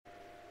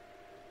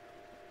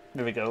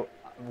There we go.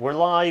 We're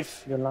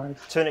live. You're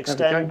live. To an There we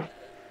extent.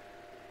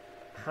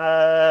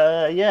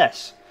 go.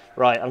 Yes.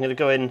 Right, I'm going to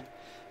go in.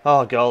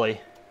 Oh, golly.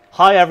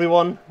 Hi,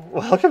 everyone.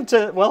 Welcome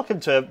to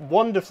a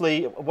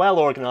wonderfully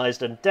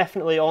well-organised and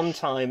definitely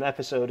on-time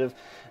episode of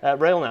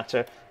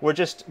Railnatter. We're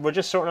just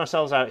sorting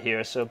ourselves out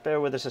here, so bear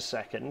with us a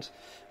second.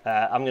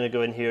 I'm going to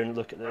go in here and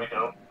look at the... There we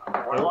go.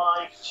 We're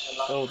live.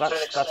 Oh,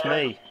 that's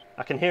me.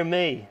 I can hear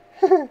me.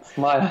 That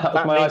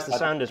That means iPad. the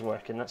sound is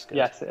working. That's good.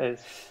 Yes, it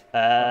is.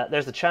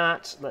 There's the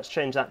chat. Let's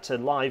change that to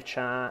live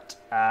chat,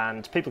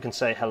 and people can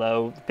say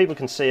hello. People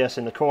can see us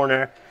in the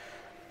corner.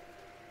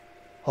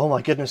 Oh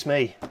my goodness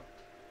me!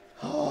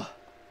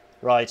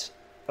 Right,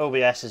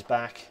 OBS is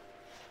back.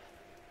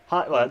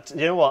 Hi. Well,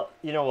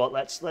 you know what?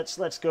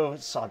 Let's go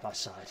side by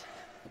side.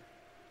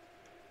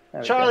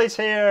 There we Charlie's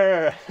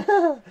here.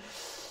 go.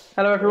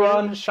 Hello,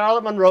 everyone.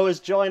 Charlotte Monroe is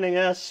joining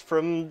us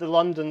from the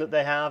London that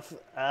they have.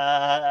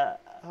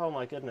 Oh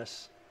my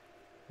goodness!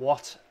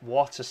 What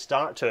a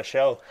start to a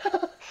show.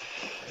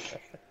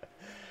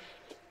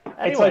 It's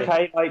Anyway.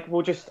 okay. Like,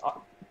 we'll just.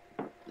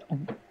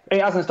 It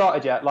hasn't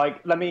started yet.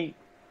 Like, let me.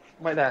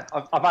 Right there.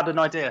 I've had an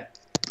idea.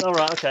 All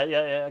right. Okay.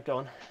 Yeah. Go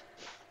on.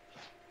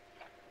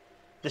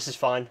 This is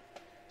fine.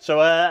 So,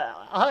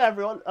 hi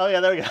everyone. Oh yeah,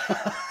 there we go.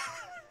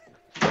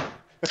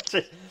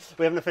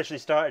 We haven't officially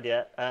started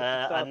yet,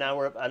 and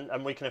now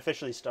and we can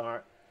officially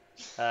start.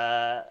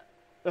 Hooray!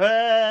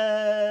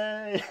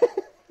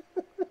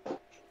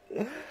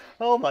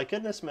 Oh my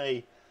goodness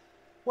me!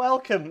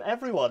 Welcome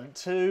everyone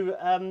to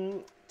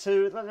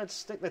let's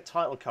stick the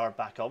title card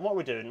back on. What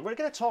we're doing? We're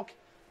going to talk.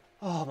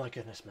 Oh my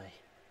goodness me!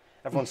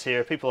 Everyone's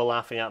here. People are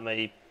laughing at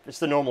me. It's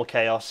the normal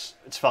chaos.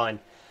 It's fine.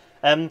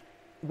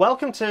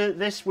 Welcome to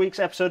this week's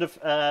episode of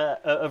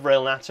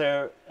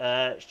Railnatter.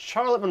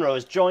 Charlotte Monroe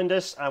has joined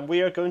us, and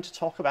we are going to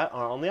talk about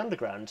Art on the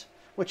Underground,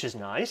 which is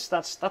nice.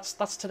 That's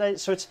today.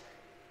 So it's,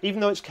 even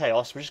though it's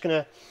chaos, we're just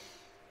going to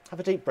have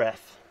a deep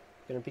breath.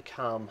 We're going to be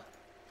calm.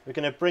 We're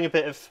going to bring a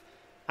bit of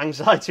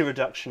anxiety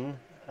reduction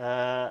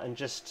and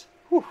just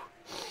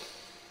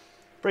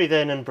breathe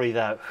in and breathe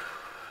out.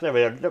 There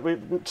we are. We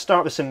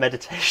start with some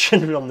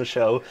meditation on the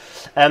show.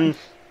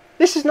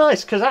 This is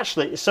nice because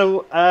actually,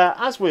 so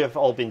as we have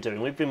all been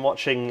doing, we've been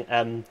watching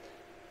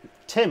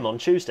Tim on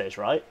Tuesdays,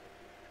 right?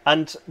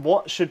 And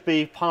what should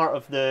be part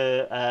of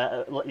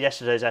the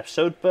yesterday's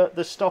episode, but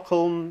the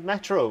Stockholm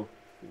Metro,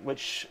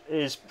 which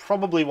is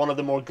probably one of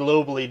the more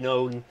globally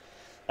known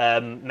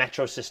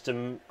metro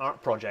system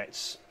art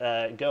projects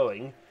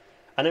going.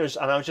 And I was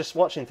just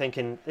watching,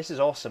 thinking, this is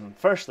awesome.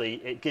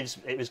 Firstly,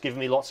 it was giving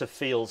me lots of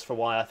feels for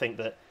why I think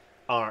that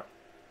art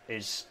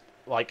is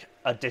like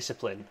a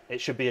discipline.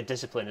 It should be a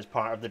discipline as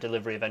part of the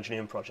delivery of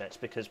engineering projects,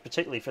 because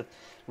particularly for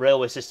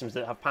railway systems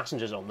that have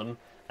passengers on them,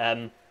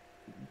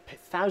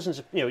 thousands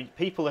of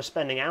people are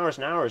spending hours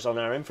and hours on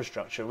our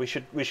infrastructure. We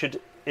should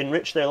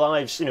enrich their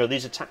lives.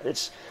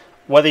 It's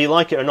whether you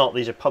like it or not.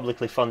 These are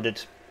publicly funded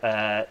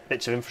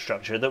bits of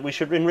infrastructure that we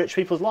should enrich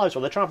people's lives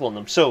while they travel on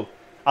them. So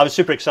I was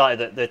super excited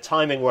that the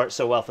timing worked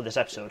so well for this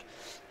episode.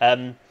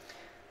 How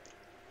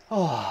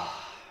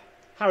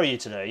are you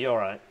today? You all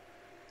right?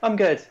 I'm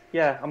good.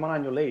 Yeah, I'm on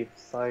annual leave,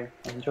 so I'm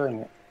enjoying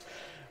it.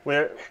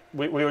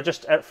 We were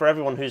just, for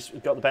everyone who's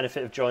got the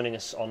benefit of joining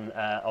us on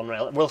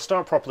Rail. We'll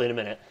start properly in a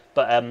minute,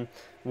 but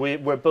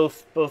we're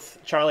both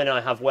Charlie and I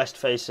have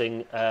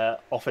west-facing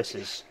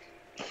offices,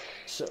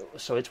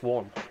 so it's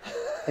warm.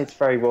 It's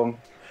very warm.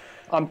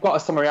 I've got a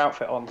summery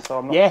outfit on, so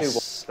I'm not too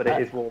warm, but it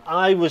is warm.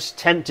 I was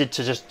tempted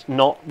to just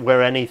not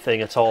wear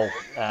anything at all.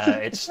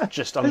 It's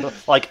just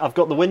I've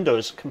got the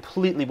windows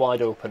completely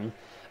wide open.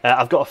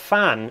 I've got a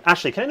fan.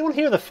 Actually, can anyone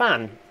hear the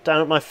fan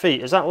down at my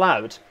feet? Is that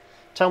loud?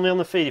 Tell me on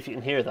the feed if you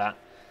can hear that.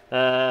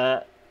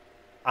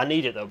 I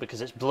need it though because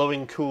it's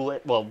blowing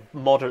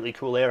moderately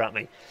cool air at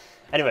me.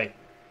 Anyway,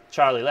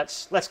 Charlie,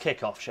 let's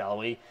kick off, shall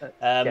we?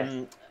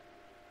 Yes.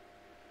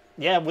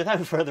 Yeah,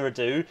 without further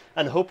ado,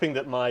 and hoping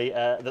that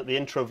that the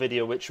intro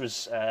video, which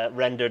was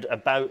rendered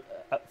about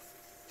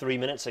 3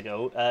 minutes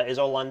ago, is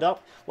all lined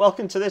up.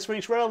 Welcome to this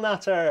week's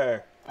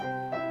Railnatter.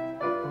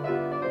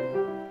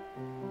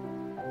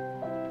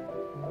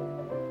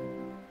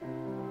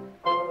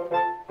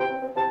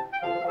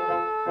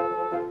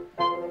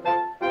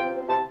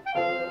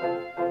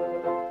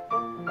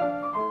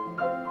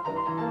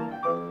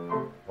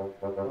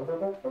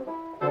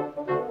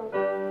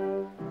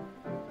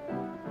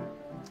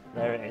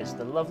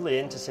 Lovely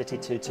Intercity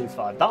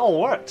 225. That all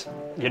worked.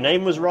 Your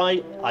name was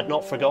right. I'd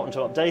not forgotten to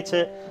update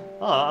it.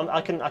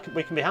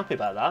 We can be happy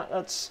about that.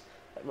 That's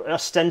an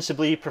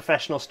ostensibly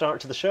professional start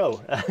to the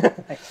show.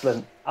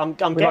 Excellent. I'm We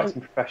getting like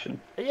some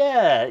profession.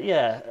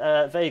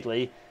 Yeah.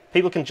 Vaguely.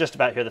 People can just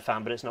about hear the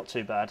fan, but it's not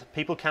too bad.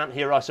 People can't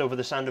hear us over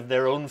the sound of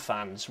their own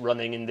fans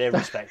running in their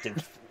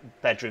respective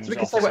bedrooms. So we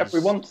can offices. say whatever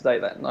we want today.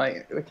 Then,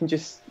 like,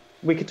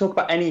 we could talk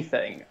about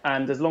anything,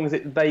 and as long as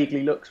it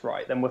vaguely looks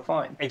right, then we're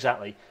fine.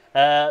 Exactly.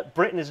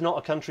 Britain is not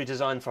a country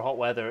designed for hot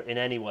weather in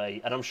any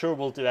way, and I'm sure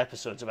we'll do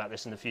episodes about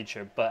this in the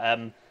future. But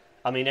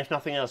I mean, if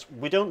nothing else,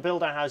 we don't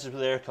build our houses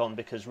with aircon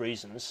because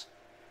reasons,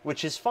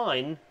 which is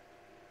fine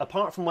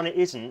apart from when it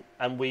isn't,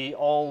 and we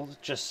all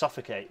just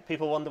suffocate.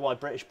 People wonder why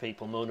British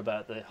people moan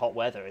about the hot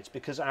weather. It's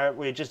because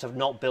we just have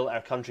not built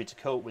our country to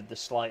cope with the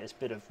slightest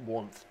bit of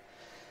warmth.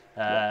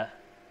 Yeah.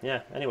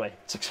 Anyway,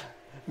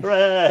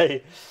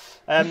 hooray!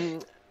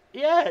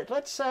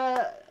 Let's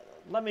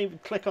let me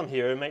click on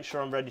here and make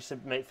sure I'm ready to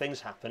make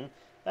things happen.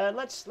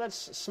 Let's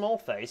small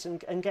face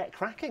and get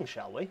cracking,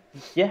 shall we?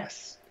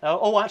 Yes.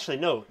 Actually,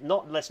 no.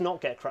 Let's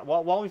not get cracking.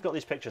 While we've got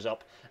these pictures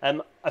up,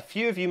 a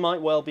few of you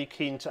might well be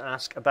keen to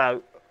ask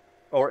about,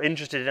 or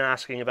interested in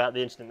asking about,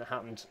 the incident that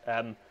happened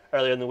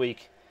earlier in the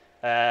week,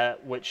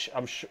 which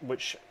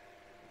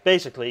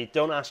basically,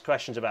 don't ask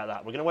questions about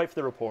that. We're going to wait for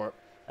the report.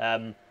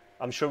 I'm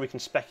sure we can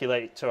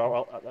speculate to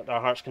our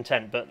heart's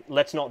content, but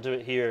let's not do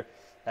it here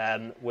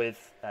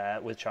with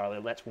Charlie.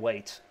 Let's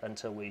wait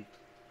until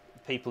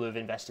people who've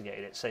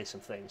investigated it say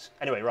some things.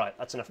 Anyway, right,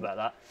 that's enough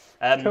about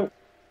that. Cool.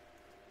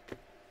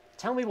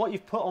 Tell me what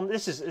you've put on.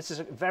 This is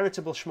a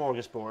veritable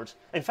smorgasbord.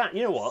 In fact,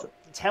 you know what?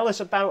 Tell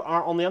us about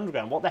Art on the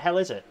Underground. What the hell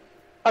is it?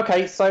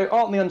 Okay, so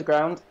Art on the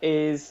Underground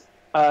is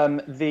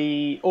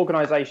the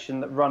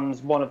organisation that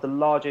runs one of the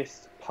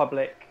largest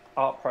public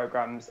art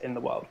programmes in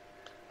the world.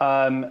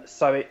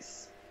 So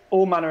it's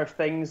all manner of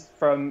things,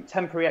 from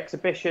temporary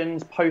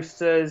exhibitions,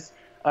 posters,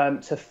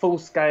 to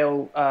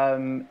full-scale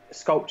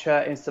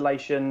sculpture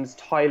installations,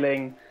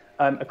 tiling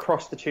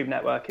across the Tube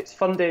network. It's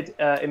funded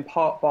in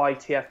part by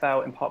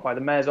TfL, in part by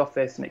the Mayor's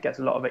Office, and it gets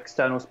a lot of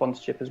external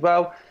sponsorship as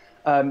well.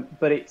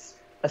 But it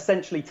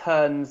essentially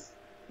turns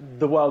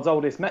the world's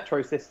oldest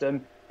metro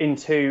system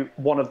into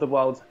one of the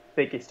world's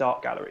biggest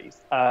art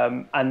galleries.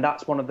 And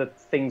that's one of the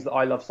things that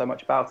I love so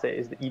much about it,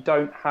 is that you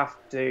don't have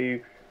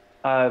to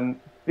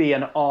be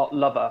an art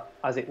lover,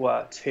 as it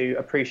were, to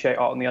appreciate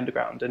Art on the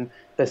Underground. And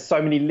there's so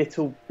many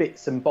little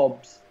bits and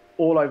bobs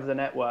all over the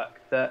network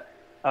that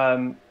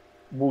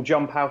will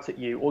jump out at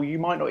you, or you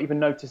might not even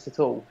notice at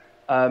all.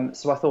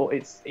 So I thought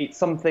it's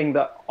something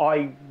that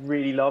I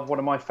really love, one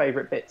of my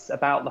favourite bits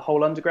about the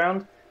whole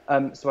Underground.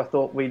 So I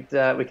thought we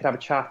could have a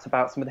chat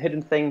about some of the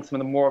hidden things,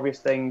 some of the more obvious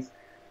things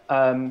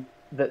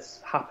that's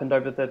happened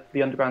over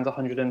the Underground's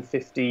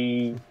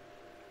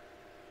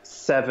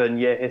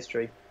 157-year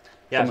history.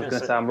 Yeah, someone's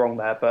going to say I'm wrong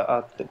there,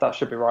 but that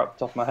should be right off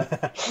the top of my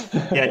head.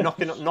 Yeah,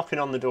 knocking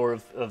on the door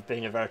of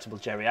being a veritable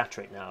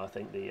geriatric now, I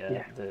think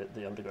the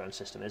Underground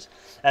system is.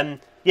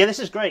 This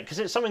is great, because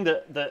it's something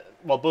that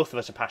both of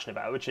us are passionate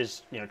about, which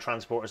is,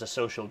 transport as a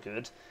social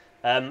good,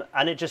 and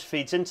it just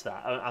feeds into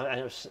that.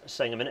 I was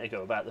saying a minute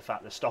ago about the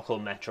fact that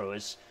Stockholm Metro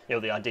is,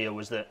 the idea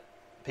was that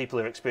people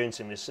are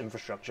experiencing this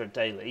infrastructure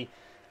daily.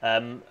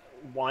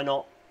 Why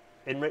not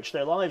enrich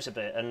their lives a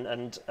bit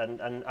and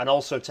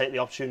also take the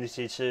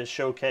opportunity to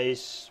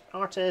showcase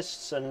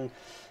artists and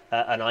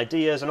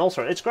ideas and all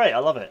sorts. It's great. I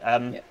love it.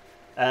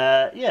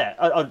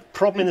 I'd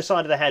prod me in the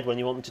side of the head when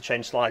you want them to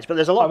change slides, but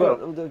there's a lot. I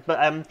was just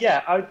going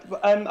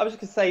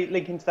to say,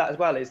 linking to that as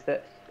well, is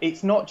that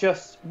it's not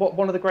just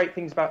one of the great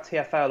things about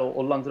TfL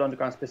or London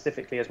Underground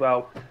specifically as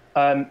well,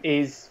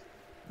 is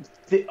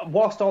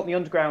whilst Art on the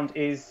Underground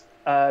is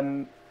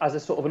as a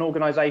sort of an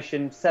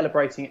organisation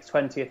celebrating its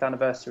 20th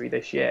anniversary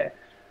this year.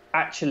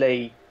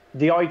 Actually,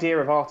 the idea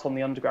of Art on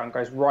the Underground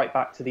goes right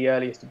back to the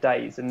earliest of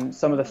days, and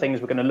some of the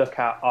things we're going to look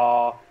at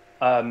are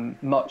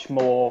much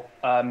more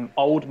a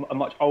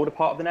much older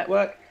part of the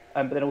network,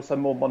 but then also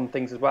more modern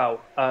things as well.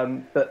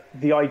 But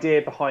the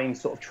idea behind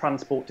sort of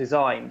transport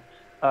design,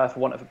 for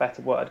want of a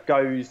better word,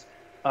 goes.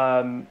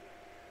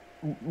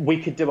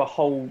 We could do a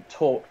whole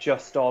talk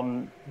just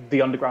on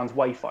the Underground's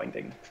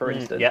wayfinding, for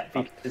instance,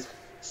 because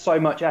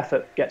so much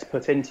effort gets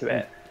put into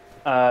it.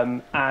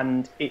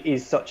 And it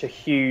is such a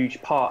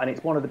huge part, and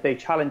it's one of the big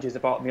challenges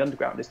of Art on the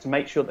Underground, is to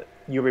make sure that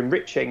you're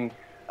enriching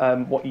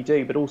what you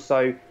do, but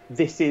also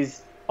this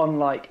is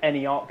unlike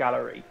any art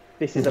gallery.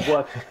 This is a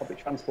working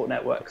public transport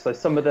network, so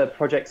some of the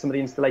projects, some of the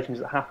installations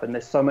that happen,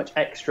 there's so much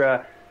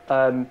extra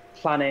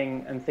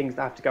planning and things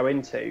that have to go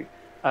into,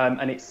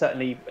 and it's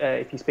certainly,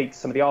 if you speak to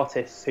some of the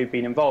artists who've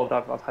been involved,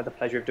 I've had the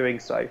pleasure of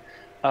doing so,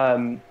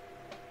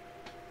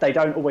 they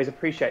don't always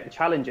appreciate the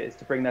challenges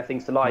to bring their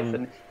things to life.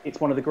 And it's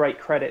one of the great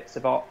credits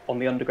of Art on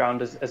the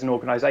Underground as an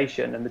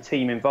organisation, and the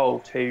team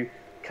involved who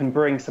can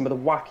bring some of the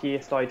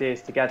wackiest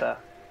ideas together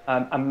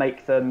and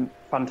make them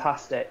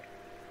fantastic,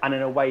 and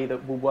in a way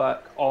that will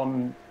work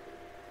on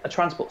a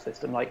transport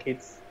system. Like,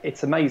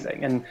 it's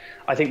amazing. And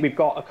I think we've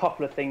got a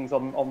couple of things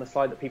on the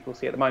slide that people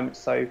see at the moment.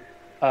 So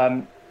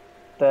I'll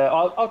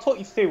talk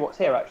you through what's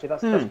here, actually.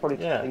 That's probably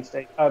the thing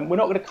to do. We're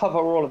not going to cover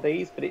all of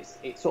these, but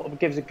it sort of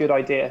gives a good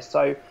idea.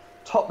 So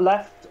top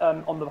left,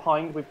 on the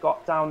behind, we've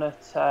got down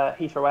at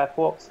Heathrow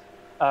Airport,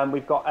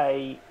 we've got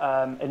a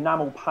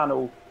enamel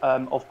panel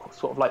of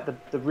sort of like the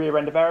rear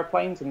end of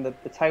aeroplanes and the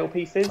tail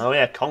pieces. Oh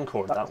yeah,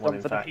 Concorde, that one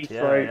in fact.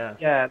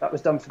 Yeah, that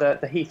was done for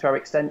the Heathrow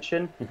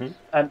extension.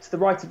 To the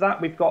right of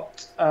that, we've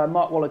got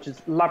Mark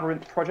Wallage's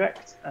Labyrinth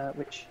project,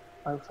 which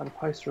I also have a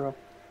poster of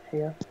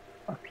here.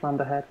 I've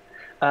planned ahead.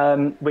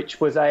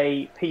 Which was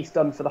a piece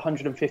done for the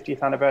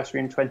 150th anniversary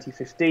in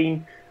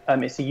 2015.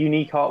 It's a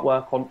unique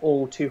artwork on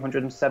all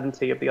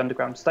 270 of the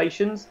Underground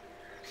stations.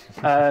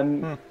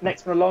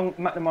 Next one along,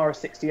 McNamara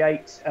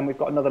 68, and we've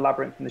got another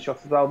Labyrinth in the shot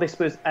as well. This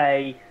was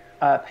a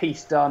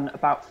piece done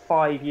about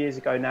 5 years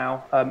ago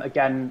now.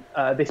 Again,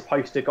 this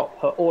poster got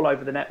put all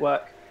over the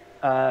network,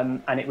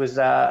 and it was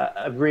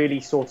a really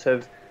sort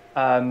of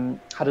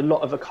had a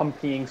lot of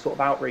accompanying sort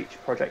of outreach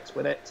projects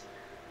with it.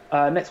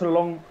 Next one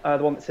along, the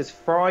one that says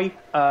Fry.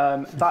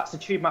 That's a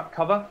tube map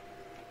cover,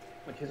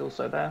 which is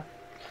also there.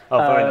 Oh,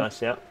 very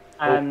nice, yeah.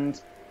 And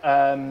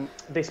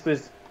this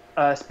was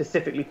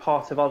specifically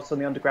part of Artists on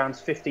the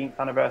Underground's 15th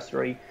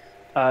anniversary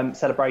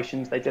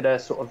celebrations. They did a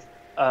sort of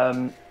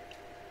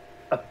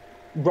a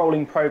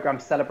rolling program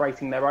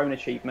celebrating their own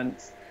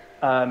achievements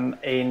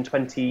in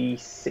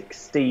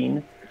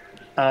 2016.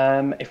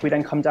 If we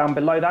then come down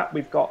below that,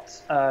 we've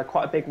got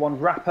quite a big one,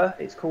 Rapper.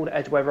 It's called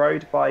Edgware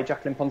Road by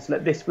Jacqueline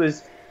Poncelet. This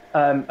was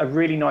a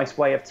really nice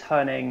way of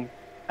turning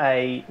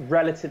a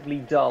relatively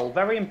dull,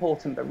 very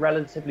important but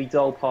relatively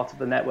dull part of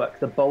the network,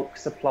 the bulk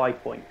supply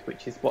point,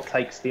 which is what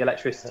takes the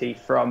electricity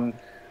from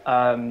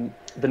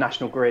the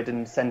national grid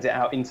and sends it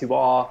out into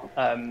our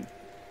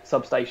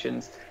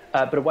substations,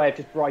 but a way of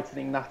just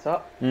brightening that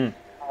up.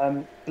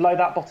 Below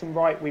that, bottom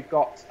right, we've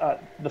got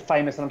the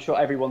famous, and I'm sure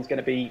everyone's going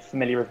to be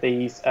familiar with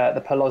these,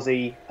 the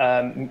Pelosi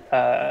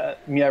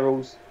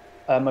murals,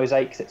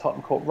 mosaics at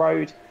Tottenham Court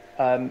Road.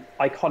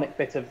 Iconic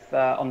bit of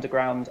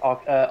underground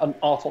art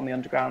on the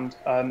Underground,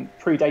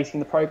 predating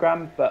the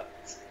programme, but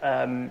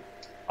Art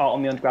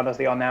on the Underground as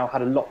they are now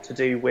had a lot to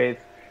do with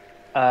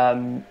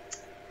the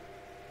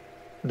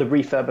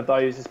refurb of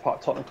those as part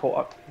of Tottenham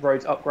Court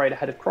Road's upgrade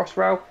ahead of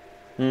Crossrail.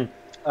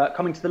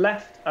 Coming to the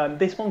left,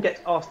 this one gets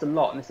asked a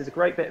lot, and this is a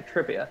great bit of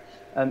trivia,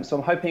 so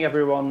I'm hoping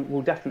everyone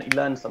will definitely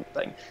learn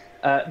something.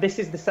 This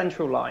is the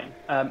Central Line,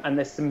 and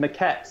there's some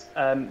maquette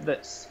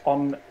that's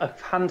on a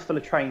handful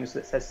of trains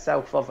that says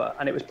Self-Other,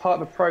 and it was part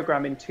of a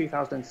programme in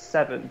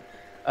 2007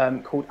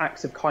 called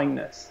Acts of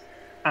Kindness,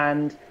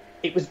 and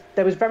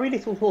there was very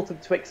little thought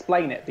of to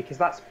explain it, because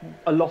that's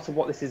a lot of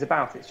what this is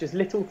about. It's just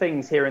little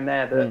things here and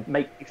there that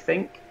make you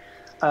think,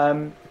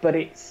 but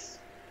it's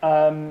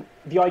the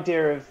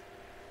idea of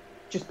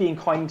just being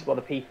kind to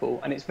other people,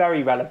 and it's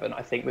very relevant,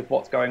 I think, with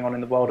what's going on in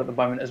the world at the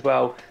moment as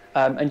well,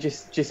 and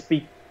just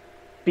be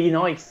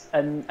nice,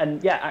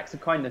 and yeah, acts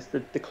of kindness,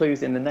 the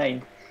clues in the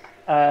name.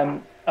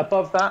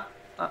 Above that,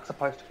 that's a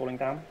poster falling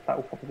down. That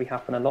will probably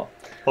happen a lot.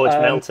 Oh, it's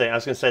melting. I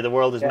was going to say the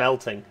world is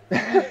melting.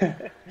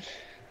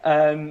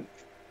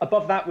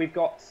 Above that, we've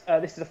got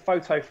this is a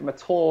photo from a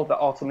tour that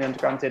Art on the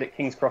Underground did at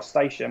King's Cross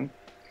Station.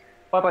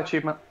 Bye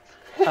tube man.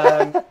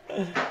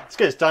 It's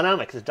good. It's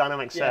dynamic. It's a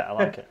dynamic set. I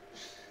like it.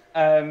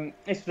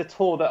 This is the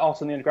tour that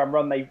Art on the Underground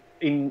run.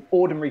 In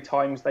ordinary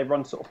times, they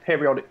run sort of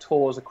periodic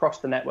tours across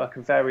the network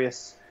of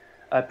various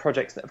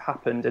projects that have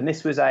happened. And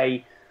this was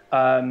a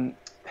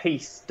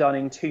piece done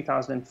in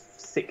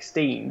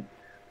 2016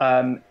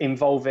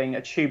 involving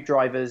a tube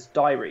driver's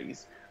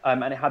diaries.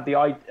 And it had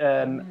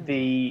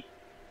the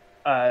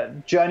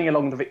journey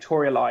along the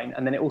Victoria Line,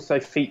 and then it also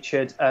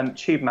featured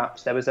tube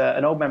maps. There was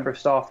an old member of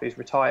staff who's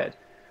retired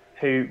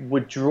who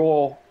would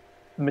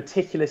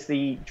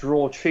meticulously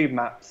draw tube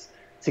maps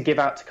to give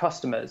out to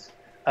customers,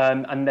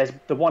 and there's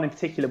the one in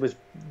particular was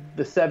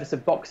the service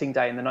of Boxing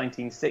Day in the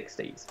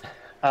 1960s.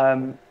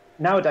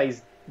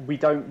 Nowadays, we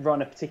don't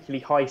run a particularly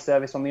high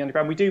service on the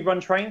Underground. We do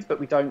run trains, but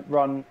we don't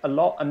run a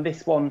lot, and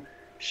this one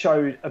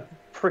showed a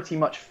pretty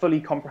much fully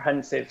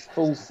comprehensive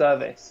full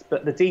service,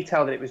 but the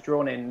detail that it was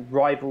drawn in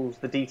rivals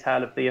the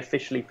detail of the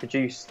officially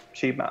produced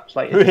tube maps.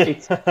 Like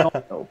it's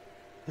phenomenal.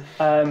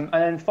 And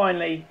then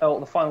finally,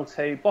 the final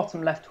two,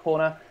 bottom left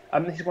corner.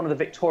 This is one of the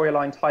Victoria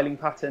Line tiling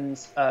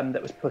patterns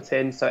that was put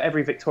in. So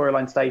every Victoria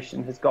Line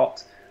station has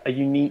got a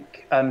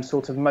unique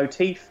sort of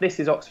motif. This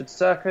is Oxford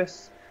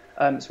Circus.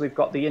 So we've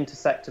got the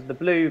intersect of the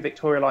blue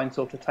Victoria Line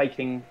sort of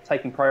taking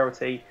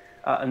priority,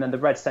 and then the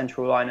red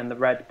Central Line and the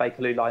red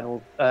Bakerloo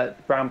Line,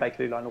 brown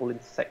Bakerloo Line, all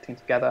intersecting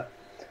together.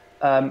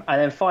 And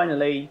then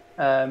finally,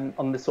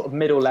 on the sort of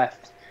middle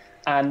left,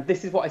 and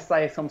this is what I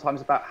say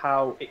sometimes about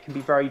how it can be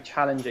very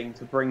challenging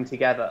to bring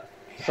together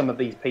some of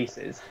these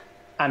pieces,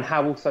 and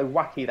how also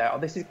wacky they are.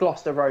 This is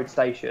Gloucester Road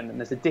Station, and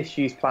there's a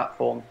disused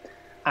platform.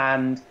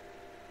 And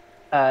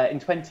in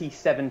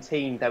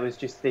 2017, there was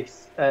just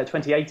this,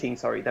 2018,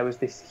 sorry, there was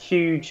this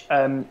huge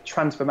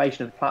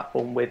transformation of the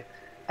platform with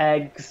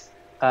eggs,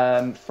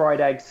 fried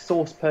eggs,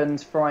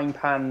 saucepans, frying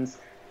pans.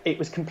 It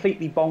was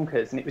completely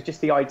bonkers, and it was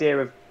just the idea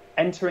of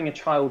entering a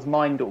child's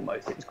mind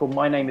almost. It was called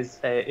My Name is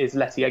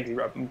Letty Eggsy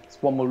Rub, and it's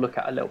one we'll look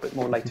at a little bit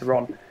more later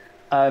on.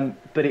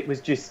 But it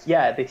was just,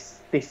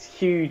 this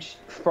huge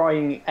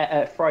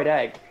fried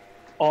egg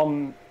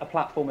on a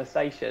platformer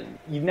station.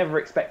 You'd never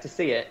expect to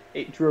see it.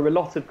 It drew a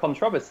lot of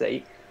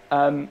controversy,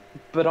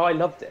 but I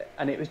loved it.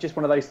 And it was just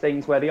one of those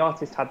things where the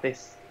artist had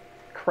this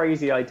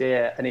crazy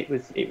idea, and it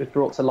was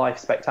brought to life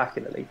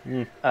spectacularly.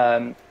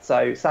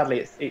 So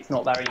sadly, it's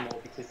not there anymore,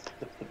 because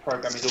the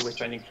program is always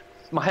changing.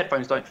 My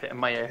headphones don't fit in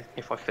my ear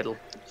if I fiddle.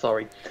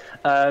 Sorry.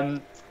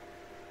 And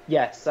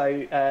that's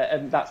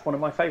one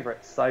of my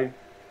favourites. So.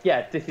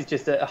 Yeah, this is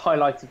just a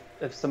highlight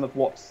of some of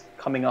what's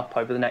coming up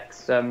over the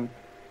next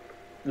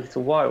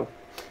little while.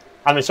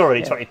 I mean, it's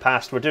already 20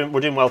 past. We're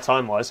doing well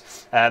time wise.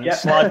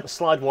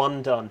 Slide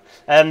one done.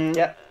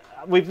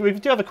 We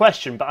do have a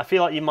question, but I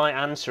feel like you might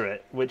answer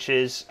it, which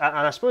is, and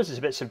I suppose it's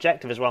a bit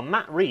subjective as well.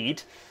 Matt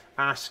Reed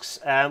asks,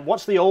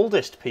 what's the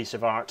oldest piece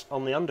of art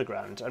on the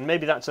Underground? And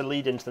maybe that's a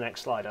lead into the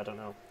next slide. I don't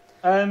know.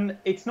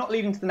 It's not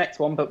leading to the next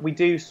one, but we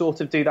do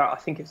sort of do that. I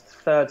think it's the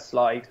third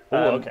slide.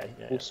 Okay.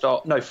 Yeah, we'll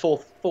start. No,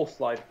 fourth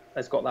slide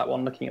has got that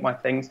one. Looking at my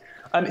things,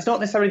 it's not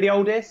necessarily the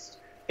oldest.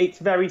 It's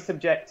very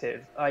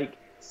subjective. Like,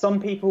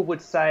 some people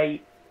would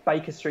say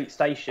Baker Street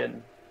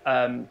Station,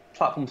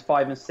 platforms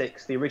 5 and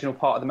 6, the original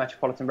part of the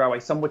Metropolitan Railway.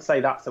 Some would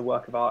say that's a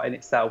work of art in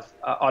itself,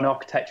 an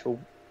architectural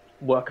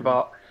work of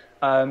art.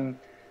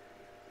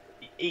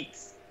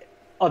 It's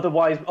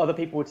otherwise, other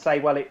people would say,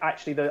 well,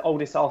 actually the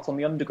oldest art on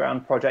the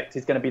Underground project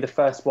is going to be the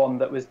first one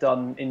that was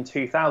done in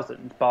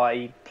 2000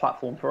 by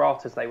Platform for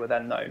Art, as they were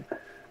then known.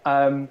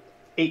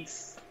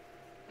 It's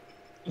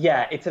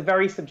a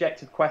very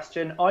subjective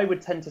question. I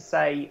would tend to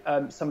say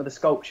some of the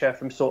sculpture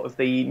from sort of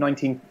the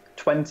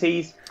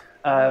 1920s,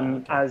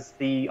 as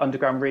the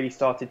Underground really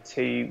started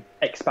to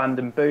expand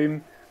and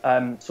boom,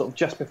 sort of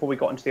just before we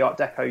got into the Art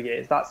Deco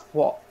years. That's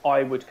what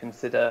I would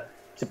consider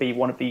to be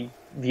one of the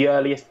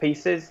earliest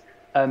pieces,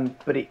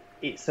 but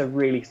it's a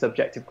really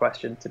subjective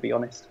question, to be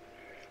honest.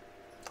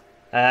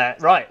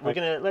 Right,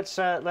 let's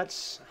have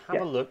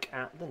a look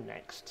at the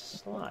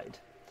next slide.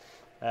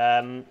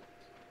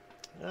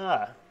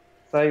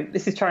 So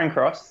this is Charing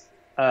Cross.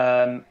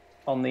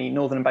 On the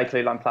Northern and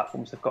Bakerloo Line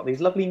platforms, have got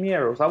these lovely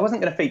murals. I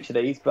wasn't going to feature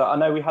these, but I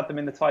know we had them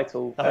in the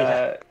title,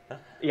 the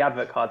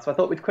advert card. So I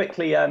thought we'd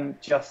quickly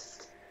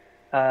just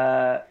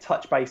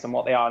touch base on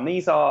what they are. And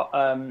these are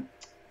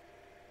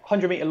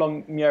 100-metre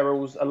long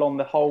murals along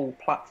the whole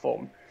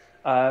platform.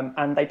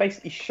 And they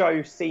basically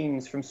show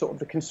scenes from sort of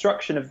the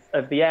construction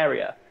of the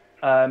area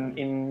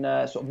in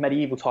sort of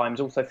medieval times.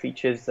 Also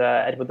features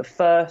Edward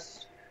I,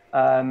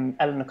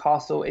 Eleanor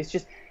Castle.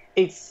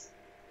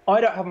 I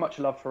don't have much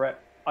love for it.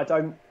 I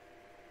don't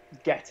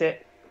get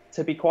it,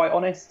 to be quite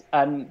honest.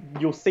 And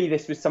you'll see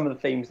this with some of the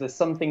themes. There's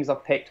some things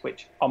I've picked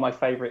which are my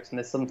favourites, and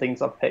there's some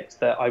things I've picked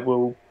that I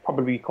will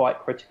probably be quite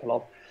critical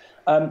of.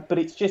 But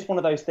it's just one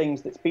of those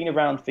things that's been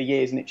around for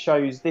years, and it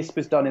shows this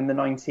was done in the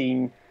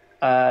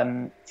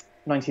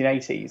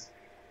 1980s.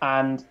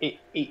 And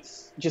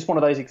it's just one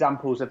of those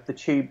examples of the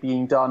Tube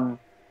being done,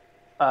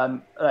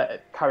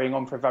 carrying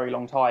on for a very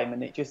long time.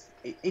 And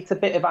it's a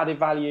bit of added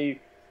value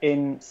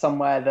in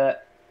somewhere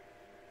that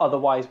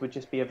otherwise would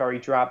just be a very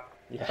drab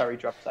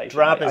station.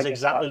 Drab is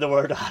exactly the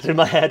word I had in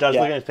my head. I was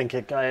looking at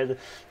thinking, they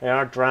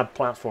are drab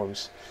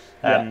platforms.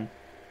 It's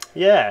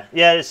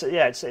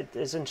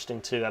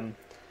interesting to.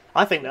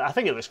 I think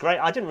it looks great.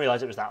 I didn't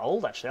realise it was that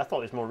old. Actually, I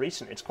thought it was more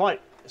recent. It's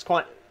quite,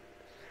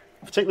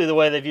 particularly the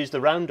way they've used the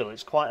roundel.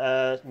 It's quite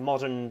a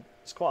modern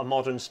style. I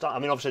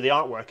mean, obviously the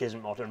artwork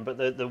isn't modern, but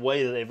the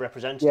way that they've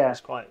represented it is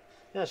quite.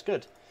 Yeah, it's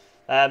good.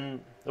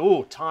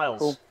 Tiles.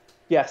 Cool.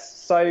 Yes,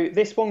 so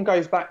this one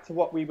goes back to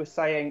what we were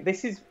saying.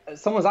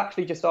 Someone's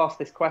actually just asked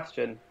this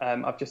question,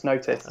 I've just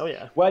noticed. Oh,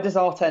 yeah. Where does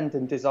art end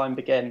and design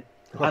begin?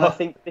 And I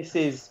think this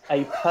is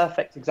a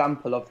perfect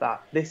example of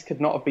that. This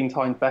could not have been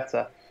timed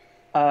better.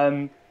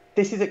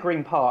 This is at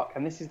Green Park,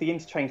 and this is the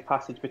interchange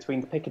passage between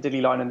the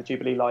Piccadilly line and the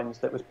Jubilee lines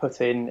that was put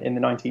in the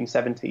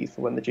 1970s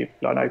for when the Jubilee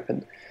line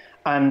opened.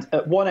 And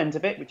at one end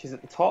of it, which is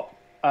at the top,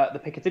 the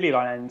Piccadilly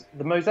line end,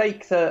 the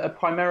mosaics are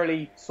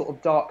primarily sort of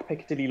dark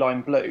Piccadilly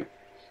line blue.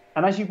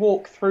 And as you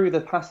walk through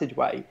the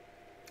passageway,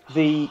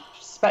 the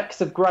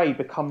specks of grey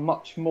become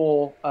much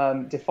more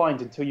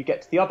defined until you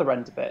get to the other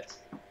end of it,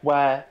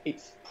 where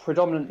it's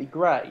predominantly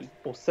grey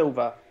or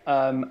silver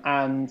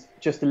and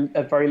just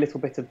a very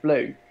little bit of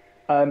blue.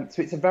 So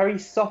it's a very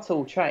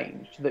subtle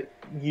change that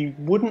you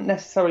wouldn't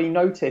necessarily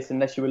notice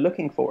unless you were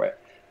looking for it,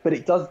 but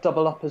it does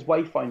double up as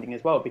wayfinding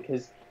as well,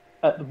 because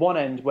at the one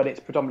end, when it's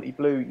predominantly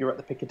blue, you're at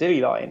the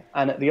Piccadilly line,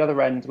 and at the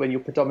other end, when you're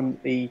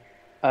predominantly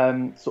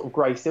sort of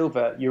grey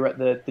silver, you're at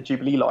the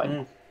Jubilee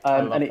line.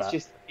 And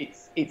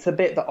it's a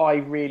bit that I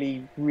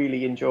really,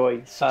 really enjoy.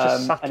 It's such a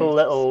subtle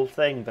little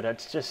thing, but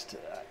it's just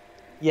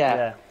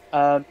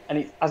and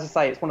it's, as I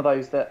say, it's one of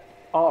those that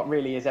art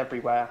really is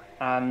everywhere,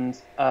 and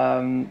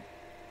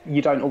you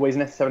don't always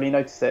necessarily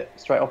notice it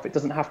straight off. It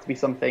doesn't have to be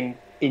something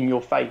in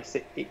your face.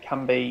 It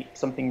can be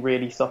something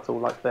really subtle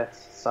like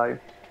this. So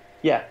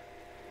I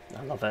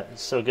love it.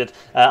 It's so good.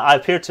 I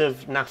appear to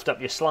have naffed up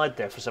your slide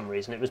there for some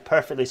reason. It was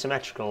perfectly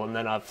symmetrical, and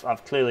then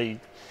I've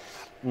clearly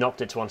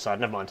knocked it to one side.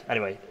 Never mind.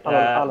 Anyway,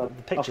 the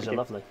pictures are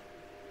lovely.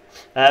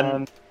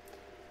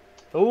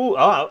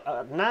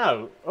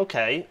 Now,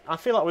 okay. I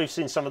feel like we've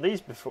seen some of these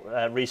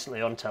before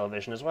recently on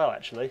television as well,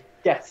 actually.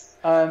 Yes.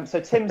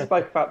 So Tim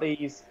spoke about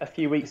these a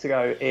few weeks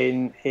ago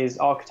in his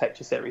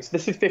architecture series.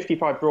 This is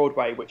 55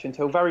 Broadway, which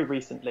until very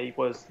recently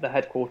was the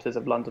headquarters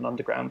of London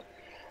Underground.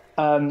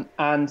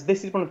 And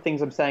this is one of the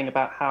things I'm saying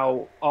about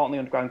how Art on the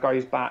Underground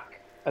goes back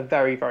a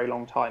very, very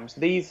long time.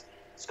 So these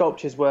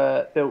sculptures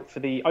were built for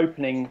the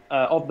opening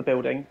of the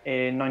building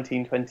in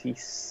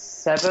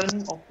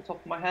 1927, off the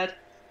top of my head.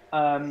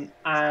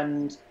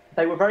 And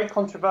they were very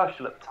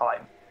controversial at the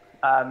time.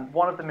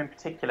 One of them in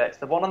particular, it's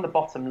the one on the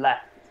bottom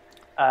left,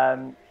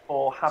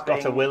 for having...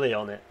 It's got a willy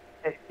on it.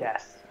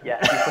 Yes. You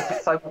put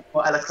it so much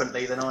more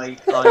eloquently than I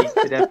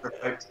could ever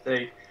hope to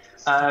do.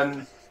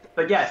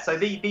 But yeah, so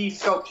these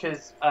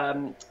sculptures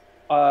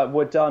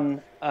were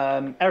done.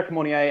 Erica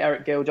Mornier,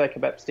 Eric Gill,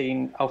 Jacob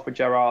Epstein, Alfred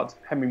Gerard,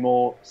 Henry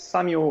Moore,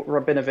 Samuel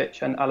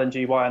Rabinovich, and Alan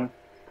G. Wyan,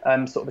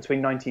 sort of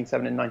between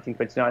 1907 and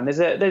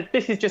 1929.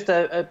 This is just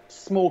a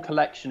small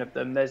collection of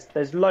them.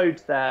 There's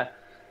loads there,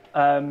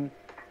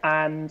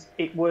 and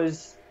it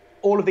was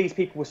all of these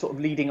people were sort of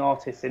leading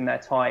artists in their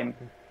time,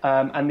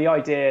 and the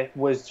idea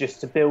was just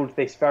to build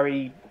this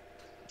very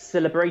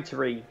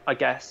celebratory, I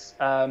guess,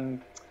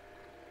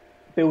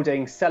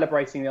 building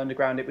celebrating the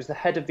underground. It was the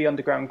head of the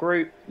underground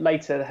group,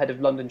 later the head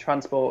of London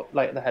Transport,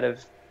 later the head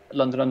of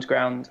London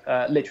Underground,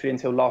 literally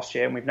until last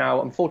year, and we've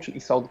now unfortunately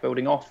sold the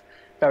building off.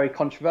 Very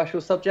controversial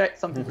subject.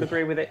 Some people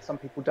agree with it, some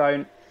people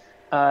don't.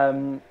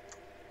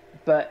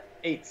 But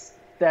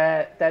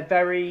they're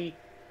very,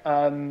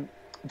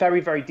 very,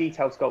 very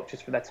detailed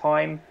sculptures for their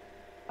time.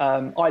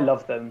 I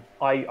love them.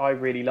 I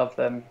really love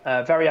them.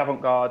 Very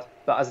avant-garde,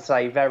 but as I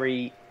say,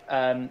 very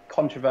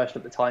controversial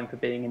at the time for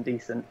being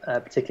indecent,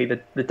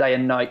 particularly the day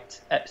and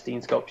night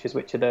Epstein sculptures,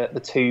 which are the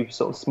two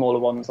sort of smaller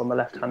ones on the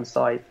left-hand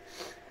side.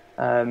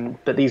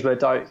 But these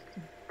were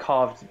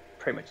carved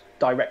pretty much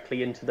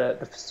directly into the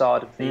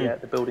facade of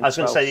the building. I was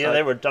going to say,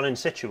 they were done in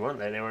situ, weren't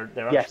they?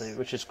 They're actually, yes.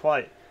 Which is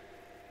quite...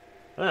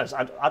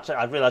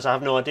 I realise I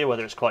have no idea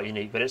whether it's quite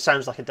unique, but it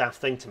sounds like a daft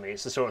thing to me.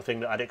 It's the sort of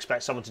thing that I'd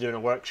expect someone to do in a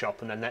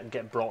workshop and then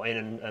get brought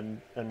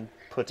in and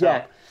put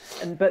up.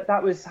 Yeah, but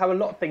that was how a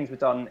lot of things were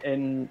done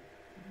in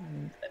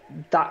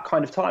that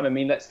kind of time. I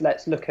mean,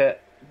 let's look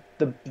at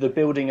the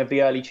building of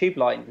the early tube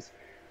lines.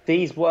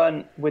 These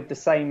weren't with the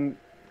same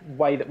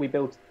way that we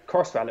built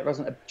Crossrail. It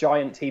wasn't a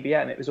giant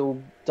TBM. It was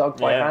all dug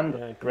by hand.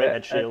 Yeah, great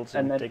edge shields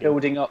and then digging.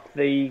 Building up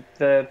the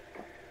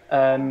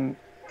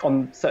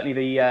on certainly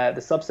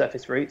the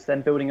subsurface routes,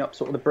 then building up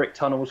sort of the brick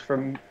tunnels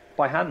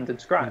by hand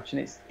and scratch.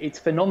 And it's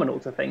phenomenal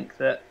to think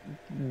that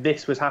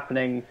this was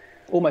happening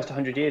almost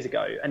 100 years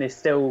ago and is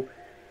still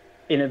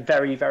in a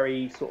very,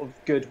 very sort of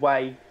good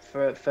way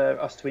for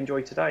us to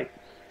enjoy today.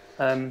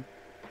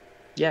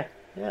 Yeah,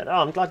 no,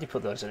 I'm glad you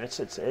put those in. It's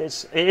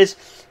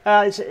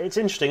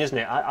interesting, isn't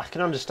it? I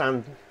can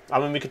understand. I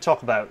mean, we could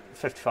talk about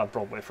 55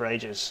 Broadway for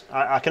ages.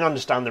 I can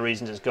understand the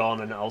reasons it's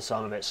gone, and also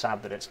I'm a bit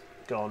sad that it's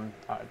gone.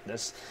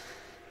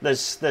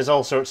 There's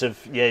all sorts of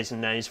yays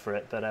and nays for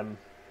it, but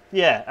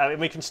yeah, I mean,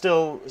 we can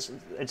still.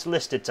 It's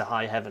listed to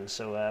high heaven,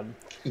 so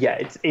yeah,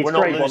 it's we're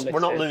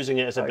not losing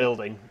it as a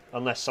building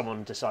unless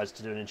someone decides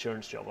to do an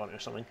insurance job on it or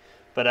something.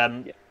 But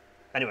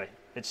anyway,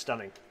 it's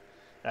stunning.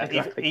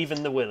 Exactly.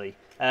 Even the Willy.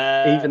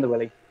 Even the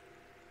Willy.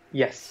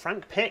 Yes.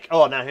 Frank Pick.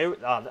 Oh, now here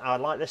I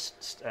like this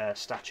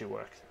statue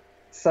work.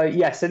 So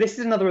this is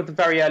another of the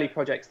very early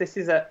projects. This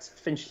is at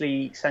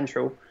Finchley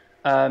Central.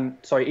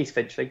 East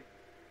Finchley.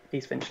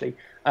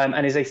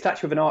 And is a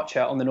statue of an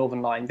archer on the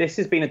Northern Line. This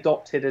has been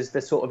adopted as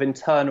the sort of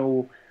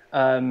internal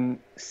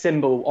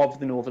symbol of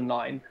the Northern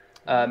Line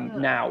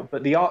now.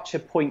 But the archer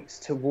points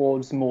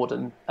towards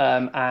Morden,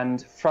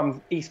 and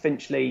from East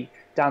Finchley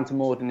down to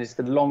Morden is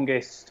the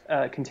longest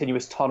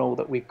continuous tunnel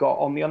that we've got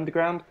on the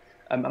underground,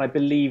 and I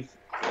believe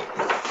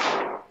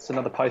it's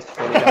another poster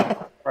for you,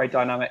 very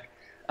dynamic,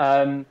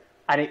 and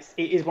it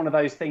is one of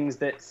those things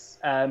that's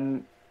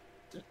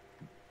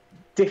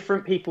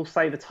different people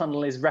say the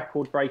tunnel is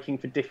record breaking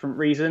for different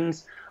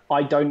reasons.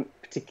 I don't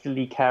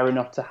particularly care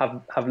enough to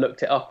have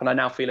looked it up, and I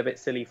now feel a bit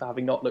silly for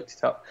having not looked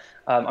it up.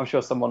 I'm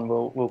sure someone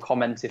will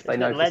comment if they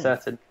know for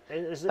certain.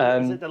 Is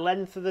it the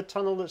length of the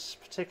tunnel that's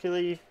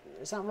particularly?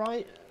 Is that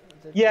right?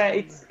 Yeah,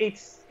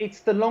 it's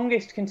the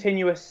longest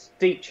continuous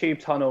deep tube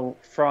tunnel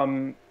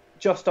from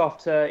just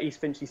after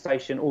East Finchley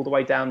Station all the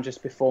way down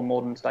just before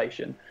Morden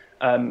Station,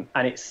 and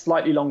it's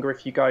slightly longer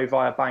if you go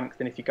via Bank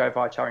than if you go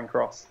via Charing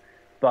Cross,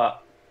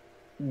 but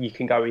you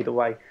can go either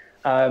way.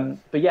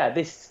 But yeah,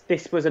 this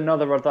was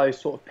another of those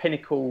sort of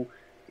pinnacle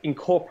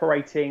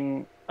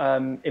incorporating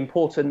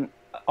important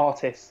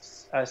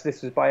artists. So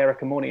this was by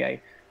Erica Mornier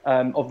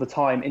of the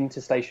time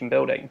into station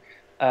building.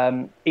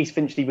 East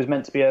Finchley was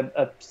meant to be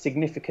a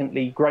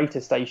significantly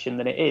greater station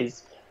than it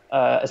is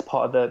as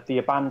part of the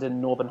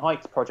abandoned Northern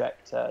Heights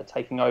project,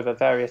 taking over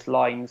various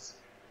lines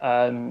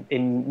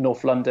in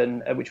North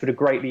London, which would have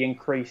greatly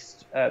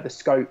increased the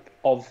scope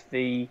of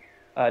the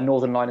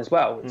Northern Line as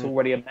well. It's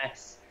already a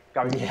mess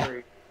going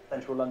through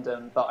central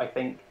London, but I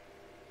think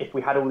if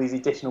we had all these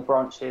additional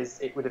branches,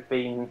 it would have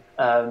been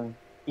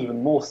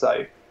even more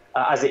so.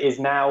 As it is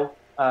now,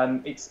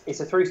 it's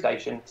a through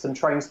station. Some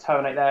trains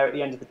terminate there at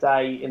the end of the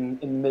day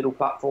in middle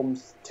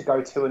platforms to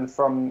go to and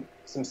from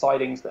some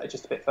sidings that are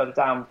just a bit further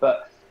down.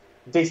 But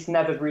this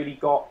never really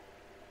got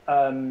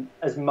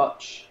as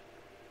much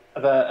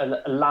of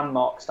a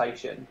landmark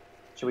station,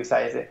 shall we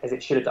say, as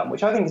it should have done,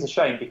 which I think is a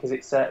shame because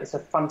it's a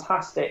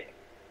fantastic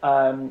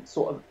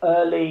sort of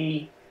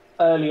early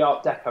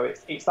Art Deco.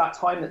 It's that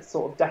time that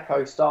sort of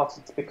Deco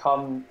started to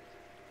become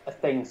a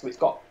thing. So it's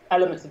got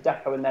elements of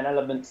Deco and then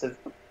elements of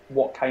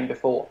what came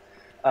before.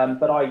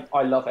 But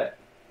I love it.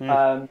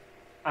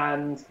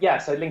 And yeah,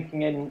 so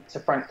linking in to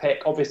Frank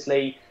Pick,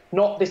 obviously,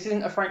 this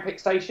isn't a Frank Pick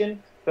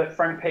station, but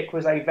Frank Pick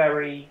was a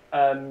very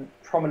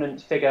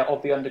prominent figure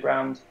of the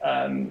underground.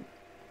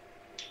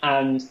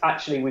 And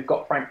actually, we've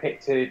got Frank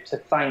Pick to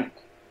thank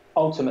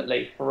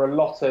ultimately for a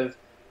lot of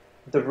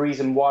the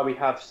reason why we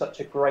have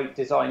such a great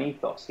design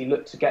ethos. He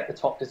looked to get the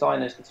top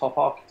designers, the top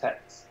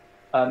architects,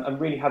 and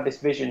really had this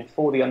vision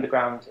for the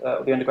Underground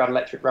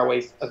Electric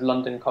Railways of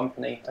London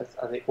Company,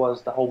 as it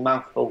was, the whole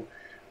mouthful.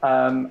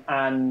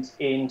 And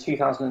in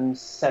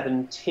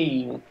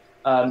 2017,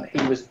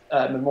 he was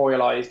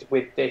memorialised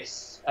with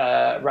this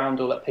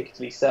roundel at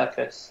Piccadilly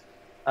Circus,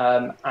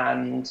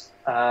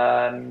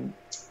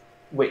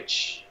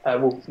 which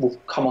we'll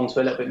come on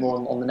to a little bit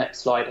more on the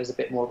next slide. There's a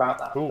bit more about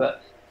that. Ooh.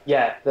 But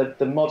yeah, the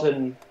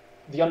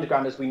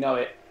Underground as we know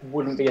it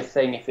wouldn't be a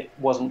thing if it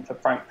wasn't for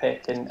Frank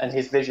Pick and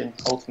his vision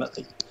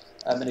ultimately,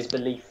 and his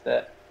belief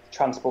that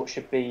transport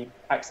should be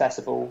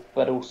accessible,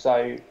 but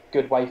also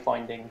good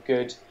wayfinding,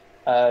 good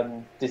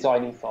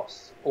design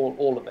ethos,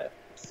 all of it.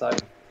 So,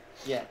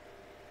 yeah.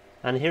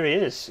 And here he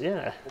is,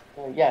 yeah.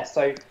 Yeah,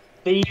 so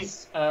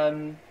these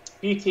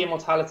beauty,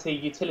 immortality,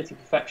 utility,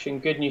 perfection,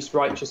 goodness,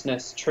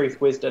 righteousness,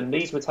 truth, wisdom,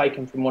 these were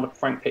taken from one of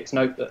Frank Pick's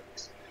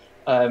notebooks.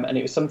 And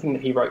it was something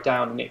that he wrote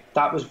down, and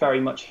that was very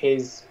much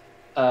his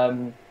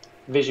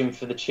vision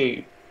for the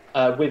tube,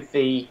 with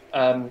the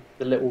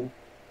little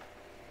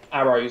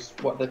arrows,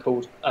 what they're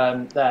called,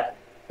 there.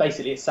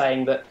 Basically, it's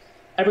saying that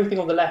everything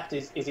on the left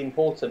is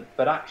important,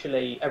 but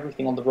actually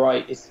everything on the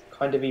right is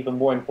kind of even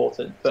more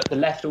important. But the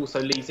left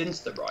also leads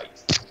into the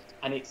right,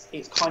 and it's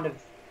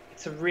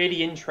a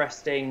really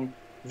interesting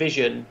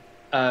vision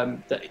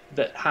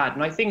that had,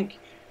 and I think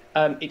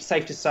it's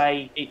safe to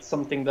say it's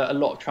something that a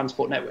lot of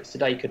transport networks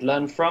today could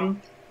learn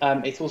from.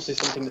 It's also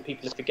something that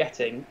people are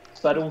forgetting,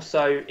 but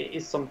also it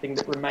is something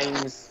that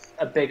remains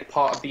a big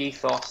part of the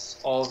ethos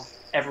of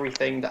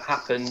everything that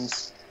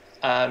happens,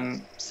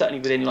 certainly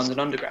within London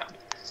Underground.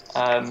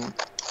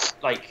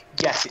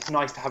 Yes, it's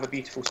nice to have a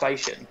beautiful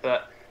station,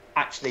 but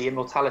actually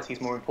immortality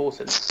is more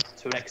important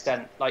to an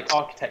extent. Like,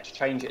 architecture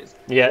changes.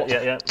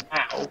 Yeah.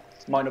 Now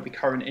might not be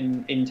current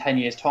in 10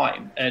 years'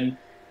 time, and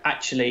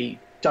actually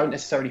don't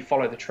necessarily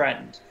follow the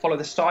trend. Follow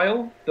the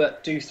style,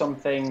 but do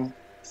something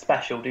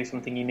special, do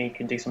something unique,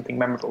 and do something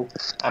memorable.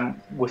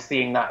 And we're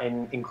seeing that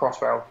in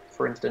Crossrail,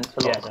 for instance,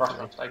 a lot of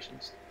Crossrail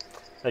stations.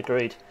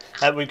 Agreed.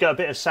 We've got a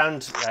bit of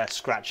sound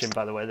scratching,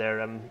 by the way, there,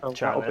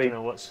 Charlie. I don't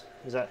know is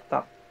that?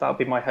 That'll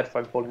be my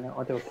headphone falling out.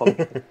 I do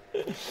apologise.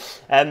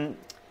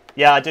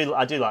 Yeah, I do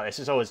like this.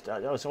 It's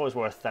always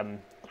worth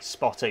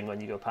spotting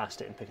when you go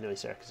past it in Piccadilly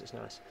Circus. It's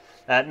nice.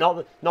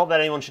 Not that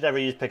anyone should ever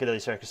use Piccadilly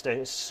Circus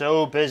Station. It's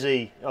so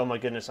busy. Oh my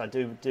goodness, I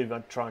do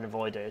try and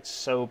avoid it. It's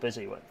so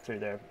busy through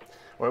there,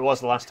 or it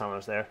was the last time I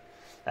was there.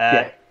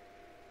 Yeah.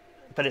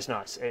 But it's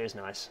nice. It is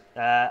nice,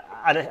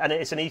 and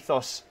it's an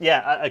ethos. Yeah,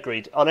 I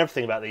agreed on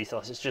everything about the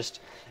ethos. It's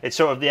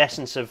sort of the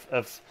essence of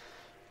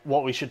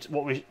what we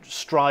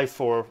strive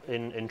for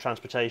in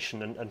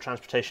transportation and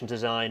transportation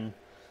design,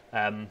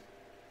 and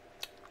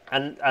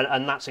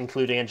that's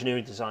including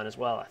engineering design as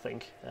well. I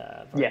think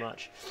very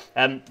much.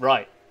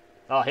 Right.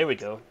 Oh, here we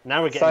go.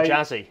 Now we're getting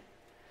jazzy.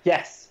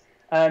 Yes.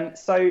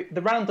 So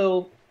the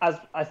roundel, as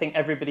I think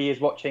everybody is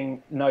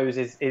watching knows,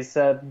 is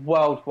a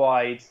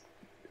worldwide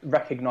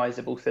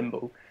recognisable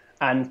symbol,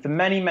 and for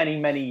many, many,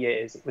 many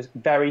years it was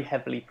very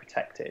heavily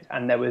protected,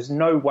 and there was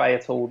no way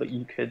at all that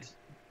you could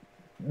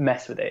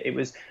mess with it. It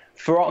was,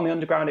 for Art on the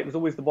Underground, it was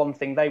always the one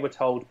thing they were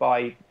told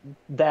by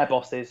their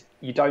bosses: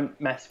 you don't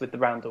mess with the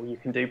roundel. You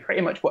can do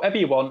pretty much whatever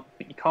you want,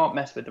 but you can't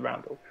mess with the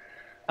roundel.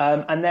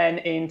 And then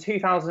in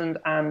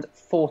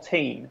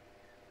 2014,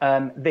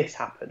 this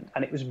happened,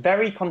 and it was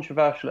very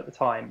controversial at the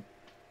time,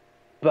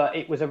 but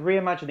it was a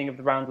reimagining of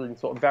the roundel in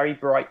sort of very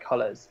bright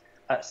colours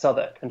at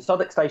Southwark. And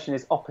Southwark Station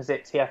is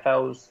opposite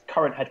TfL's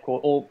current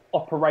headquarters, or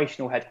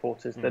operational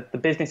headquarters. The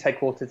business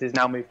headquarters is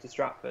now moved to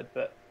Stratford,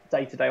 but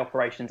day-to-day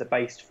operations are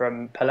based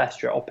from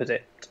Palestra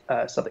opposite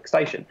Southwark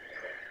Station.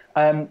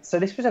 So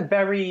this was a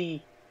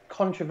very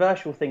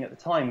controversial thing at the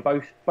time,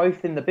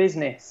 both in the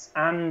business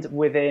and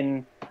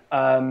within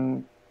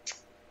sort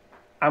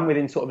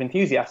of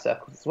enthusiast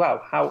circles as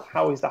well.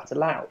 How is that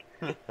allowed?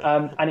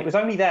 And it was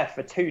only there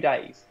for 2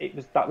 days.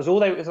 That was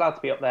all it was allowed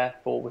to be up there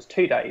for, was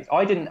 2 days.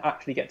 I didn't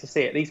actually get to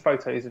see it. These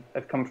photos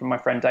have come from my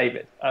friend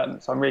David, so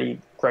I'm really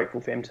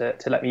grateful for him to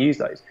let me use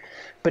those.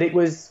 But it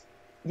was,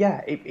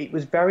 it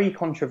was very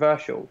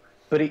controversial,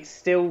 but it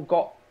still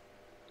got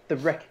the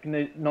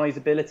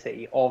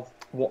recognisability of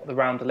what the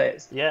roundel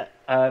is. Yeah,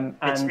 and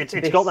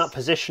it's got that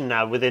position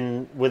now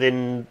within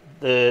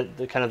the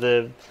kind of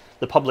the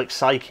public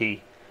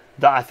psyche,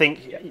 that I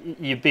think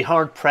you'd be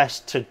hard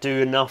pressed to do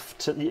enough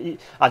to.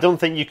 I don't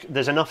think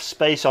there's enough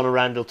space on a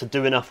roundel to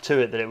do enough to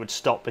it that it would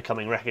stop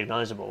becoming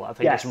recognisable. I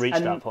think it's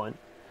reached that point.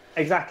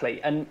 Exactly,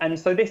 and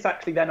so this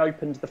actually then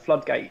opened the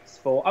floodgates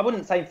for. I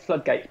wouldn't say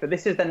floodgates, but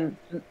this has then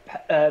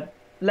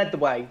led the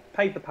way,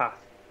 paved the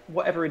path,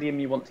 whatever idiom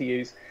you want to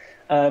use,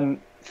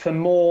 for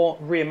more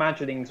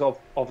reimaginings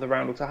of the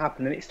roundel to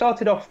happen. And it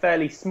started off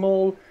fairly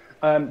small.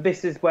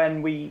 This is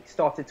when we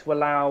started to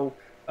allow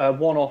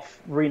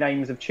one-off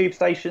renames of tube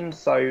stations.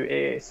 So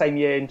same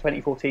year in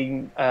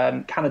 2014,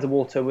 Canada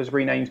Water was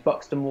renamed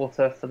Buxton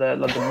Water for the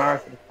London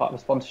Marathon as part of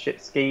a sponsorship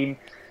scheme.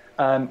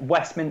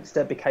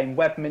 Westminster became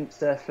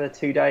Webminster for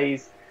 2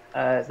 days.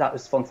 That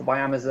was sponsored by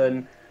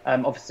Amazon.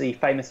 Obviously,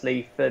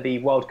 famously for the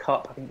World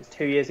Cup, I think it was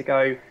 2 years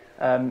ago,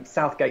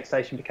 Southgate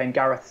Station became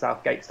Gareth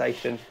Southgate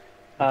Station.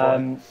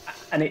 And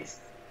it's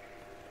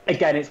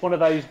one of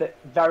those that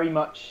very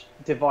much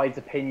divides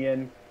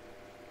opinion.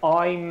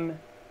 I'm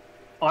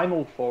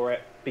all for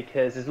it,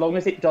 because as long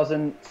as it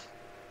doesn't,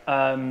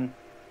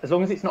 as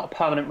long as it's not a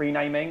permanent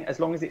renaming, as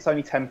long as it's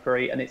only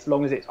temporary, and as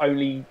long as it's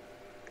only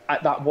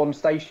at that one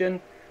station,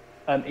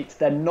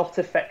 they're not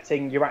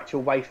affecting your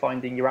actual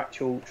wayfinding, your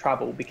actual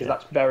travel, because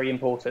that's very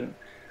important.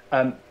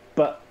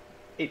 But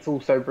it's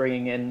also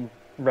bringing in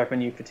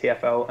revenue for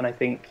TfL, and I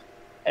think,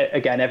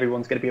 again,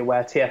 everyone's going to be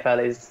aware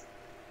TfL is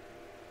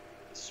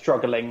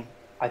struggling,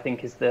 I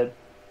think is the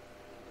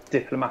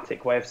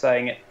diplomatic way of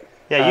saying it.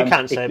 Yeah, you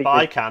can't say it, but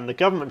I can. The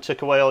government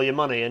took away all your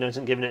money and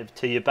isn't giving it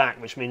to you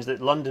back, which means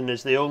that London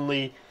is the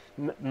only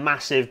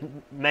massive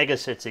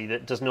megacity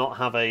that does not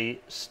have a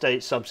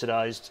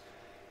state-subsidised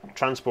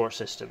transport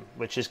system,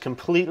 which is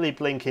completely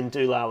blinking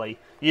doolally.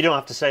 You don't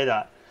have to say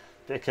that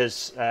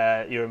because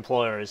your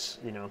employer is,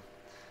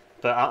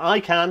 but I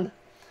can.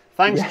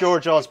 Thanks, yes.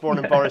 George Osborne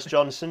and Boris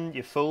Johnson,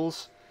 you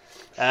fools.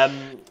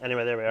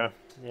 Anyway, there we are.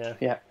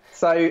 Yeah.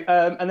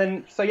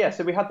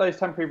 So we had those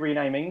temporary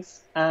renamings,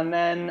 and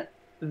then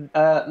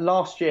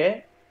last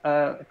year,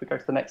 if we go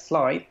to the next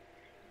slide.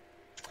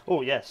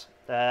 Oh yes,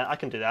 I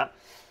can do that.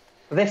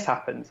 This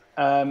happened,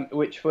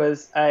 which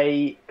was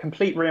a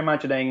complete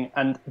reimagining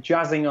and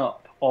jazzing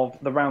up of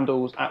the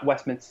roundels at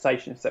Westminster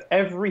Station. So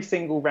every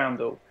single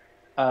roundel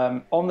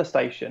on the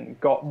station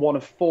got one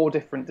of 4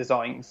 different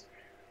designs.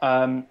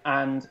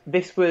 And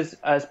this was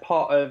as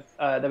part of,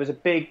 there was a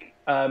big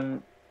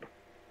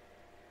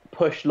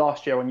push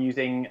last year on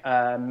using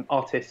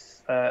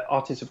artists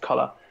of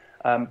colour,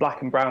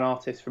 black and brown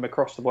artists from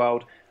across the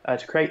world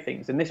to create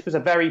things. And this was a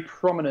very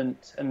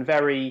prominent and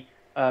very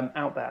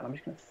out there. I'm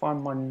just going to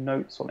find my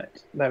notes on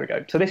it. There we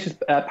go. So this is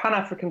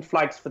Pan-African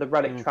Flags for the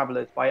Relic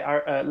Travellers by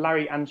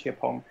Larry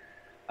Anchiapong.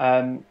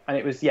 And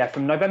it was,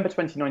 from November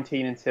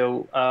 2019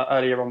 until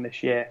earlier on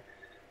this year.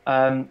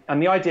 And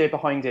the idea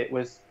behind it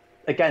was,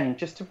 again,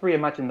 just to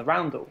reimagine the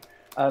roundel.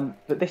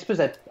 But this was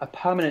a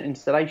permanent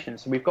installation.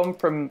 So we've gone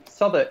from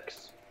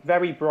Southwark's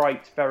very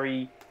bright,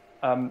 very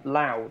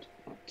loud,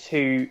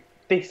 to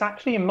this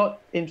actually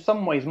in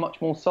some ways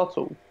much more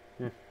subtle.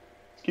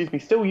 Excuse me,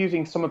 still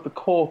using some of the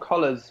core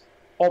colours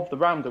of the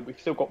roundel. We've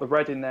still got the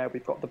red in there.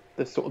 We've got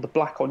the sort of the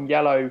black on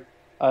yellow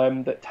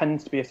that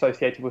tends to be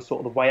associated with sort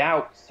of the way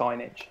out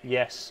signage.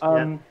 Yes.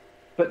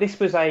 But this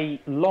was a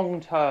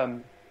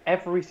long-term,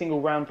 every single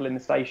roundel in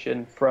the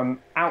station from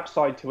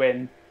outside to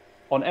in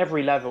on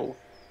every level.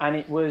 And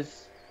it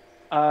was,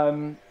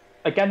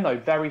 again, though,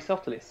 very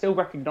subtle. It's still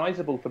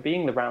recognisable for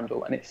being the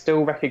roundel, and it's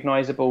still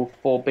recognisable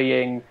for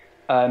being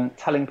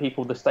telling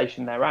people the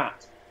station they're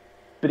at.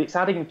 But it's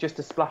adding just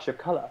a splash of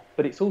colour.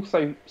 But it's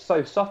also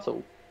so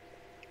subtle.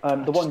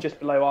 The one just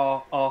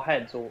below our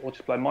heads, or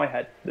just below my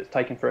head, that's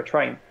taken for a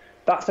train,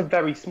 that's a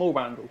very small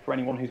roundel for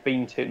anyone who's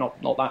been to,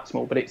 not that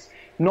small, but it's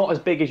not as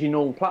big as your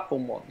normal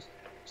platform ones.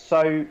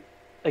 So,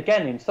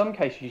 again, in some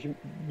cases,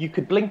 you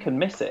could blink and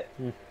miss it.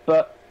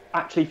 But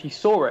actually, if you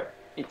saw it,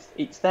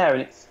 it's there.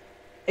 And it's,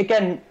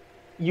 again,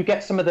 you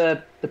get some of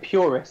the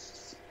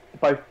purists,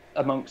 both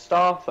amongst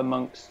staff,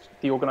 amongst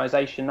the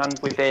organisation, and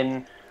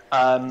within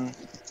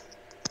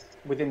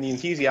the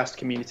enthusiast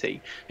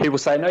community, who will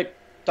say, nope,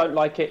 don't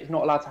like it, it's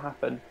not allowed to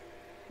happen.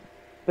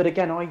 But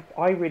again,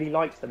 I really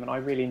liked them and I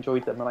really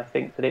enjoyed them, and I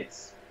think that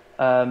it's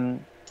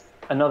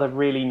another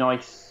really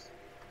nice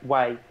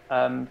way.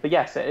 But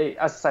yes, as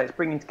I say, it's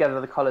bringing together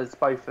the colours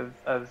both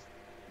of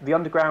the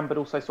underground, but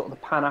also sort of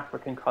the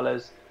Pan-African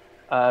colours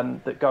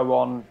that go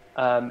on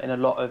in a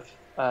lot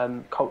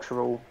of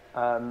cultural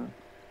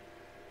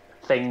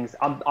things.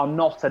 I'm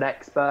not an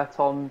expert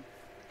on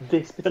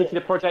this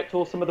particular project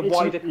or some of the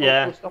wider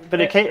cultural stuff.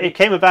 But it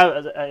came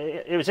about.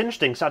 It was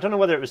interesting. So I don't know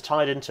whether it was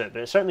tied into it,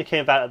 but it certainly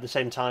came about at the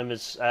same time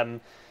as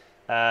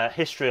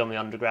History on the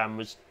Underground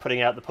was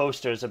putting out the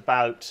posters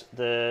about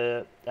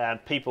the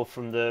people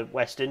from the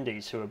West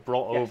Indies who were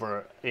brought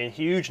over in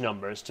huge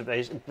numbers to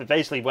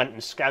basically went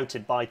and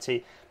scouted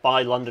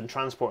by London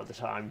Transport at the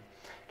time,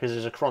 because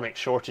there's a chronic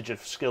shortage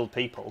of skilled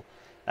people.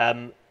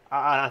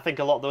 I think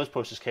a lot of those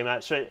posters came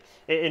out, so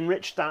it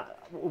enriched that,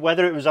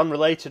 whether it was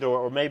unrelated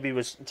or maybe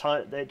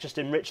it just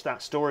enriched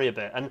that story a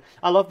bit. And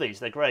I love these;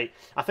 they're great.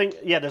 I think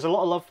there's a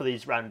lot of love for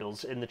these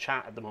roundels in the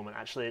chat at the moment.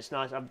 Actually, it's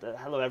nice.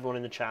 Hello, everyone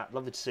in the chat.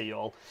 Lovely to see you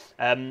all.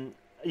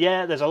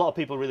 There's a lot of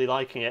people really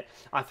liking it.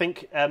 I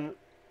think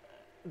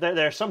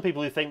there are some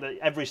people who think that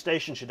every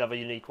station should have a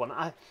unique one.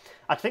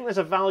 I think there's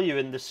a value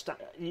in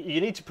you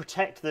need to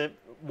protect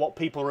what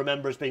people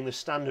remember as being the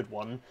standard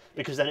one,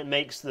 because then it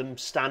makes them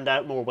stand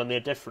out more when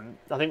they're different.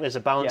 I think there's a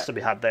balance to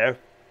be had there.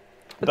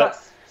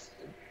 But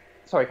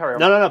sorry, carry on.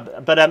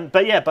 No.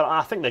 But yeah, but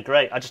I think they're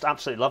great. I just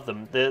absolutely love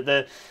them.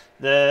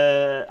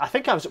 I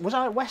think was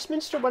I at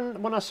Westminster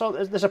when I saw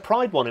there's a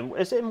Pride one.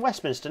 Is it in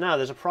Westminster now?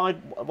 There's a Pride.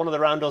 One of the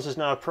roundels is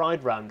now a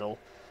Pride roundel.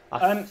 So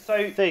I was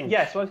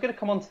going to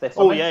come on to this.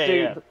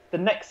 The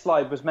next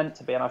slide was meant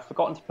to be, and I've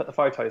forgotten to put the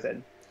photos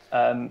in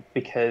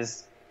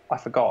because I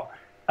forgot.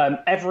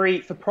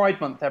 For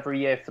Pride Month every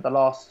year for the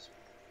last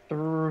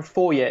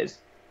 4 years.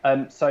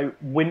 So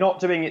we're not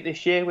doing it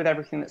this year with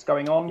everything that's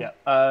going on. Yeah.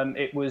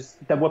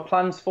 There were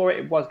plans for it.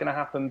 It was going to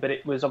happen, but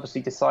it was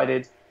obviously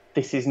decided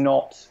this is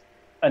not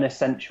an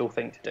essential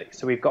thing to do.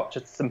 So we've got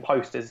just some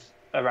posters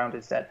around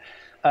instead.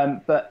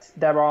 But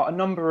there are a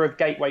number of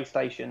gateway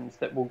stations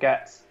that will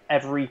get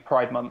every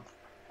Pride Month,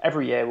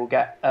 every year we'll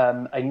get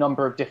a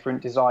number of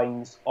different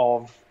designs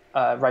of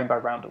rainbow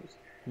roundels.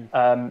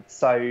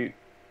 So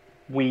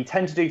we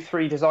tend to do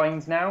 3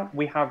 designs now.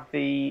 We have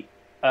the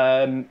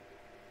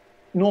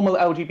normal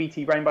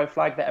LGBT rainbow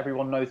flag that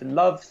everyone knows and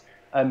loves,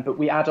 but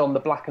we add on the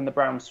black and the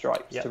brown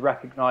stripes to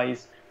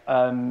recognise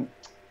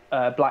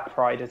Black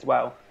Pride as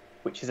well,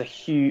 which is a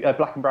huge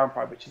Black and Brown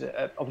Pride, which is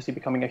obviously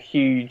becoming a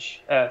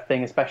huge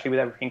thing, especially with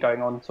everything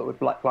going on sort of with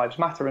Black Lives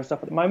Matter and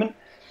stuff at the moment.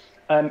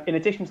 In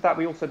addition to that,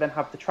 we also then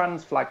have the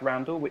trans flag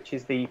roundel, which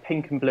is the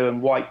pink and blue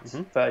and white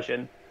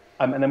version,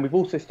 and then we've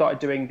also started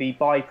doing the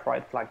bi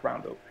Pride flag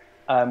roundel,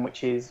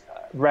 which is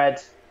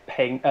red,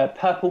 pink,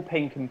 purple,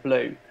 pink, and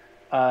blue.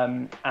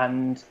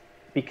 And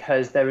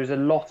because there is a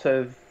lot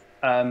of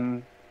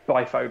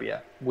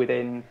biphobia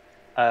within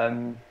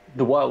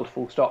the world,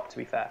 full stop, to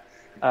be fair.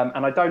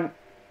 And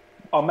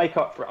I'll make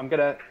up for it. I'm going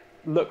to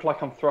look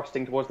like I'm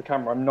thrusting towards the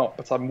camera. I'm not,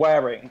 but I'm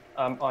wearing.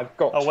 I've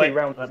got 2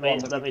 rounds. Let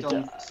me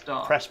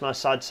press my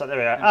side. So there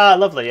we are.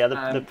 Lovely. Yeah,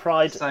 the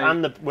Pride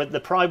and the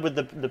Pride with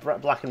the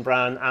black and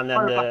brown, and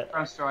then the black and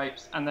brown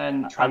stripes, and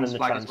then trans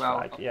flag as well.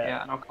 Flag,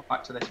 yeah, and I'll come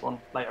back to this one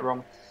later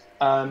on.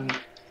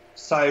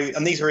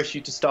 And these were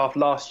issued to staff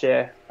last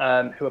year,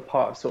 who are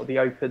part of sort of the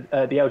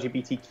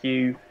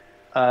LGBTQ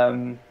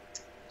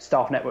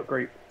staff network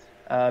group,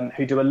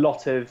 who do a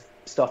lot of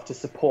stuff to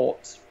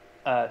support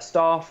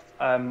staff.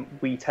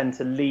 We tend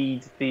to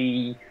lead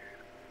the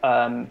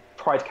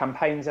Pride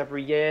campaigns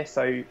every year.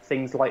 So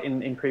things like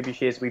in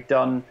previous years, we've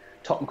done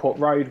Tottenham Court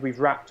Road. We've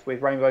wrapped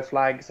with rainbow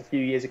flags. A few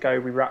years ago,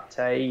 we wrapped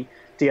a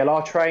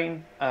DLR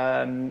train,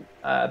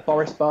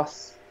 Boris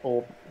bus,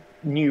 or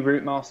new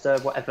route master,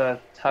 whatever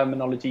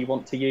terminology you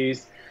want to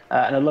use,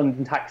 and a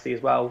London taxi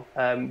as well,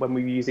 when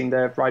we were using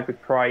the Ride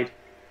with Pride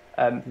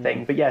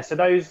thing. But yeah, so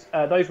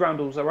those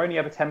roundels are only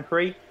ever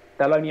temporary.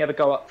 They'll only ever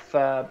go up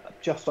for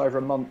just over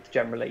a month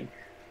generally,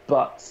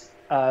 but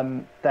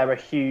they're a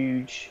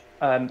huge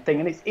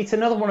thing, and it's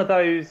another one of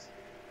those.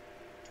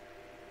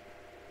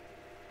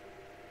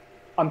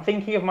 I'm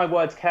thinking of my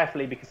words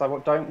carefully because I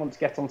don't want to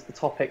get onto the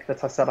topic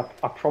that I said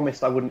I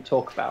promised I wouldn't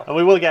talk about. And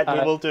we will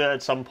do it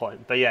at some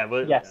point. But yeah,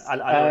 yes, I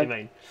know what you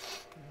mean.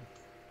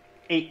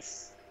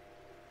 It's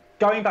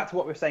going back to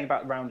what we were saying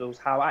about the roundels,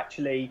 how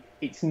actually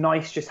it's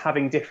nice just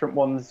having different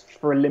ones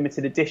for a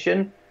limited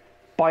edition.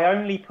 By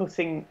only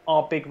putting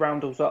our big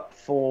roundels up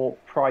for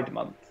Pride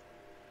Month,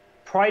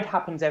 Pride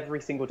happens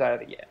every single day of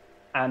the year,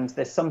 and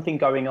there's something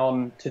going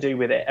on to do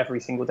with it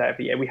every single day of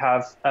the year. We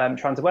have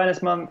Trans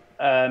Awareness Month,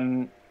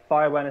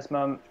 Bi Awareness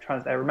Month,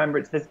 Trans Day of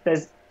Remembrance.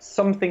 There's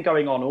something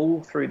going on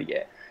all through the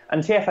year,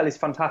 and TFL is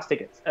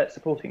fantastic at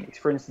supporting these.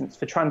 For instance,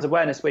 for Trans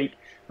Awareness Week,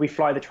 we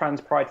fly the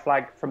Trans Pride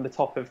flag from the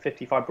top of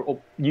 55, or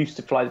used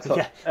to fly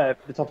the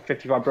top of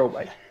 55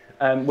 Broadway.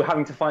 We're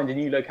having to find a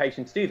new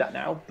location to do that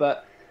now,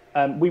 but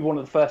we were one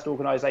of the first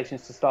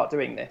organisations to start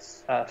doing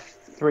this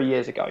 3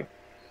 years ago,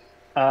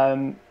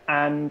 and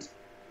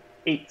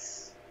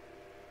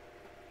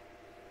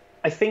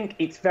I think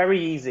it's very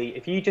easy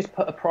if you just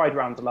put a Pride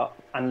roundel up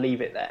and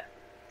leave it there.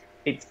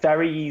 It's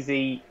very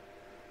easy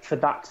for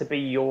that to be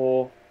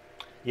your...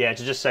 Yeah,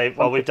 to just say,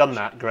 well, we've done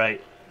that,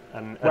 great.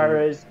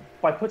 Whereas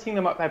by putting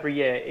them up every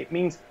year, it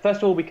means, first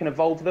of all, we can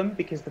evolve them,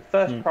 because the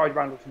first Pride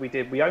roundels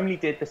we only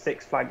did the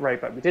 6 flag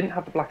rainbow. We didn't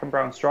have the black and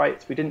brown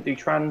stripes, we didn't do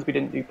trans, we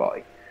didn't do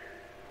bi.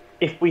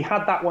 If we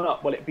had that one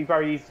up, well, it'd be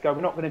very easy to go,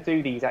 we're not going to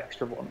do these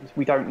extra ones,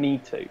 we don't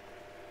need to.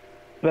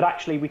 But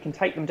actually, we can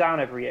take them down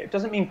every year. It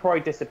doesn't mean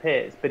Pride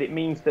disappears, but it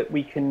means that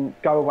we can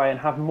go away and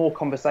have more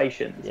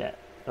conversations. Yeah,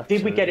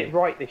 did we get it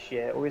right this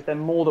year, or is there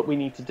more that we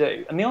need to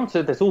do? And the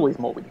answer, there's always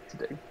more we need to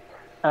do.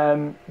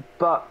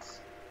 But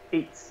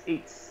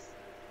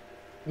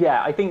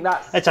yeah, I think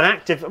it's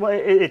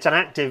an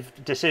active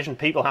decision.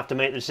 People have to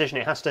make the decision.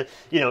 It has to,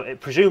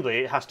 presumably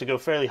it has to go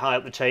fairly high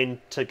up the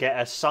chain to get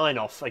a sign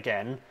off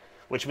again,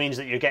 which means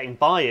that you're getting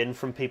buy-in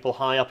from people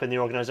high up in the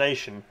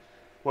organisation.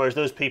 Whereas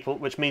those people,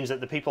 which means that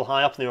the people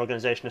high up in the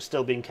organisation are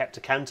still being kept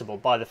accountable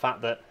by the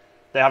fact that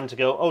they're having to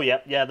go, oh yeah,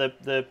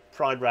 the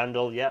Pride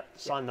roundel,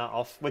 sign that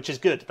off, which is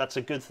good. That's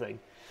a good thing.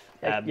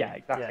 Yeah,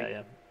 exactly.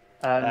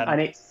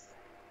 And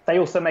they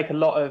also make a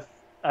lot of,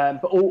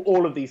 but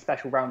all of these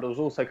special roundels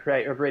also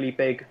create a really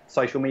big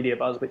social media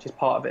buzz, which is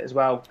part of it as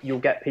well. You'll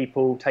get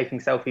people taking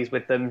selfies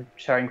with them,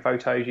 sharing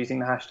photos, using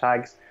the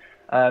hashtags.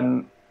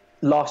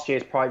 Last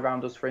year's Pride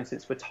roundels, for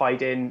instance, were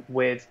tied in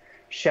with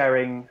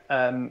sharing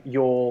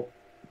your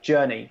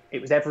journey.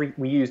 It was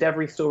we used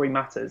every story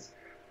matters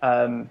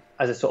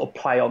as a sort of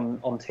play on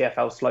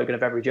TFL's slogan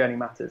of every journey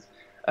matters,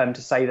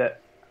 to say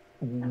that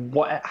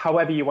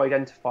however you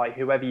identify,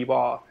 whoever you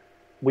are,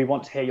 we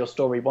want to hear your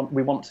story.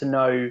 We want to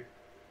know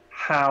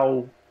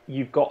how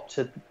you've got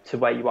to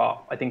where you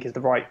are, I think is the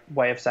right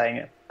way of saying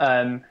it.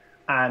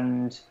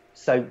 And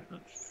so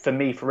for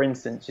me, for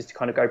instance, just to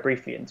kind of go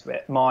briefly into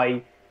it,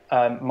 my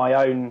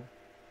own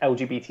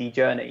LGBT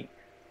journey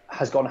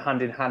has gone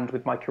hand in hand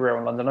with my career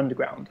on London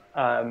Underground.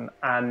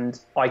 And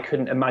I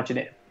couldn't imagine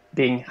it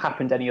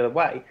happened any other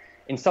way.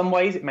 In some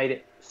ways, it made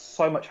it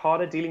so much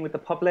harder dealing with the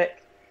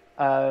public.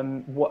 At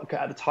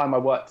the time I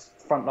worked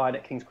frontline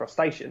at King's Cross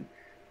Station.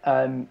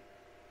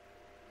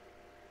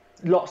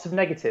 Lots of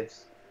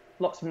negatives,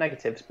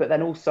 but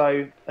then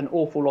also an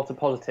awful lot of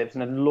positives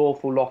and an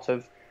awful lot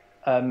of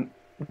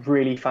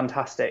really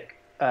fantastic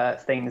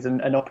things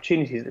and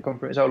opportunities that come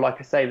from it. So, like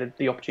I say,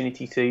 the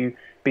opportunity to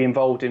be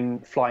involved in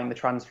flying the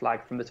trans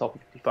flag from the top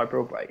of 55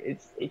 Broadway,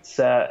 it's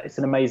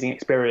an amazing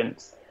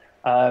experience.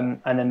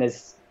 And then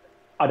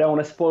I don't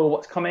want to spoil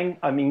what's coming.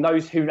 I mean,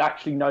 those who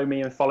actually know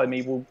me and follow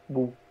me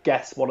will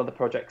guess one of the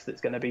projects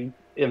that's going to be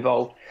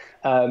involved.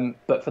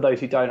 But for those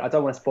who don't, I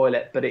don't want to spoil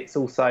it, but it's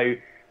also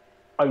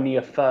only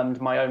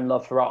affirmed my own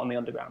love for Art on the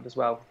Underground as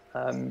well,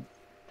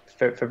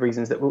 for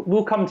reasons that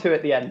we'll come to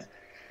at the end.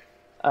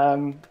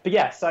 But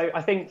yeah, so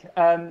I think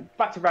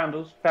back to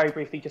Roundels very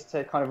briefly, just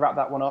to kind of wrap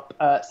that one up.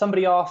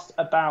 Somebody asked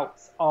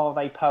about, are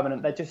they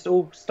permanent? They're just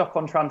all stuck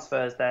on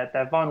transfers.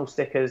 They're vinyl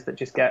stickers that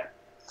just get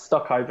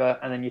stuck over,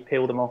 and then you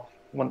peel them off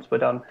once we're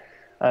done.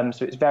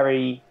 So it's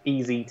very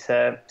easy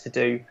to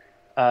do.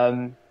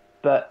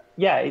 But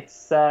yeah,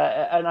 it's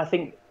and I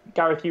think,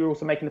 Gareth, you were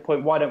also making the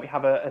point, why don't we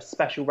have a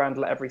special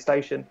roundel at every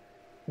station?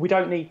 We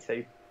don't need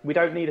to. We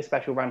don't need a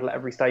special roundel at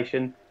every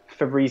station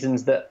for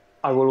reasons that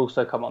I will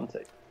also come on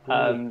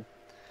to.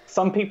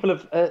 Some people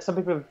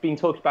have been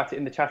talking about it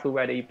in the chat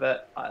already,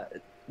 but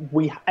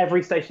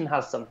every station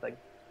has something.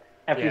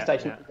 Every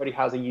station already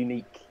has a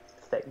unique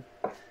thing.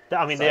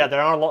 I mean,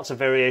 there are lots of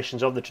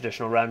variations of the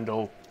traditional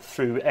roundel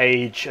through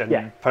age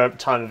and per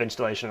time of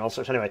installation and all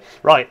sorts. Anyway,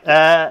 right.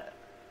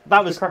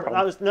 It's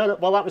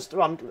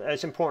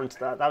important.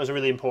 That was a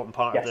really important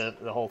part of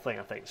the whole thing,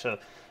 I think. So,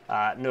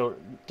 no,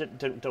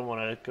 don't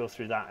want to go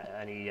through that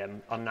at any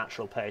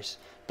unnatural pace.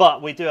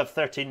 But we do have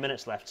 13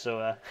 minutes left,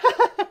 so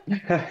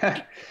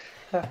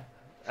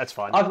that's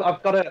fine.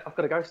 I've got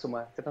to go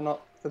somewhere. Did I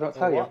not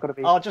tell you? I've got to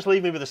be. Oh, just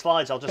leave me with the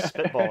slides. I'll just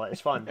spitball it.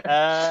 It's fine.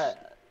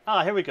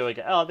 Here we go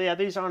again. Oh, yeah,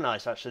 these are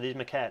nice actually.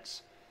 These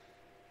maquettes.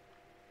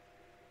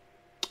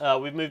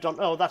 We've moved on.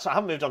 I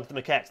haven't moved on to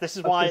the maquettes. This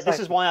is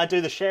why I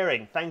do the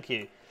sharing. Thank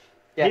you.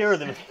 Yes. Here are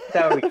the.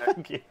 There we go.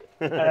 Thank you.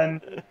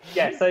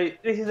 So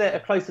this is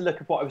a closer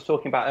look of what I was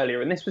talking about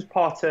earlier, and this was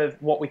part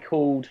of what we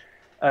called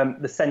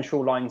the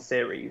Central Line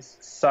series.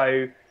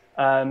 So,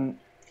 and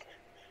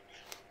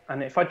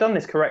if I'd done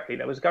this correctly,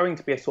 there was going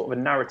to be a sort of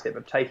a narrative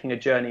of taking a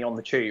journey on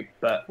the tube,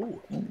 but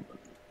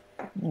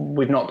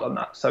we've not done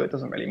that, so it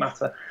doesn't really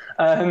matter.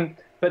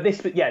 But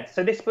this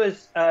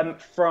was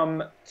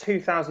from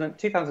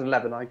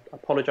 2011. I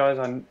apologise,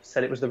 I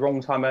said it was the wrong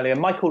time earlier.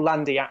 Michael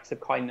Landy, Acts of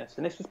Kindness,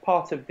 and this was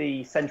part of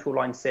the Central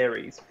Line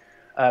series,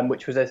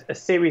 which was a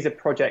series of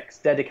projects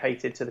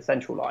dedicated to the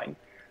Central Line.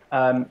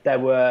 There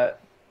was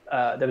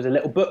a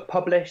little book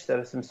published. There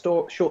were some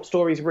short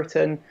stories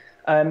written.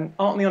 Art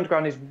on the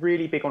Underground is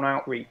really big on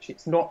outreach.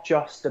 It's not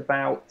just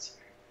about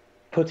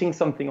putting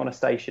something on a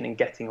station and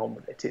getting on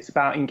with it. It's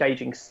about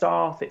engaging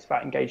staff. It's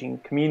about engaging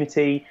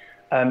community.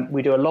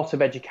 We do a lot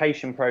of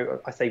education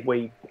I say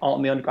we, Art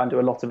on the Underground, do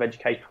a lot of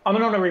education. I'm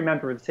an honorary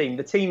member of the team.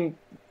 The team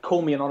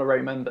call me an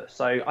honorary member,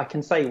 so I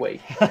can say we.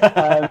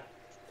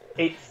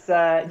 It's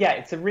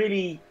a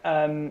really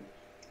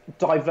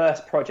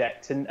diverse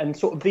project, and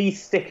sort of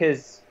these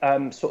stickers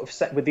sort of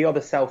set with the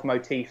other self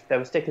motif. There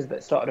were stickers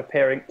that started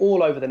appearing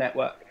all over the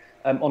network,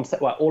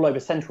 all over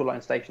Central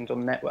Line stations on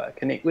the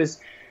network, and it was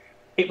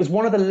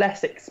one of the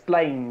less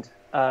explained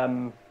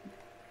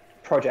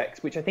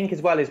projects, which I think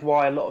as well is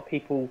why a lot of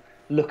people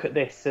look at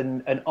this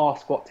and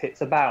ask what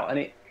it's about.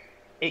 And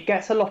it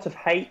gets a lot of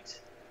hate,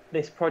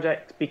 this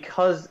project,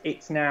 because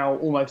it's now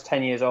almost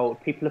 10 years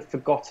old. People have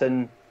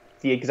forgotten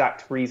the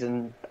exact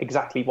reason,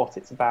 exactly what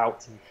it's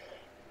about.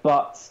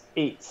 But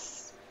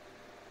it's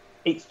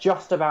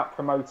just about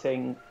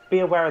promoting, be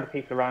aware of the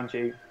people around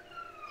you.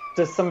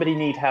 Does somebody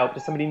need help?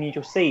 Does somebody need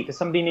your seat? Does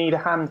somebody need a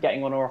hand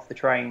getting on or off the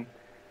train?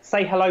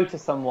 Say hello to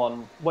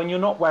someone when you're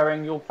not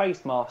wearing your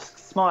face mask.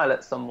 Smile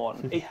at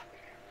someone.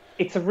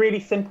 It's a really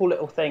simple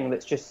little thing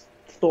that's just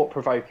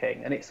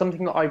thought-provoking, and it's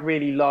something that I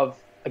really love,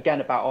 again,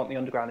 about Art on the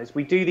Underground, is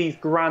we do these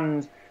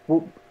grand...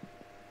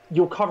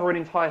 you'll cover an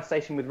entire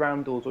station with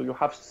roundels, or you'll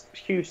have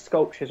huge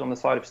sculptures on the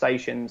side of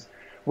stations,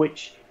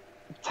 which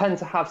tend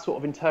to have sort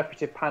of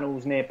interpretive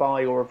panels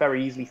nearby or are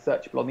very easily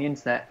searchable on the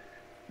internet.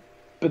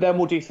 But then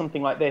we'll do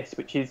something like this,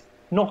 which is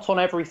not on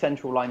every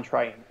Central Line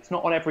train. It's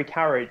not on every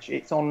carriage.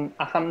 It's on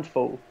a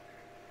handful.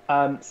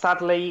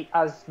 Sadly,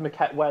 as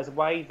maquette wears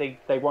away,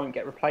 they won't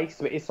get replaced.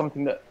 So it is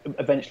something that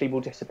eventually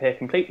will disappear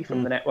completely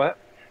from the network.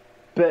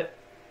 But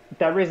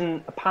there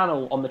isn't a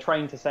panel on the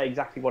train to say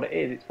exactly what it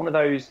is. It's one of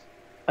those,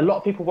 a lot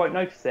of people won't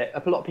notice it.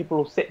 A lot of people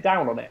will sit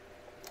down on it.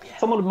 Yeah.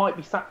 Someone might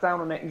be sat down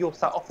on it and you're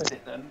sat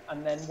opposite them.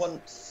 And then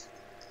once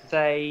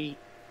they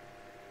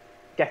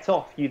get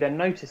off, you then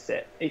notice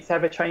it. It's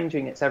ever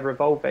changing, it's ever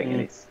evolving.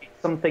 And it's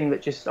something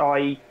that just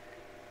I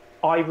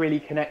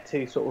really connect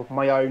to sort of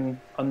my own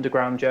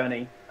underground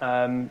journey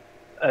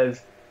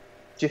of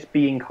just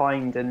being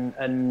kind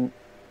and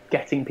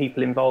getting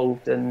people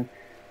involved and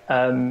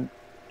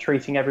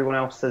treating everyone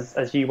else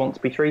as you want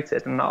to be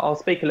treated. And I'll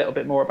speak a little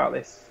bit more about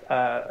this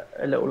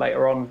a little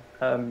later on,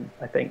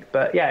 I think.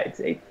 But yeah,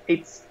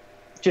 it's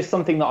just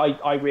something that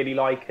I really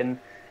like, and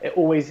it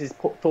always is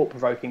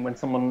thought-provoking when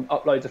someone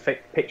uploads a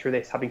picture of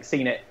this, having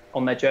seen it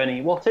on their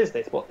journey. What is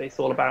this? What it's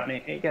all about?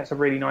 And it gets a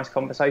really nice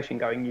conversation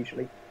going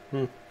usually.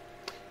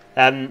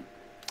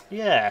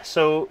 Yeah,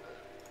 so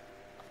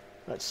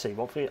let's see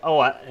what we.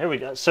 Here we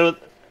go. So,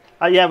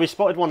 yeah, we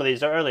spotted one of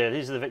these earlier.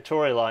 These are the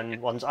Victoria Line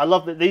ones. I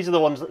love that these are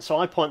the ones that. So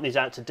I point these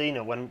out to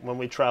Dina when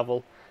we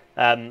travel.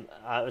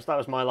 That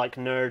was my like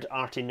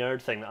arty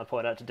nerd thing that I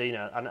pointed out to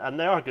Dina, and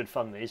they are good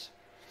fun. These.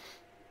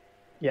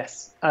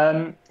 Yes.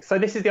 So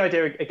this is the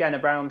idea again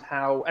around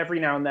how every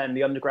now and then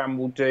the Underground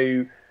will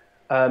do.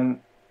 Art in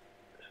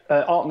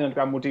the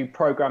Underground will do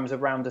programs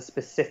around a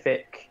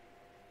specific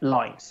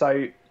line.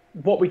 So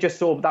what we just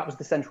saw, that was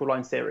the Central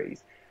Line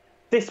series.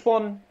 This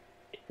one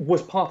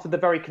was part of the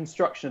very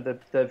construction of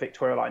the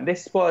Victoria Line.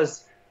 This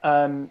was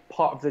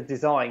part of the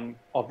design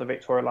of the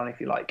Victoria Line, if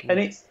you like. And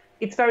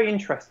it's very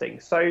interesting.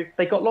 So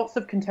they got lots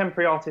of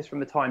contemporary artists from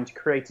the time to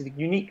create a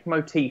unique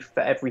motif for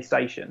every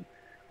station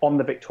on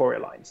the Victoria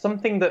Line,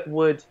 something that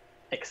would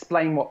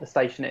explain what the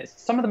station is.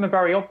 Some of them are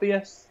very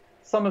obvious.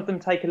 Some of them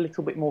take a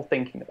little bit more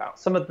thinking about.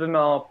 Some of them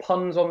are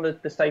puns on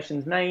the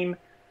station's name.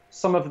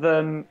 Some of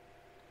them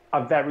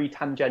are very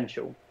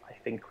tangential, I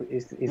think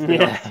is the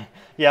yeah.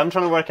 Yeah, I'm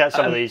trying to work out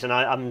some of these, and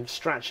I'm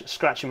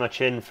scratching my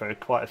chin for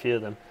quite a few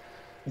of them.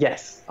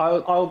 Yes, I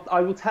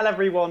will tell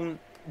everyone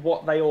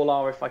what they all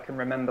are if I can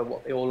remember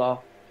what they all are.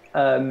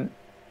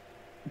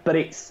 But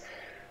it's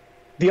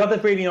the other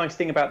really nice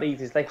thing about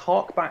these is they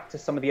hark back to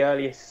some of the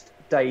earliest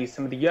days,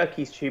 some of the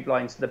Yerkes tube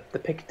lines, the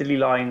Piccadilly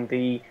line,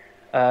 the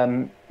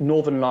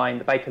Northern line,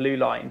 the Bakerloo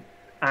line,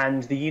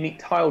 and the unique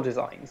tile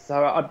designs.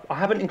 So I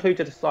haven't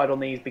included a slide on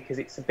these because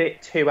it's a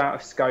bit too out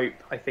of scope,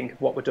 I think, of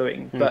what we're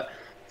doing. But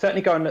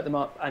certainly go and look them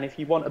up. And if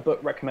you want a book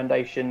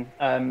recommendation,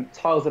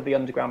 Tiles of the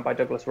Underground by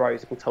Douglas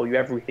Rose will tell you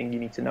everything you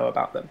need to know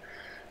about them.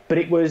 But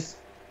it was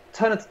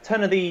turn of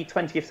the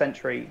 20th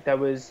century. There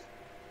was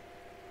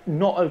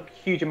not a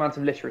huge amount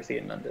of literacy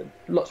in London.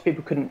 Lots of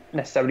people couldn't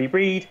necessarily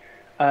read,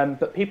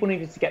 but people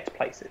needed to get to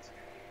places.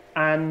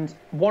 And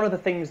one of the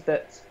things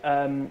that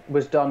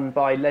was done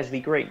by Leslie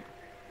Green,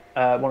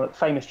 one of the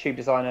famous tube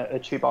designer, a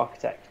tube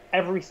architect,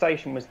 every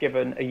station was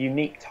given a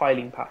unique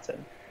tiling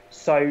pattern.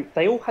 So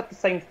they all had the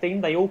same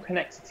theme, they all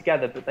connected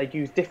together, but they'd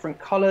use different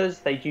colours,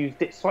 they'd use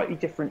slightly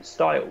different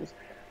styles.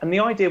 And the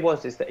idea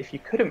was that if you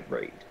couldn't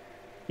read,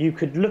 you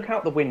could look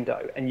out the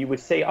window and you would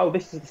see, oh,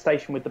 this is the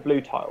station with the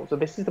blue tiles, or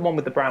this is the one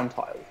with the brown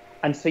tiles.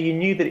 And so you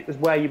knew that it was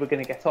where you were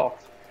going to get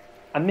off.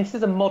 And this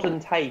is a modern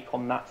take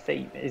on that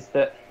theme, is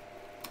that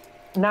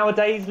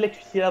nowadays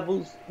literacy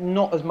levels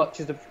not as much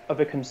of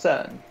a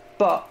concern,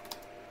 but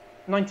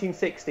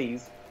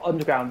 1960s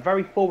Underground,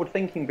 very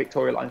forward-thinking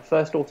Victoria Line,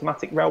 first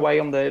automatic railway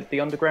on the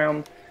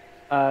Underground,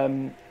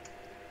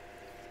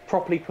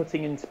 properly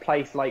putting into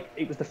place, like,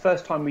 it was the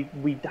first time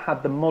we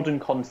had the modern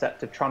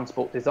concept of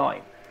transport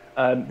design.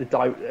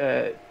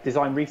 The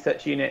design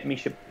research unit,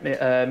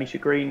 Misha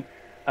Green,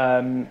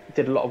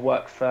 did a lot of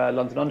work for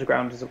London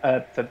Underground,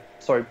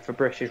 for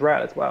British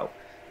Rail as well.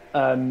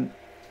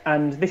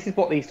 And this is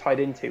what these tied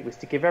into, was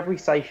to give every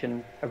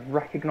station a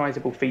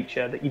recognisable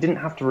feature that you didn't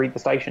have to read the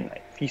station name.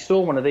 If you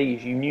saw one of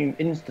these, you knew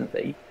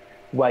instantly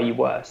where you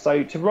were.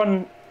 So to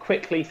run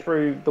quickly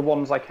through the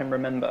ones I can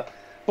remember.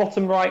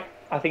 Bottom right,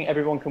 I think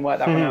everyone can work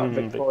that one out,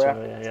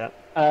 Victoria.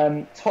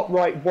 Yeah. Top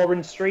right,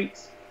 Warren Street,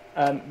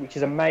 which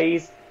is a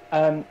maze.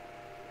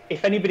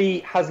 If anybody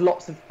has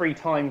lots of free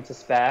time to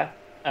spare,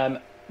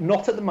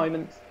 not at the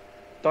moment,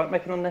 don't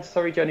make an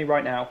unnecessary journey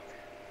right now,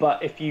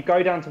 but if you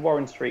go down to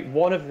Warren Street,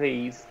 one of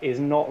these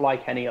is not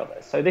like any other.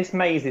 So this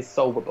maze is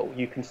solvable.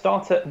 You can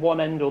start at one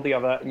end or the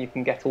other and you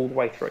can get all the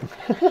way through.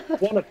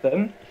 One of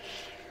them,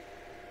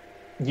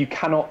 you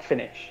cannot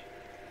finish.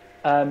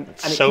 And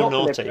it's so not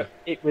naughty.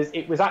 deliberate.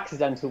 It was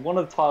accidental. One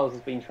of the tiles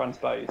has been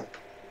transposed.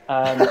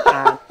 And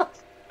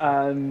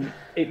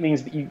it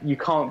means that you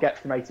can't get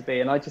from A to B,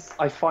 and I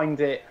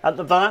find it.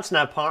 But that's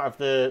now part of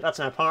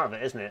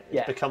it, isn't it?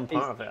 It's become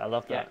part of it. I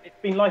love that. Yeah,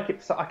 it's been like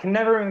it. So I can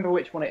never remember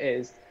which one it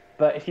is,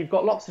 but if you've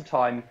got lots of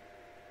time,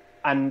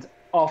 and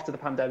after the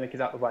pandemic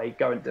is out of the way,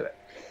 go and do it.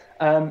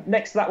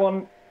 Next to that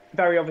one,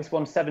 very obvious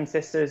one, Seven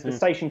Sisters. The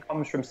station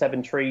comes from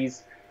Seven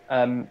Trees,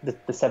 the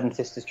Seven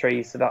Sisters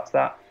trees. So that's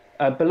that.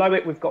 Below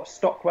it, we've got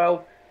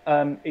Stockwell.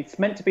 It's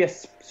meant to be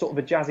sort of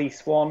a jazzy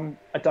swan.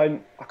 I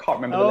can't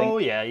remember the link. Oh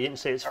yeah, you didn't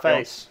see its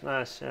face.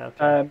 Nice. Yeah.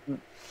 Okay.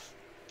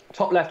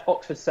 Top left,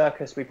 Oxford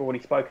Circus. We've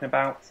already spoken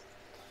about.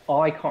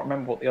 I can't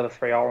remember what the other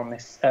three are on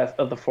this.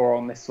 Other four are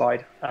on this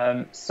slide.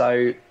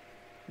 So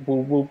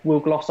we'll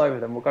gloss over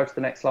them. We'll go to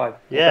the next slide.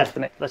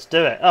 Let's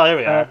do it. Oh, here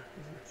we are.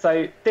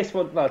 So this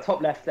one, well,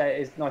 top left there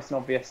is nice and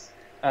obvious.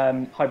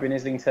 Highbury and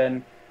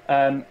Islington.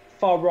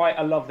 Far right,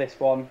 I love this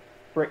one.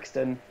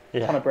 Brixton.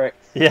 Ton of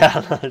bricks.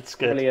 Yeah, that's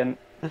good. Brilliant.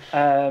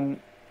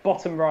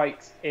 Bottom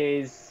right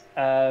is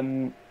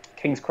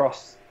King's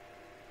Cross,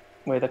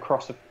 with a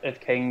cross of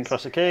kings.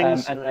 Cross of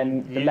Kings. And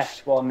then the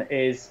left one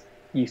is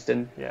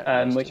Euston,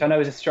 which I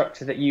know is a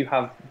structure that you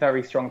have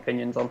very strong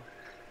opinions on.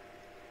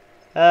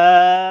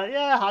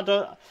 I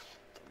don't.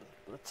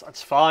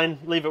 That's fine.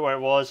 Leave it where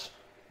it was.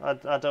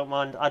 I don't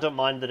mind. I don't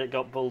mind that it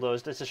got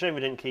bulldozed. It's a shame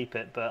we didn't keep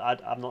it,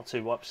 but I'm not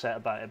too upset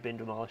about it being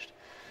demolished.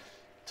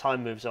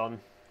 Time moves on.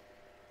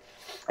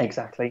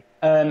 Exactly.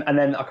 And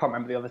then I can't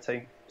remember the other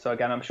two. So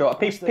again, I'm sure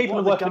people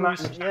are working on.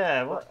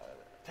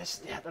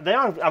 They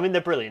are. I mean,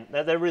 they're brilliant.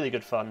 They're really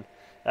good fun.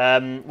 Wait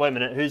a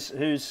minute.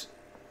 Who's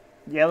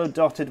yellow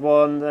dotted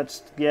one?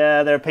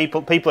 There are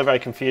people. People are very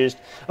confused.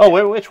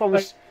 Oh, which one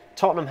was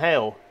Tottenham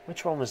Hale?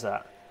 Which one was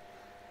that?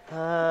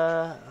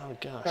 Oh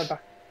gosh. Go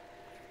back.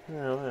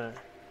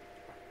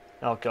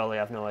 Oh golly,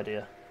 I've no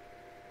idea.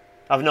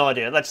 I've no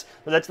idea. Let's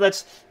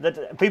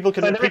people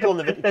can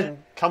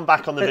come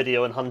back on the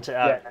video and hunt it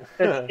out.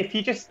 Yeah.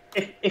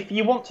 if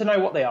you want to know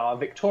what they are,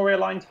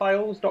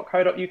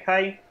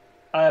 victorialinetiles.co.uk.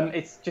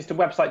 It's just a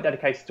website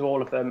dedicated to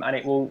all of them, and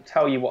it will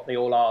tell you what they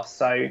all are.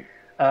 So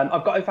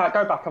I've got it up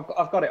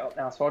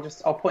now. So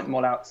I'll point them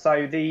all out.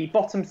 So the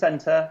bottom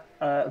centre,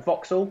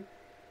 Vauxhall.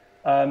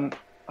 I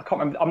can't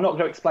remember. I'm not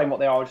going to explain what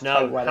they are. I'll just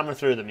tell you where hammer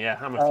through them. Yeah,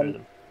 hammer through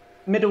them.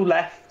 Middle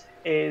left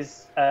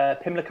is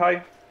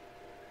Pimlico.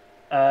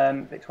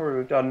 Victoria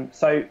we've done.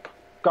 So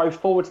go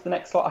forward to the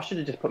next slide. I should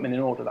have just put them in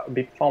order. That would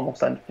be far more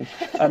sensible.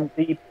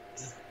 The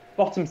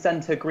bottom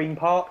centre, Green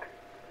Park.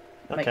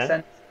 Makes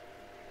sense.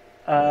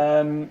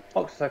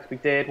 Oxford Circus we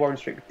did. Warren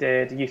Street we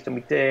did. Euston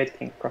we did.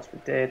 King's Cross we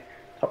did.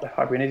 Top left,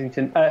 Highbury and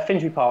Islington.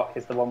 Finsbury Park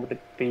is the one with the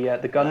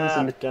guns.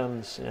 The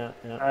guns, yeah.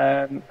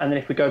 And then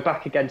if we go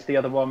back again to the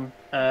other one,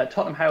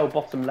 Tottenham Hale,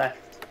 bottom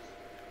left,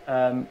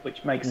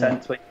 which makes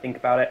sense when you think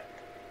about it.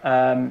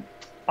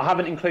 I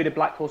haven't included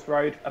Black Horse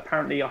Road.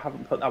 Apparently, I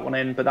haven't put that one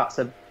in, but that's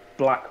a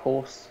black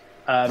horse.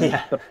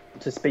 To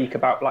speak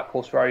about Black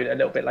Horse Road a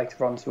little bit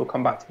later on, so we'll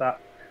come back to that.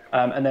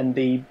 And then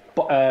the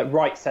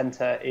right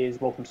centre is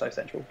Walthamstow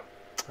Central.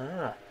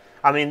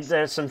 I mean,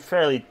 there's some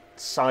fairly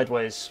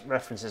sideways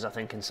references, I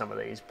think, in some of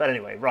these. But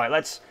anyway, right,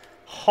 let's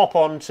hop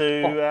on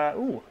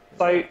to...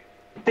 So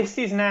this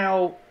is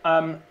now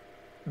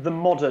the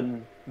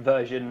modern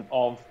version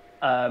of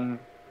the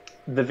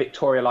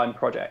Victoria Line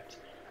project.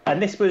 And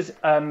this was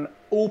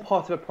all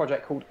part of a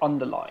project called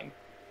Underline.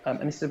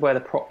 And this is where the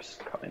props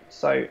come in.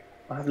 So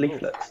I have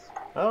leaflets.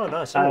 Oh,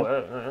 nice.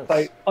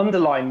 So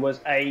Underline was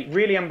a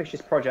really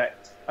ambitious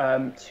project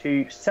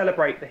to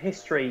celebrate the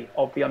history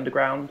of the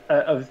Underground,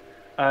 the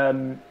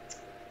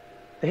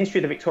history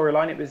of the Victoria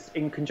Line. It was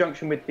in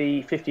conjunction with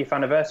the 50th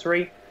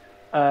anniversary.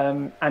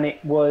 And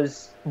it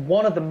was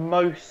one of the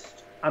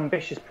most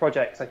ambitious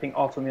projects I think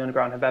Art on the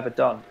Underground have ever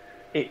done.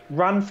 It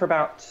ran for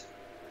about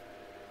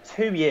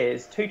 2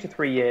 to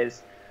 3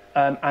 years,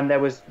 and there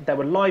were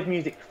live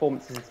music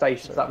performances in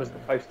stations. That was the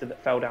poster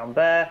that fell down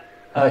there.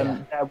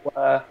 There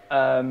were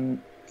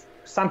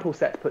sample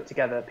sets put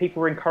together.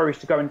 People were encouraged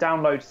to go and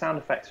download sound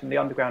effects from the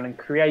Underground and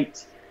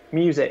create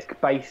music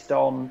based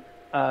on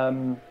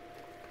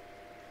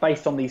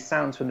these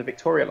sounds from the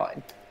Victoria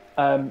Line.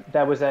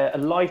 There was a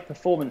live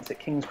performance at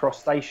King's Cross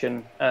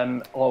Station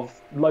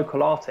of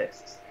local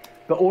artists.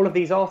 But all of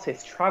these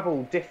artists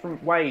travelled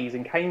different ways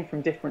and came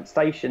from different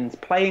stations,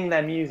 playing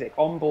their music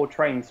on board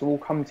trains to all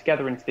come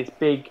together into this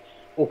big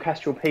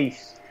orchestral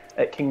piece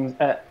at King's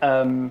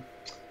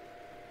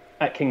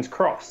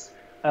Cross.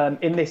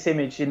 In this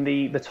image, in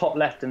the top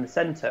left and the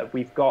centre,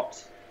 we've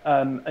got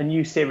a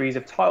new series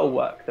of tile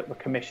work that were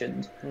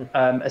commissioned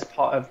as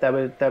part of there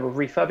were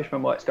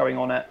refurbishment works going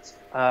on at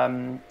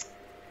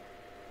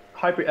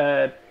Highbury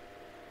and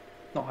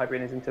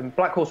Islington,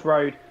 Black Horse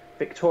Road,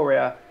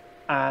 Victoria,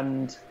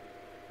 and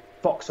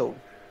Vauxhall,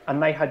 and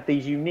they had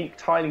these unique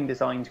tiling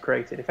designs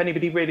created. If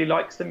anybody really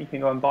likes them, you can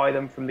go and buy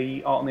them from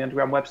the Art on the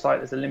Underground website.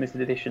 There's a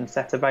limited edition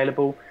set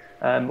available,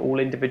 all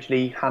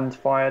individually hand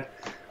fired.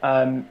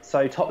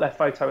 So top left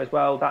photo as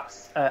well,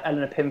 that's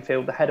Eleanor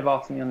Pinfield, the head of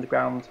Art on the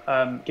Underground,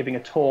 giving a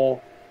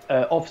tour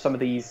of some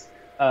of these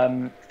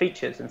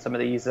features and some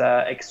of these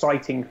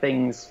exciting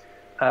things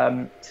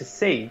to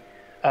see.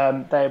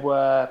 There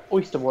were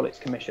oyster wallets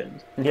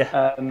commissioned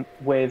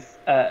with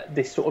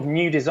this sort of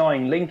new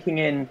design linking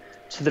in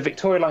to the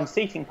Victoria Line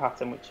seating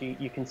pattern, which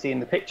you can see in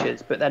the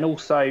pictures, but then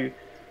also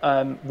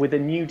with a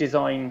new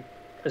design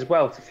as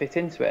well to fit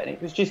into it. And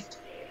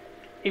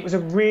it was a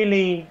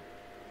really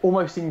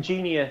almost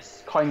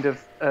ingenious kind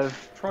of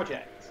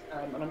project.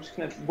 And I'm just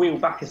going to wheel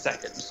back a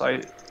second, so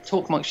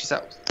talk amongst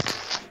yourselves.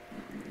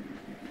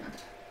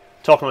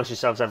 Talk amongst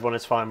yourselves, everyone.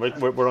 It's fine.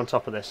 We're on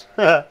top of this.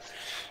 I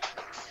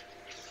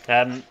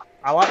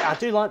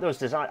do like those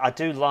designs. I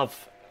do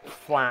love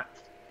flat,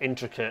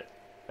 intricate,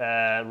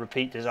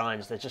 repeat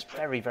designs. They're just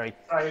very, very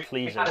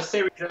pleasing. We had a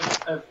series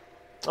of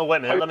Oh, wait a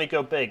minute. Let me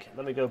go big.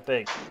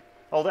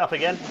 Hold it up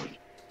again.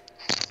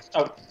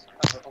 Oh,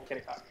 I'll get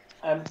it back.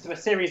 So a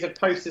series of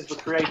posters were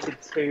created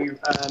to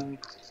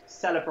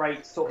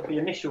celebrate sort of the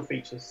initial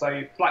features.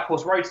 So Black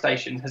Horse Road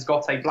Station has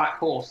got a black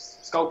horse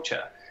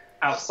sculpture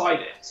outside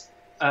it.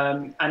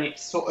 And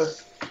it's sort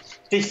of,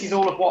 this is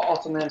all of what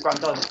Art on the Underground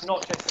does. It's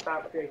not just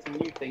about creating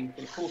new things,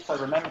 but it's also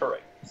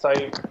remembering. So,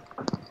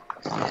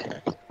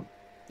 oh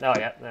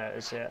yeah, there it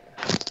is. Yeah.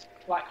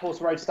 Black Horse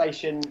Road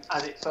Station,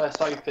 as it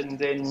first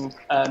opened in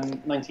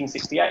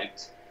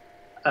 1968,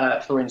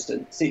 for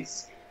instance,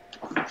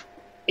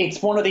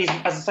 it's one of these,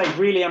 as I say,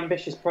 really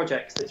ambitious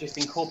projects that just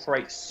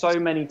incorporates so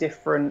many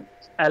different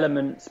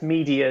elements,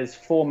 medias,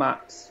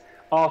 formats,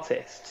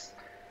 artists,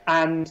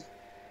 and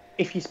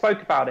if you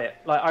spoke about it,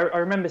 like I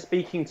remember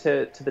speaking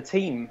to the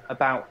team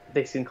about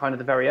this in kind of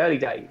the very early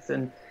days,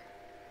 and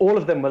all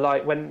of them were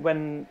like,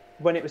 when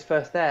it was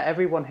first there,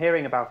 everyone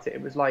hearing about it,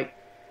 it was like,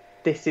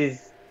 this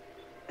is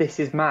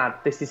mad.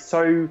 This is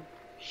so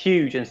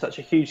huge and such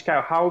a huge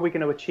scale. How are we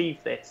going to achieve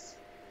this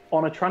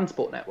on a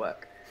transport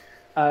network?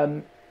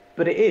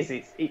 But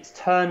it's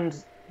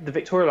turned the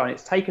Victoria Line.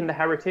 It's taken the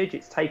heritage.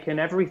 It's taken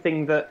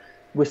everything that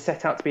was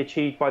set out to be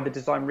achieved by the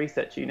Design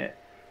Research Unit,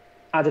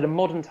 added a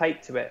modern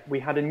take to it. We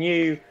had a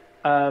new,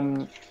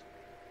 and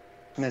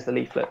there's the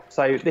leaflet.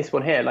 So this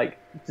one here, like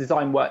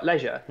Design Work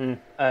Leisure,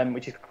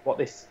 which is what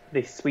this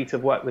suite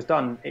of work was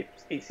done.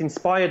 It's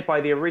inspired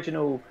by the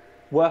original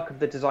work of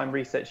the Design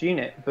Research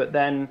Unit, but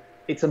then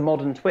it's a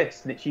modern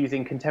twist, and it's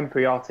using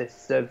contemporary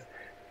artists of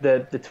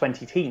the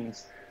 20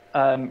 teens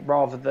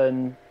rather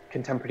than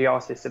contemporary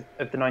artists of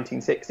the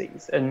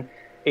 1960s. And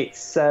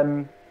it's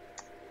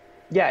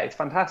it's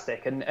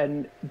fantastic.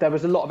 And there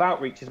was a lot of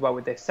outreach as well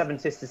with this. Seven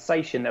Sisters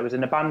Station, there was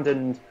an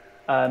abandoned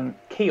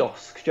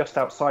kiosk just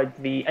outside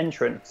the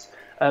entrance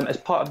as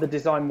part of the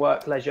Design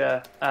Work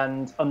Leisure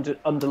and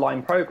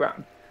Underline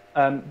programme.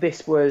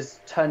 This was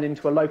turned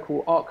into a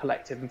local art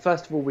collective, and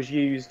first of all was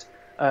used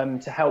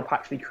to help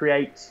actually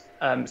create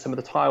some of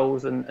the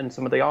tiles and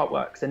some of the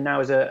artworks, and now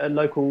is a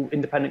local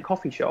independent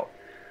coffee shop.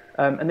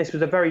 And this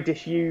was a very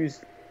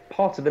disused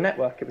part of the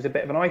network. It was a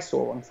bit of an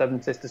eyesore on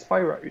Seven Sisters High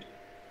Road,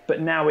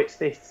 but now it's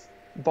this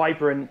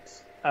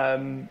vibrant,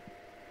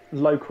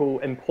 local,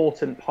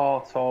 important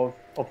part of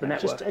the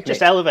network. It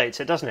just elevates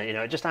it, doesn't it? You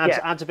know, it just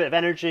adds a bit of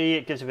energy.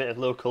 It gives a bit of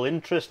local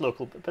interest.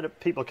 But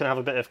people can have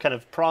a bit of kind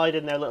of pride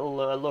in their little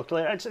local.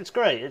 It's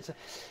great.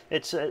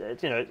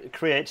 It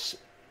creates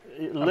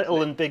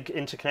little and big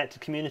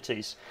interconnected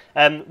communities.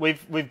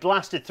 We've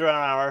blasted through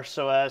our hour,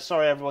 so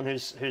sorry everyone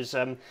who's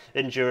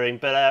enduring,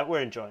 but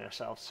we're enjoying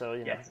ourselves.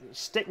 So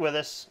stick with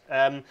us.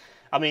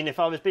 I mean, if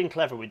I was being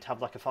clever, we'd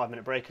have like a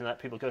 5-minute break and let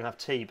people go and have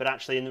tea. But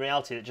actually, in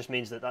reality, it just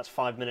means that that's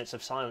 5 minutes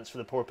of silence for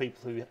the poor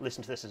people who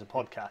listen to this as a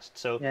podcast.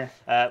 So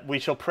we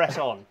shall press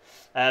on.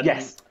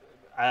 Yes.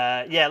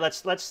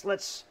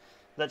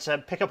 Let's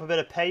pick up a bit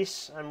of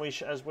pace, and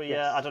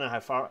I don't know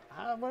how far.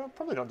 We're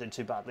probably not doing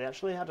too badly,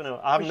 actually. I don't know.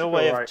 I have no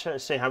way of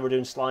seeing how we're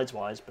doing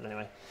slides-wise, but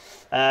anyway.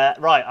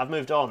 Right, I've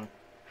moved on,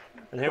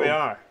 and here we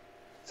are.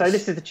 So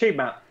this is the tube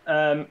map,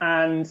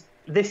 and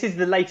this is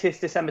the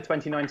latest December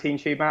 2019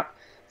 tube map.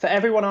 For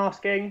everyone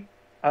asking,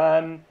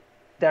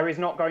 there is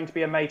not going to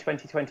be a May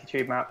 2020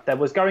 tube map. There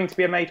was going to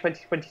be a May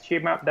 2020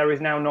 tube map. There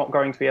is now not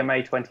going to be a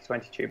May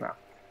 2020 tube map,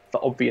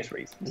 for obvious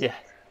reasons. Yeah.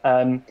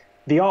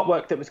 The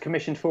artwork that was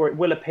commissioned for it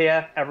will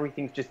appear.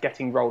 Everything's just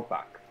getting rolled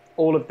back.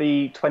 All of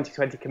the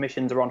 2020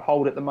 commissions are on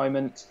hold at the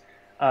moment.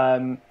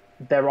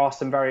 There are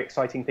some very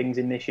exciting things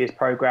in this year's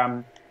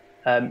programme.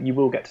 You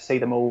will get to see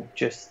them all,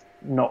 just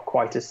not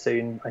quite as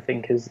soon, I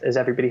think, as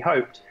everybody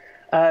hoped.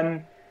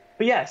 But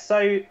yeah,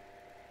 so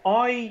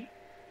I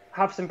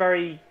have some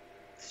very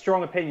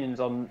strong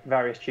opinions on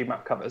various tube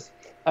map covers.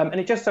 And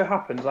it just so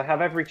happens I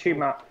have every tube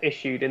map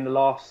issued in the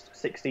last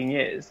 16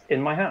 years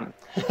in my hand.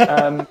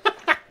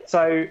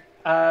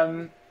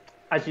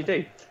 As you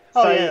do.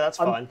 Oh, yeah, that's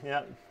fine.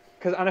 Yeah.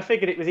 And I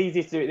figured it was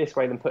easier to do it this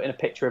way than put in a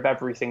picture of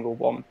every single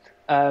one.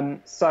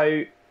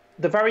 So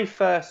the very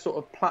first sort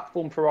of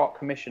platform for art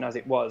commission, as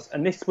it was,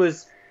 and this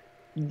was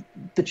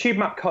the tube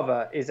map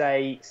cover is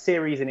a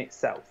series in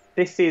itself.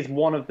 This is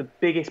one of the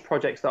biggest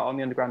projects that are on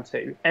the Underground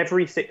 2.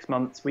 Every 6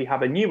 months, we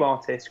have a new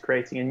artist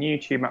creating a new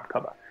tube map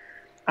cover.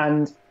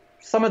 And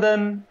some of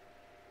them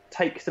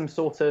take some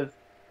sort of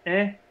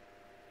and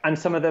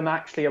some of them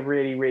actually are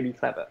really, really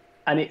clever.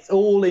 And it's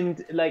all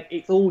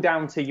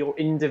down to your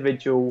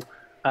individual.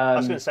 I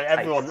was going to say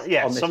everyone.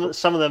 Yeah,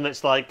 some of them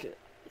it's like,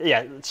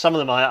 some of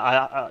them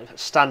I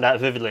stand out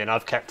vividly, and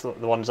I've kept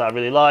the ones that I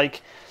really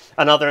like.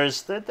 And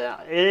others, it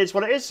is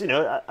what it is, you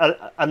know.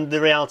 And the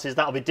reality is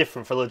that'll be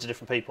different for loads of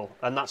different people,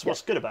 and that's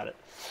what's good about it.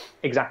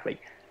 Exactly.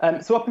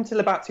 So up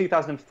until about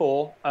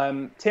 2004,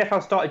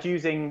 TfL started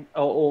using,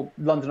 or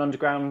London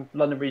Underground,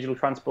 London Regional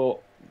Transport,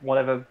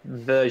 whatever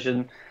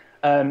version,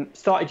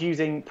 started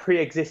using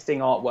pre-existing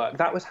artwork.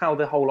 That was how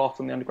the whole Art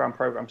on the Underground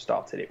program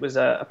started. It was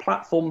a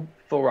platform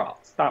for art.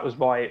 That was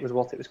why it was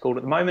what it was called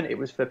at the moment. It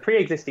was for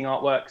pre-existing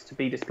artworks to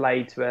be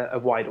displayed to a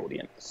wide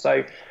audience.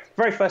 So the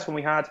very first one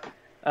we had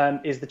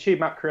is the tube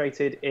map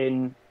created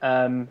in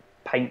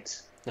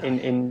paint,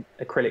 in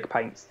acrylic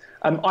paints.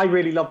 I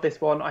really love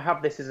this one. I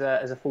have this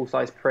as a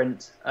full-size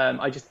print.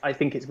 I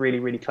think it's really,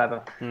 really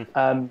clever.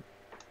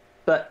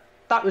 But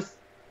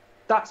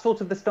that's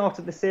sort of the start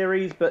of the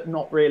series, but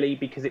not really,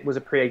 because it was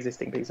a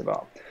pre-existing piece of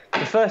art.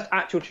 The first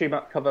actual tube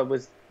map cover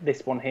was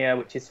this one here,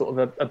 which is sort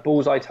of a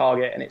bullseye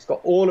target, and it's got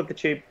all of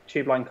the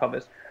tube line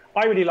covers.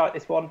 I really like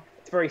this one.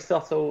 It's very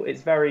subtle.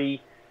 It's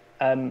very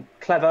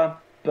clever,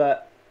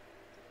 but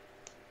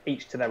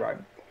each to their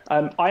own.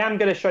 I am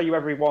going to show you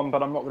every one,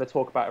 but I'm not going to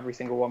talk about every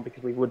single one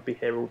because we would be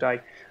here all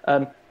day.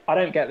 I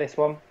don't get this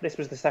one. This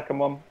was the second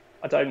one.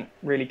 I don't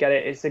really get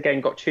it. It's,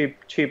 again, got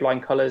tube line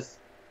colours.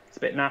 It's a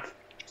bit naff.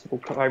 We'll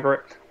cut over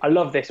it. I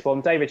love this one.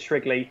 David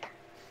Shrigley.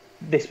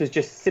 This was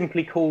just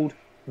simply called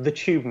the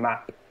tube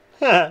map.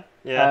 Yeah.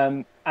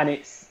 And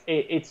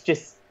it's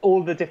just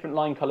all the different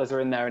line colours are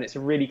in there, and it's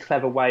a really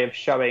clever way of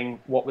showing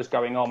what was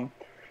going on.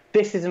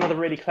 This is another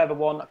really clever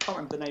one. I can't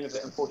remember the name of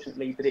it,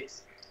 unfortunately, but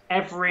it's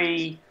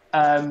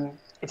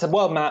it's a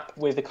world map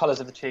with the colours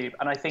of the tube,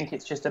 and I think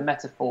it's just a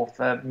metaphor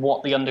for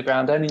what the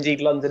Underground and indeed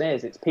London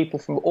is. It's people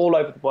from all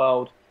over the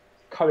world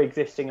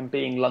coexisting and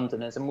being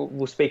Londoners, and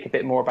we'll speak a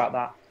bit more about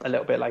that a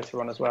little bit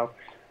later on as well.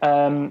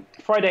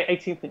 Friday,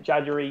 18th of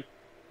January,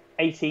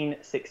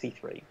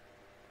 1863,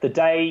 the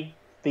day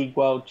the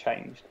world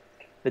changed,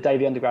 the day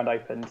the Underground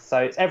opened. So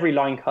it's every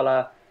line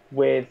colour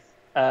with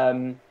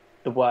the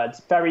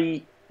words.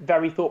 Very,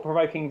 very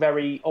thought-provoking,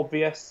 very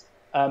obvious,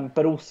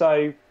 but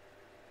also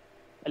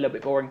a little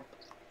bit boring,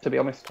 to be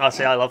honest. I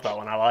see. I love that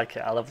one. I like it.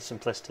 I love the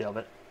simplicity of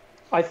it.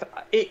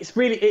 It is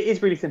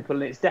really simple,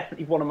 and it's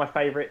definitely one of my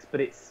favourites, but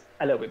it's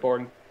a little bit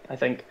boring, I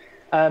think.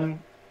 A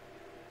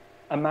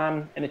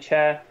man in a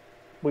chair.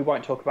 We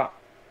won't talk about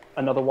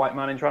another white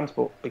man in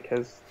transport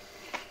because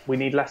we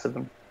need less of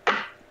them.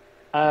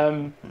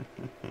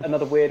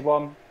 Another weird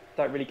one.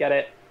 Don't really get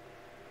it.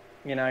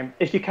 You know,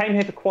 if you came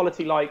here for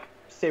quality, like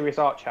serious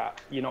art chat,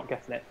 you're not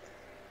getting it.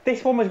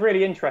 This one was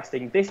really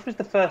interesting. This was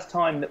the first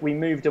time that we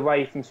moved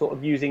away from sort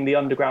of using the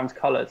Underground's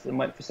colours and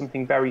went for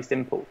something very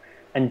simple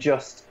and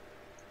just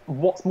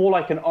what's more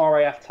like an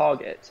RAF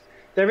target.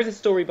 There is a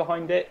story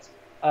behind it,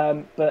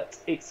 but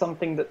it's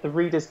something that the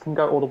readers can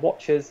go, or the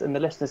watchers and the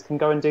listeners can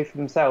go and do for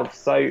themselves.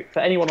 So for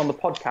anyone on the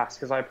podcast,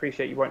 because I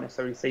appreciate you won't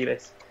necessarily see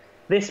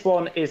this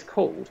one is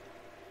called,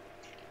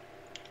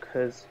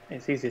 because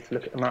it's easier to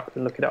look at the map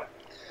than look it up.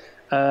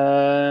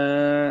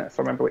 If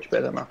I remember which bit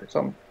of the map it's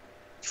on.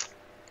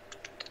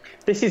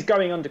 This is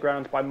Going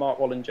Underground by Mark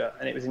Wallinger,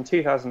 and it was in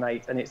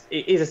 2008, and it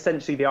is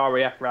essentially the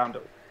RAF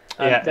roundup.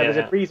 There was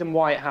a reason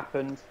why it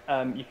happened.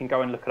 You can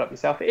go and look it up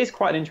yourself. It is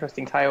quite an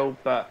interesting tale,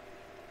 but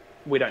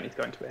we don't need to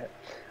go into it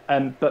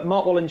here. But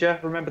Mark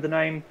Wallinger, remember the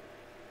name?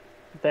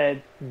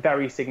 They're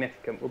very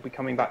significant. We'll be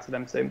coming back to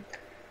them soon.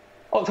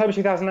 October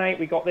 2008,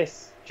 we got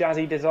this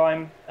jazzy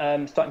design,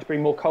 starting to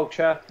bring more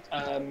culture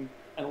and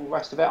all the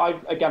rest of it.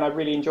 I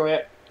really enjoy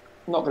it.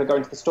 I'm not going to go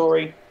into the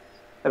story.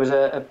 There was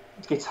a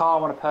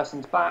guitar on a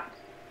person's back.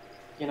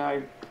 You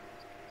know,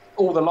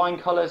 all the line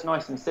colours,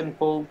 nice and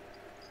simple.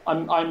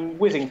 I'm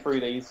whizzing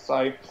through these.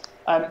 So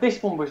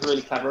this one was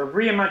really clever. A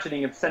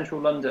reimagining of central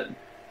London,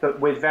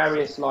 but with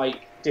various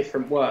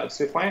different words.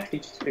 So if I actually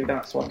just do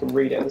that so I can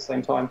read it at the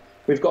same time.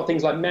 We've got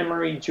things like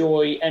memory,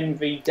 joy,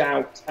 envy,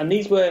 doubt. And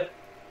these were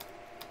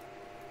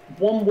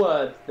one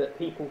word that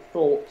people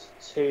thought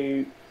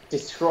to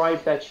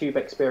describe their tube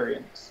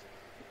experience.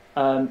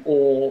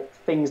 Or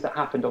things that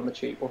happened on the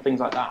tube, or things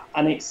like that.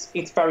 And it's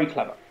very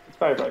clever. It's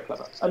very, very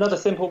clever. Another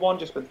simple one,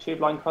 just with the tube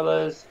line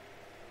colours.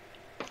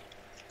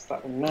 It's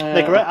that one there.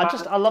 They're great.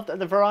 I love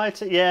the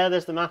variety. Yeah,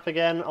 there's the map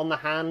again on the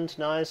hand.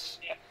 Nice.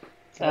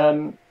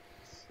 Yeah.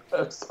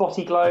 A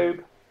spotty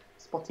globe.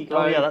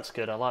 Oh yeah, that's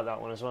good. I like that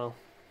one as well.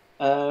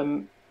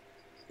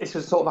 This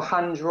was sort of a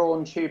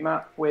hand-drawn tube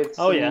map with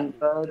some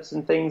birds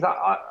and things.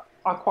 I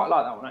quite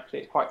like that one, actually.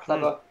 It's quite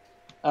clever.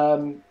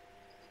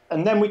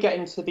 And then we get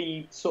into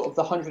the sort of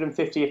the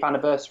 150th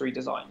anniversary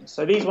designs.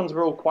 So these ones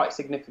were all quite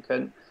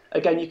significant.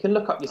 Again, you can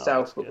look up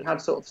yourself, but we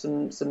had sort of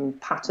some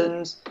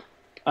patterns.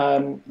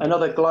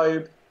 Another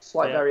globe,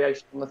 slight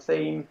variation on the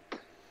theme.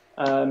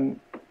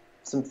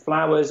 Some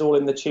flowers all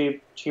in the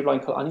tube line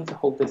colour. I need to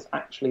hold this,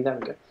 actually. There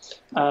we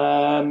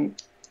go.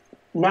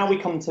 Now we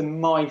come to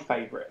my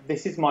favourite.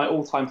 This is my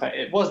all-time favourite.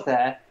 It was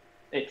there.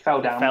 It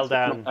fell down. It's not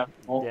there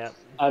anymore.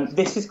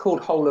 This is called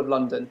Whole of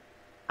London.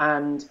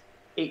 And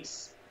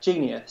it's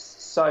genius.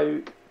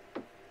 So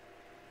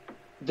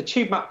the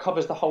tube map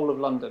covers the whole of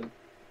London,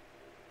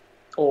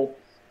 or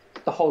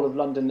the whole of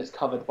London that's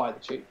covered by the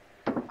tube.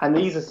 And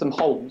these are some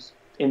holes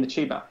in the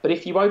tube map. But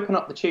if you open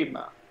up the tube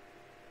map,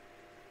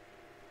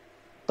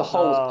 the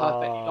holes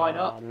perfectly line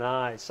up.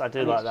 Nice. I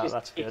do like that.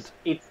 That's good.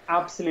 It's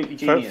absolutely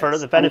genius. For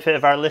the benefit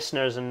of our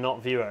listeners and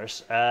not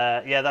viewers,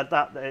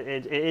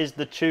 it is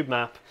the tube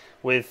map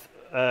with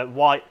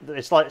white.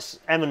 It's like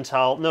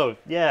Emmental. No,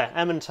 yeah,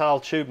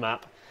 Emmental tube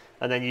map,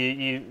 and then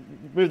you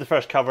move the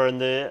first cover,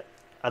 and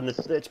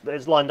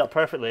it's lined up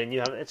perfectly, and you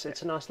have it's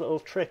a nice little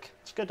trick.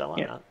 It's good. I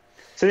like that.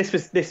 So this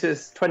was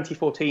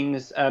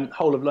 2014's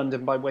Whole of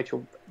London by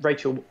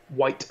Rachel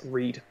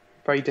White-Read.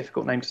 Very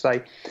difficult name to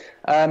say.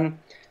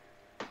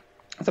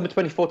 December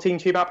 2014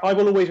 tube map. I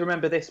will always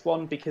remember this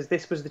one because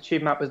this was the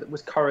tube map that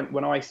was current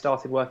when I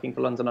started working for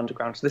London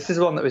Underground. So this is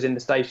the one that was in the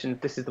station.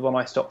 This is the one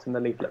I stopped in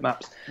the leaflet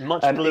maps.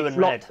 Much blue and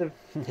red.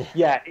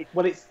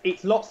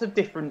 It's lots of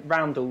different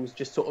roundels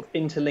just sort of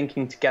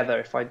interlinking together.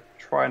 If I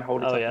try and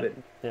hold it up a bit,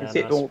 you can see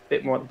it a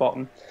bit more at the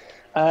bottom.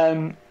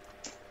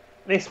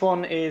 This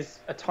one is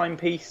a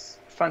timepiece,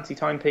 fancy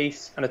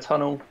timepiece, and a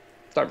tunnel.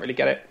 Don't really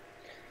get it.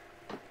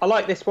 I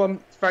like this one.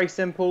 It's very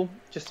simple.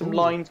 Just some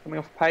lines coming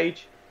off a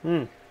page.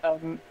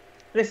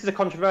 This is a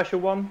controversial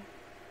one.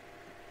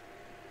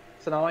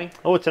 It's an eye.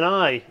 Oh, it's an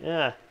eye.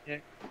 Yeah.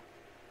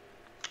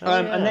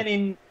 And then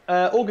in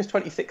August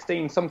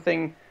 2016,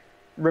 something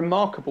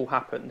remarkable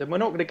happened, and we're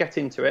not going to get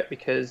into it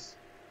because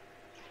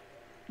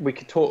we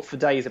could talk for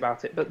days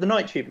about it. But the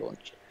Night Tube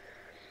launched,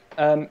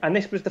 and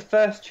this was the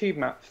first tube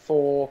map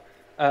for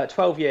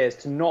 12 years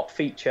to not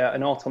feature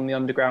an Art on the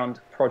Underground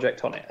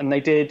project on it, and they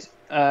did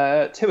 2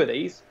 of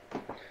these.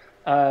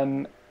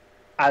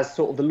 As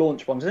sort of the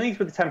launch ones, and these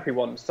were the temporary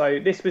ones. So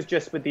this was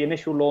just with the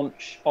initial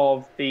launch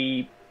of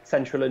the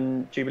Central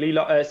and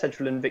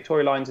Central and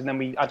Victoria lines, and then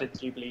we added the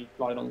Jubilee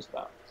line onto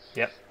that.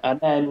 Yep.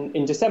 And then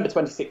in December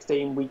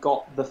 2016, we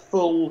got the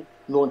full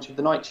launch of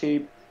the Night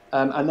Tube,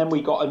 and then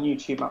we got a new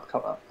tube map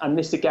cover. And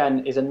this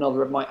again is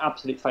another of my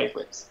absolute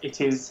favourites. It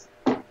is.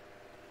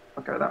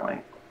 I'll go that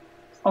way.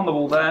 It's on the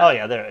wall there. Oh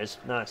yeah, there it is.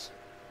 Nice.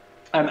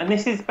 And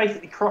this is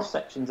basically cross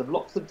sections of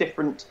lots of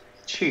different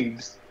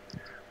tubes.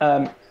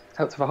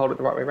 Helps if I hold it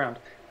the right way around.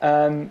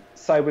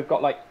 So we've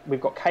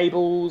got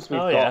cables, we've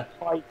got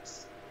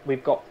pipes,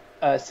 we've got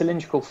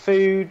cylindrical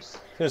foods. I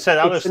was going to say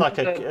that looks like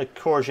a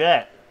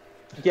courgette.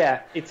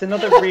 Yeah, it's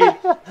another really,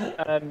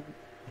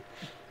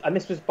 and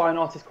this was by an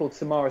artist called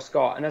Samara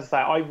Scott. And as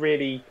I say, I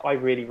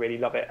really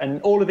love it.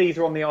 And all of these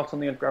are on the Art on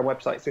the Underground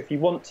website. So if you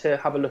want to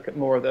have a look at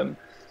more of them,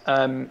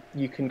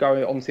 you can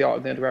go onto the Art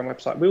on the Underground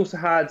website. We also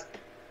had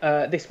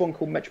this one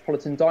called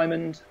Metropolitan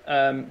Diamond,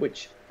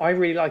 which I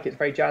really like. It's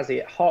very jazzy.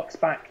 It harks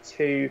back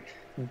to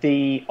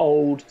the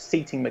old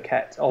seating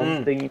maquette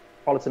of the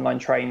Metropolitan line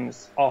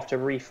trains after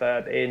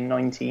refurb in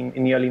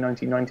the early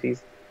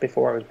 1990s,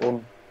 before I was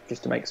born,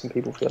 just to make some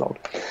people feel old.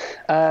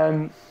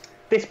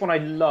 This one I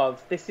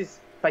love. This is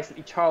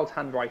basically child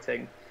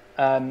handwriting.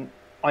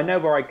 I know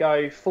where I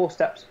go, 4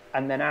 steps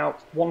and then out,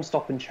 1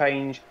 stop and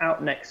change,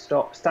 out next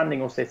stop,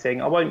 standing or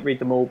sitting. I won't read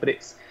them all, but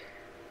it's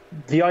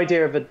the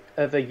idea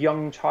of a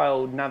young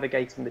child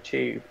navigating the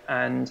tube,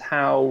 and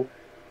how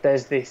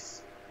there's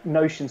this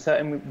notion,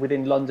 certainly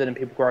within London and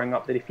people growing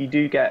up, that if you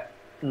do get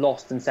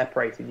lost and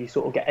separated, you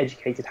sort of get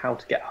educated how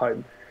to get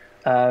home.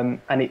 And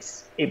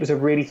it was a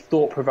really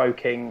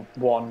thought-provoking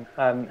one,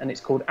 and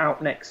it's called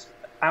Out Next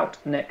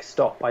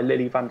Stop by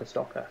Lily van der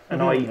Stocker.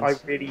 And I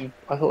thought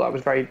that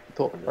was very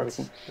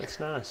thought-provoking. That's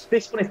nice.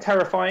 This one is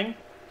terrifying,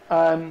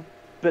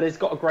 but it's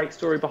got a great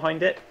story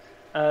behind it.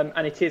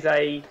 And it is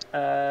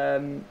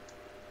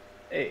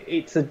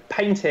it's a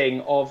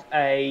painting of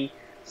a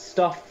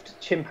stuffed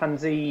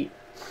chimpanzee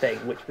thing,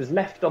 which was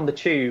left on the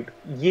tube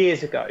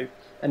years ago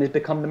and has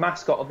become the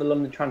mascot of the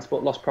London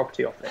Transport Lost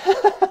Property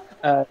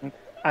Office.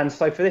 And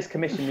so for this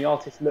commission, the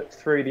artist looked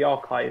through the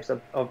archives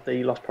of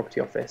the Lost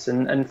Property Office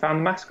and found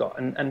the mascot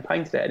and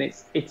painted it. And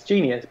it's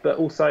genius, but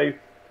also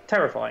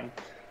terrifying.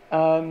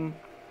 We're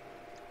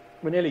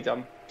nearly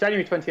done.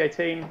 January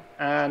 2018,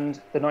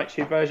 and the Night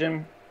Tube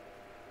version.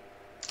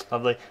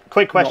 Lovely.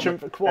 Quick question.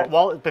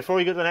 Well, before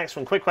we go to the next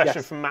one, quick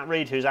question from Matt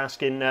Reed, who's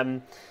asking,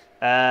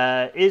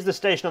 is the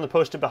station on the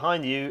poster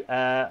behind you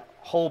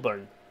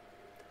Holborn?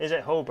 Is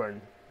it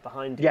Holborn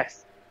behind you?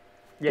 Yes.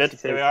 Yes, good.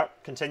 There we are.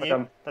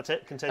 Continue. That's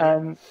it.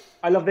 Continue.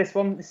 I love this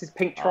one. This is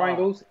Pink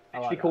Triangles.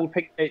 Actually called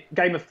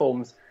Game of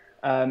Forms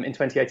in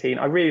 2018.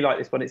 I really like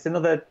this one. It's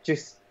another,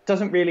 just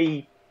doesn't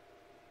really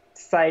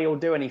say or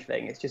do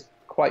anything. It's just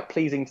quite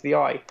pleasing to the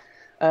eye.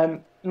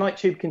 Night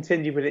Tube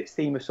continued with its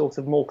theme of sort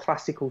of more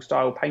classical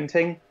style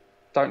painting.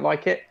 Don't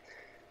like it.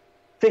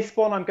 This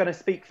one I'm going to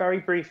speak very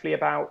briefly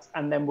about,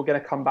 and then we're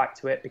going to come back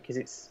to it because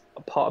it's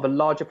a part of a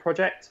larger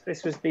project.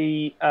 This was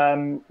the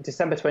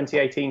December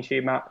 2018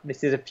 tube map.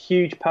 This is of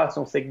huge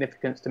personal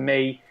significance to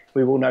me.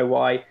 We will know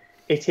why.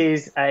 It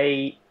is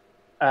a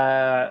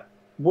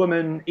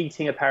woman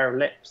eating a pair of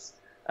lips,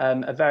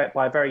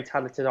 by a very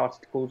talented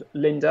artist called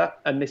Linda,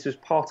 and this was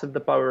part of the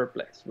Bower of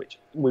Bliss, which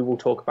we will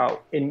talk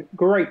about in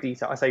great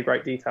detail. I say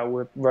great detail,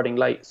 we're running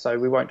late, so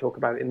we won't talk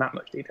about it in that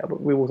much detail, but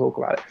we will talk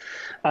about it.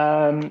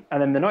 And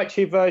then the Night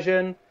Tube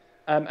version,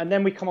 and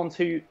then we come on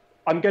to,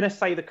 I'm going to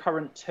say the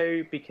current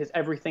 2 because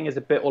everything is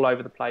a bit all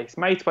over the place.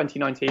 May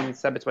 2019 and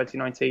December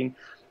 2019,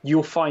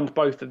 you'll find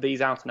both of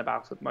these out and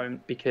about at the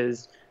moment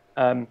because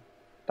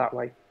that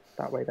way,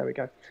 there we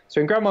go. So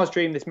in Grandma's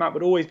Dream, this map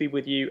would always be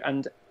with you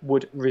and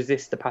would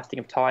resist the passing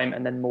of time,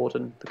 and then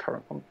Morden, the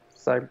current one.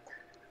 So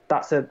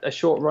that's a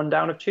short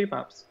rundown of tube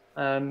maps.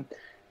 And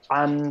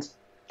I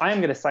am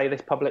going to say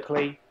this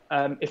publicly.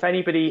 If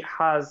anybody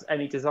has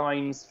any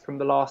designs from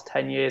the last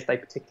 10 years they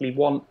particularly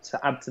want to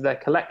add to their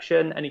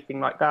collection, anything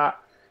like that,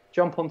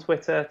 jump on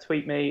Twitter,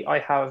 tweet me. I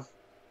have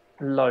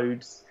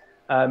loads.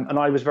 And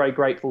I was very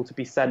grateful to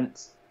be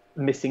sent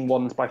missing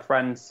ones by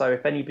friends. So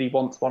if anybody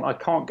wants one, I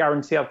can't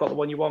guarantee I've got the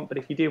one you want, but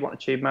if you do want a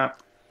tube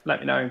map, let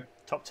me know.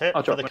 Top tip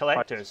for the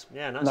collectors.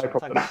 Yeah, nice. No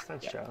problem.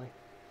 Thanks, Charlie.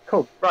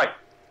 Cool. Right.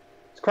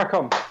 Let's crack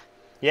on.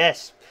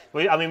 Yes.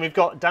 We've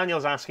got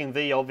Daniel's asking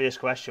the obvious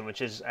question,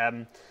 which is,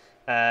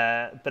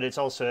 but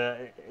it's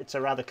a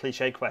rather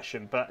cliche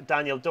question. But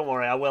Daniel, don't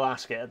worry, I will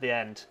ask it at the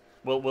end.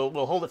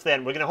 We'll hold it for the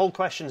end. We're going to hold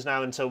questions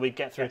now until we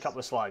get through a couple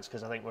of slides,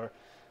 because I think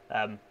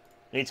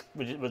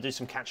we'll do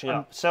some catching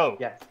up. So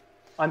yeah,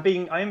 I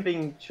am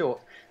being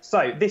short.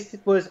 So this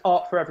was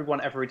Art for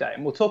Everyone Every Day,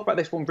 and we'll talk about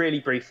this one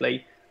really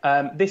briefly.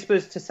 This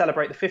was to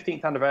celebrate the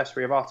 15th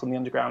anniversary of Art on the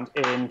Underground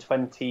in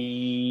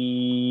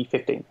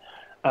 2015,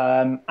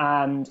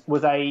 and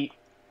was a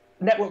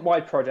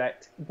network-wide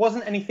project. It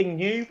wasn't anything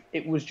new.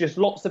 It was just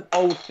lots of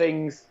old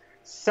things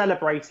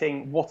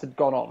celebrating what had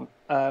gone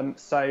on.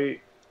 So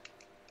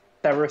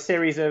there were a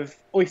series of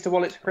Oyster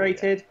wallets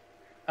created.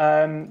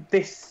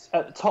 This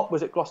at the top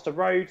was at Gloucester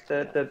Road,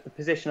 the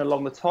position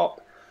along the top.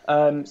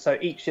 So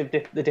each of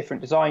the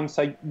different designs.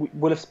 So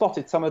we'll have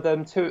spotted some of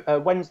them.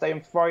 Wednesday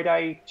and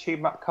Friday,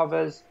 tube map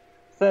covers.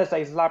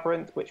 Thursday's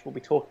Labyrinth, which we'll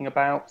be talking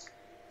about.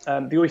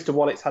 The Oyster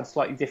wallets had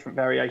slightly different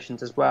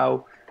variations as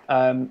well.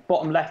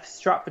 Bottom left,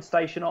 Stratford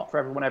Station, Art for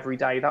Everyone Every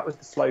Day. That was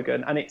the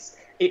slogan. And it's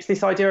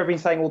this idea I've been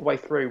saying all the way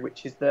through,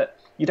 which is that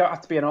you don't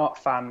have to be an art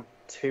fan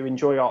to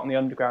enjoy Art on the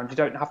Underground. You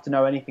don't have to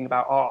know anything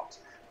about art.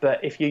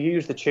 But if you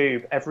use the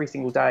tube every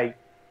single day,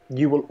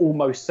 you will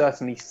almost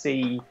certainly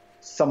see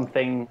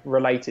something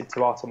related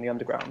to Art on the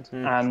Underground.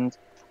 And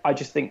I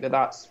just think that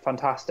that's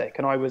fantastic.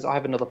 And I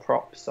have another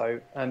prop, so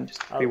just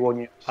to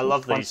be-warn you. I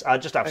love these. I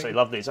just absolutely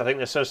love these. I think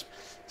they're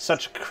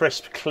such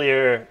crisp,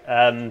 clear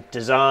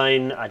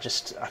design. I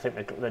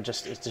think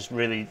it's just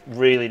really,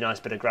 really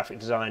nice bit of graphic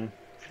design.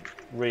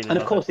 Really, and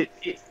of course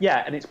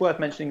and it's worth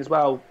mentioning as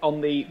well on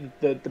the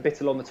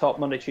bit along the top,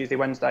 Monday, Tuesday,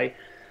 Wednesday.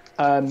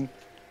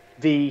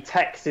 The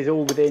text is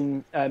all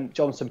within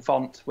Johnson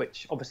font,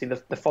 which obviously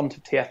the font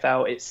of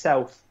TFL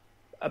itself,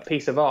 a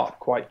piece of art,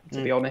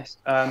 to be honest.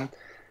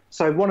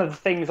 So one of the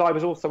things I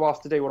was also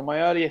asked to do, one of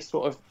my earliest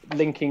sort of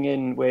linking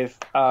in with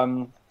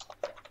Art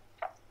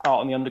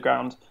on the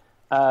Underground,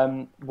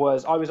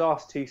 was I was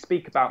asked to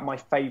speak about my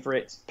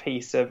favourite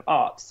piece of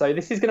art. So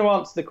this is going to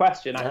answer the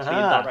question actually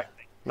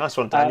indirectly. Nice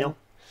one, Daniel.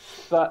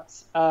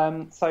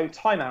 So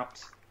Time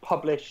Out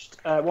published,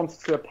 wanted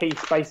to do a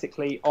piece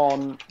basically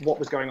on what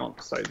was going on.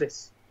 So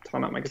this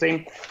Time Out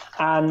magazine,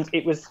 and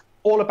it was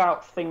all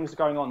about things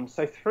going on.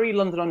 So 3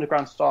 London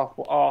Underground staff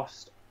were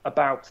asked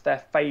about their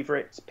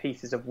favourite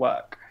pieces of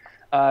work,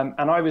 and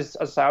I was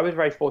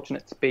very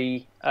fortunate to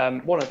be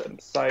one of them.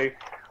 So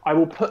I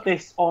will put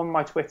this on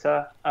my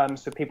Twitter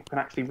so people can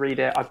actually read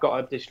it. I've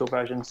got a digital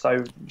version,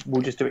 so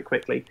we'll just do it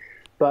quickly.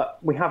 But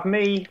we have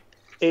me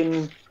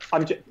for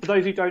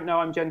those who don't know,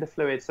 I'm gender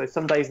fluid. So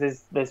some days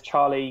there's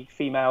Charlie,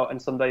 female,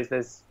 and some days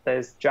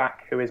there's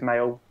Jack, who is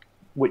male,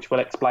 which will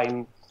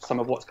explain some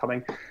of what's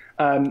coming.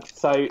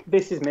 So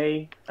this is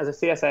me as a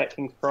CSA at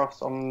King's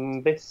Cross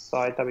on this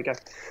side. There we go.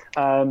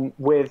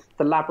 With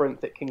the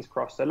Labyrinth at King's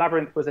Cross. So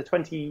Labyrinth was a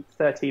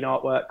 2013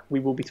 artwork. We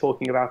will be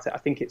talking about it. I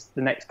think it's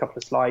the next couple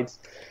of slides.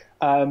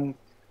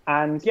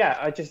 And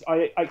yeah,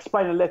 I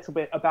explain a little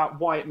bit about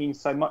why it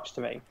means so much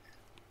to me.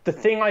 The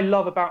thing I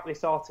love about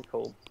this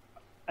article,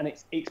 and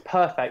it's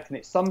perfect, and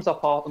it sums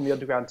up Art on the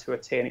Underground to a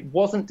T, and it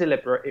wasn't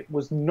deliberate. It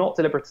was not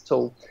deliberate at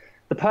all.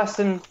 The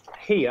person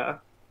here,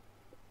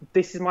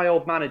 this is my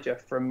old manager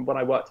from when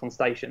I worked on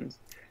stations,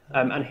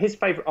 and his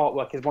favourite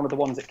artwork is one of the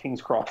ones at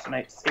King's Cross, and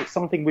it's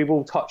something we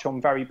will touch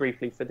on very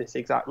briefly for this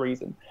exact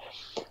reason.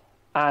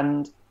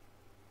 And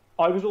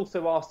I was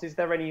also asked, is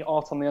there any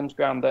Art on the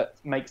Underground that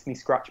makes me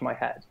scratch my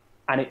head?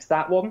 And it's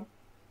that one.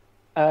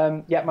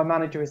 My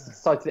manager has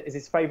decided it is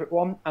his favourite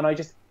one, and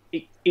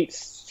it's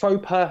so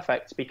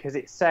perfect because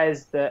it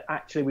says that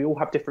actually we all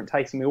have different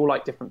tastes and we all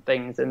like different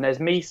things. And there's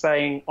me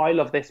saying, I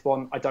love this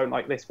one, I don't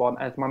like this one,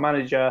 and my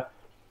manager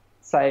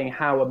saying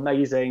how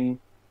amazing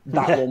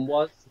that one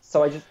was.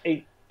 So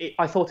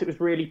I thought it was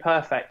really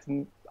perfect.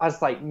 And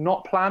as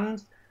not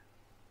planned,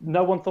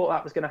 no one thought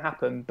that was going to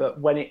happen,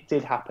 but when it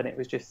did happen, it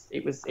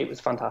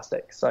was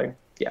fantastic. So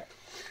yeah.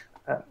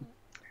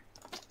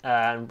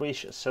 And we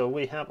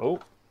have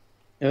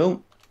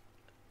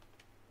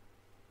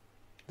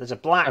there's a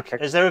black.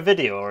 Okay. Is there a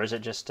video or is it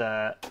just?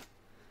 Oh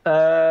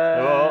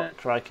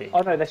crikey!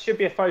 Oh no, there should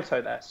be a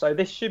photo there. So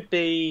this should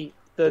be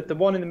the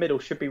one in the middle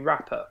should be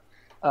Rapper,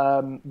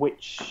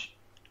 which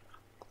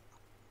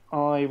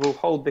I will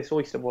hold this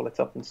Oyster wallet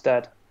up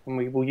instead, and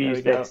we will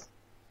use this.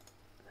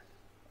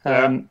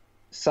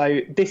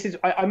 So this is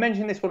I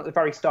mentioned this one at the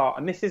very start,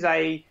 and this is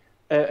a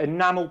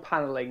enamel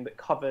paneling that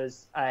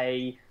covers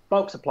a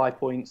bulk supply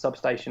point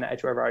substation at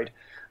Edgware Road.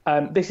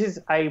 This is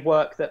a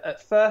work that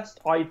at first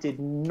I did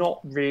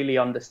not really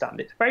understand.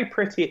 It's very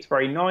pretty, it's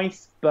very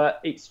nice, but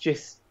it's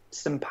just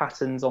some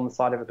patterns on the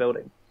side of a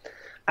building.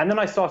 And then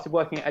I started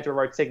working at Edgware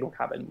Road Signal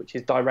Cabin, which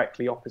is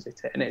directly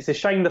opposite it. And it's a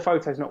shame the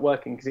photo's not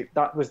working, because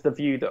that was the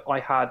view that I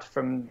had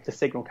from the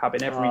Signal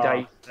Cabin every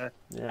day for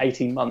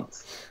 18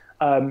 months.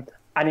 And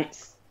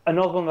it's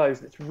another one of those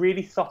that's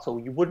really subtle.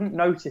 You wouldn't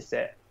notice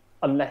it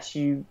unless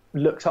you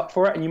looked up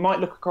for it, and you might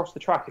look across the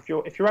track. If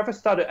you're ever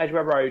stood at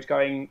Edgware Road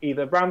going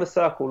either round the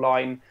Circle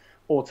Line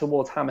or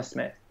towards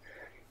Hammersmith,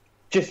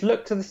 just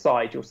look to the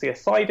side. You'll see a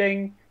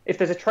siding. If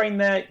there's a train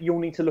there, you'll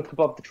need to look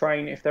above the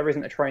train. If there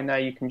isn't a train there,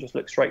 you can just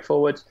look straight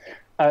forward.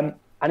 And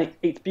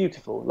it's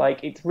beautiful.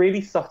 Like, it's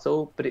really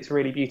subtle, but it's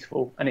really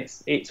beautiful. And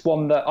it's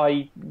one that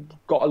I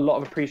got a lot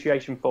of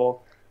appreciation for.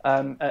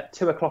 At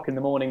 2:00 in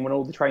the morning, when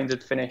all the trains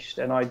had finished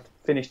and I'd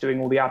finished doing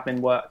all the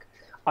admin work,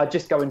 I'd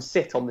just go and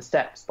sit on the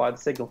steps by the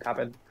Signal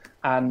Cabin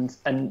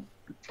and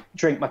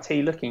drink my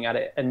tea looking at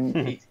it.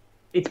 And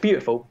it's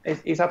beautiful.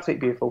 It's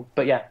absolutely beautiful.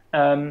 But yeah,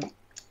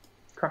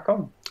 crack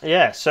on.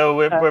 Yeah, so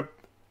we're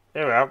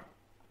here we are,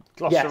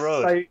 Gloucester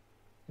Road. So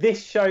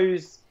this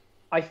shows,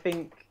 I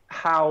think,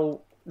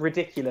 how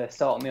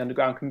ridiculous Art on the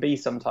Underground can be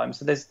sometimes.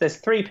 So there's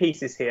three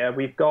pieces here.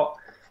 We've got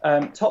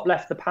top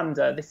left, The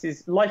Panda. This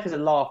is Life is a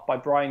Laugh by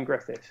Brian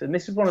Griffith. And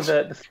this is one of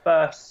the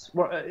first,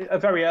 a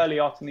very early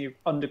Art on the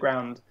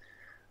Underground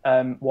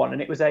one.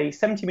 And it was a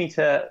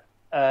 70-metre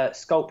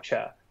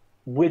sculpture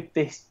with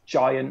this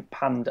giant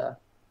panda.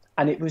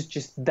 And it was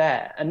just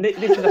there. And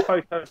this is a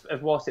photo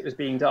of whilst it was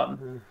being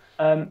done.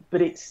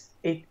 But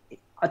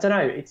I don't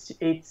know.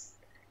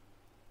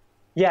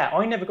 Yeah,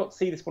 I never got to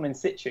see this one in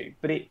situ,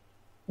 but it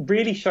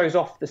really shows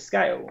off the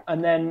scale.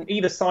 And then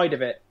either side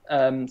of it,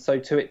 so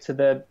to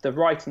the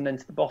right and then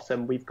to the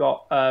bottom, we've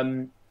got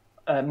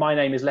My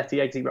Name is Letty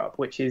Eggsy Rub,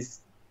 which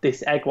is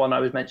this egg one I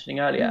was mentioning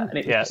earlier. And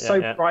it was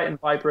so bright and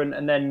vibrant.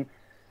 And then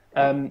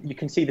you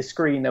can see the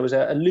screen. There was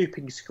a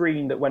looping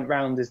screen that went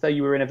round as though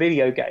you were in a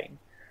video game,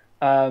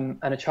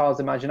 and a child's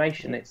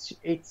imagination.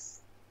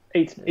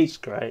 It's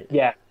great.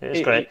 Yeah,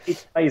 it's great.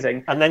 It's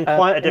amazing. And then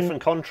quite a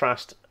different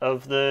contrast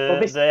of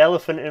the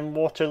elephant in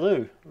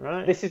Waterloo,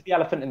 right? This is the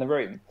elephant in the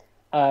room.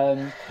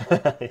 So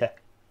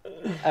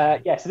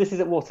this is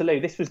at Waterloo.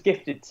 This was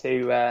gifted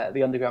to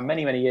the Underground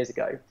many, many years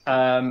ago,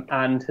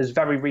 and has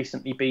very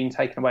recently been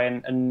taken away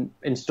and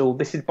installed.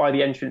 This is by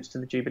the entrance to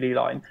the Jubilee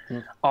line.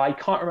 I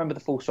can't remember the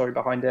full story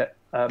behind it.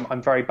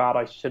 I'm very bad.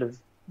 I should have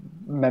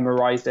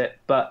memorised it.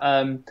 But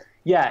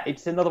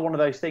it's another one of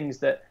those things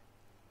that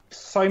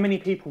so many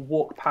people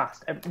walk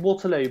past.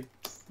 Waterloo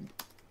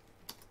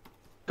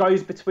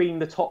goes between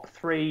the top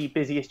 3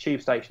 busiest tube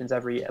stations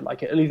every year.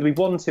 Like, it'll either be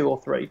 1, 2, or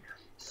 3.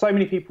 So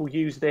many people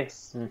use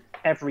this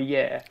every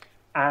year,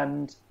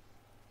 and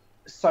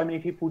so many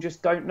people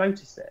just don't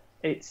notice it.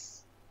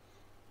 It's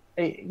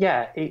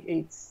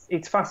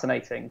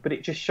fascinating, but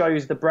it just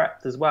shows the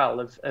breadth as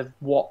well of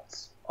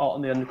what Art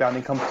on the Underground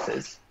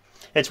encompasses.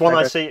 It's one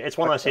I see. It's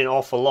one I see an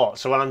awful lot.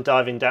 So when I'm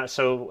diving down,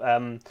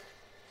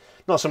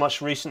 not so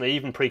much recently,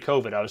 even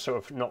pre-COVID, I was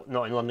sort of not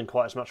in London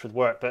quite as much with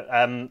work, but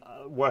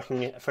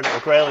working for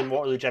Little Grail in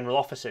Waterloo General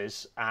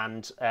Offices,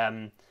 and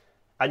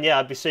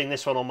I'd be seeing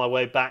this one on my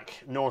way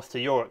back north to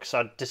York,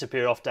 so I'd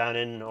disappear off down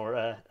in,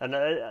 so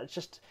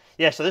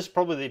this is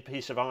probably the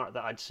piece of art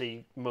that I'd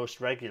see most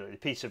regularly, a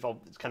piece of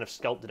kind of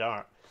sculpted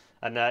art,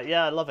 and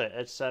I love it.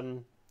 It's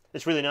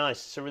really nice.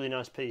 It's a really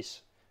nice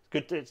piece. It's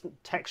good. It's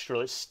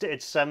textural.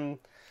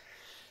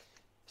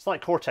 It's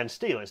like Corten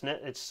steel, isn't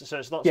it? It's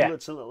lots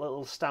of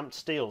little stamped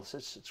steel. So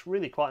it's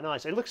really quite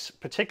nice. It looks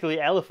particularly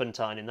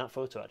elephantine in that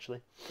photo,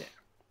 actually. Yeah.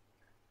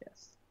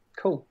 Yes.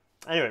 Cool.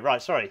 Anyway, right.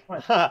 Sorry.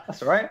 Right.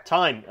 That's all right.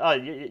 Time. Oh,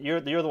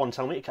 you're the one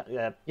telling me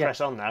to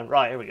press on now.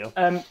 Right. Here we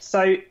go.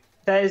 So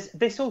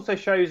this also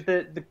shows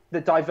the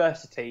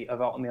diversity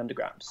of Art on the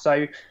Underground.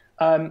 So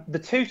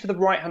the two to the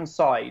right hand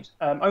side,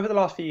 over the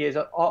last few years,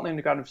 Art on the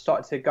Underground have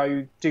started to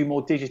go do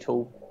more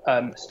digital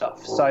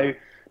stuff. So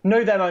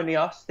Know Them Only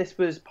Us. This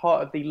was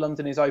part of the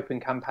London is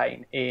Open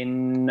campaign.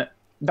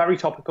 Very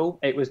topical.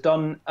 It was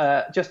done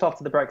just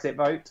after the Brexit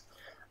vote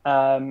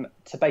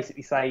to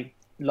basically say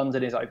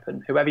London is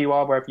open, whoever you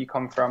are, wherever you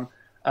come from.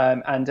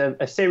 And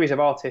a series of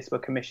artists were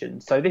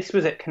commissioned. So this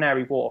was at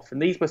Canary Wharf, and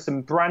these were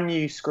some brand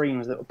new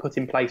screens that were put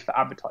in place for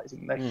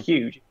advertising. They're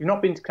huge. If you've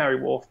not been to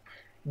Canary Wharf,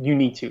 you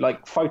need to.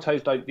 Like,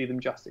 photos don't do them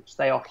justice.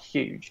 They are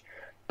huge.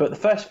 But the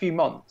first few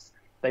months,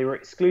 they were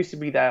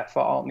exclusively there for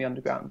Art on the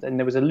Underground, and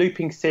there was a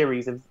looping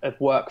series of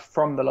work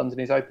from the London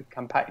is Open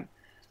campaign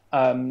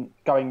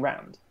going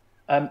round.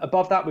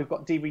 Above that, we've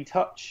got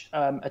D-Retouch,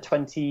 a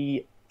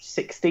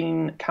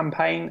 2016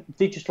 campaign,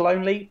 digital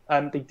only.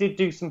 They did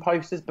do some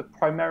posters, but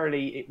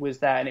primarily it was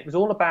there, and it was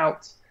all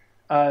about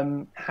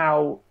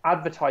how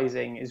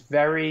advertising is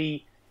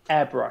very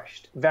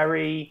airbrushed,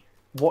 very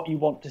what you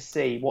want to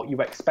see, what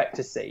you expect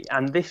to see.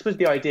 And this was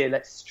the idea: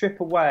 let's strip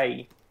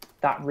away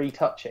that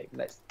retouching,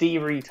 let's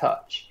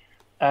de-retouch.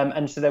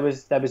 And so there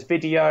was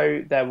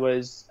video, there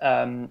was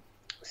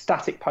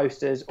static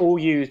posters, all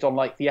used on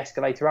like the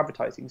escalator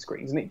advertising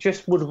screens, and it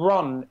just would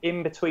run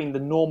in between the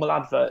normal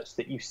adverts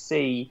that you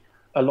see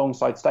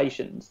alongside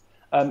stations.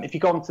 If you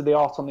go onto the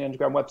Art on the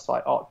Underground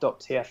website,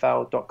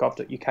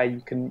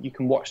 art.tfl.gov.uk, you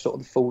can watch sort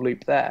of the full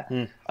loop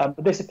there.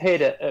 But this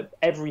appeared at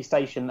every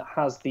station that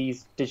has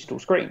these digital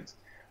screens.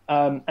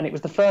 And it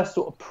was the first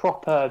sort of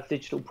proper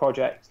digital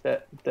project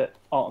that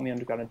Art on the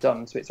Underground had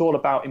done. So it's all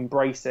about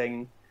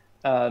embracing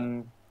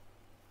the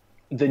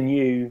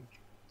new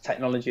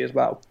technology as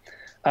well.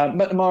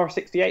 McNamara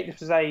 68, this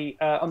was a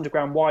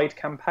underground-wide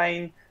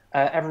campaign.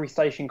 Every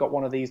station got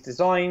one of these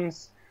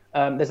designs.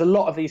 There's a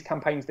lot of these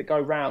campaigns that go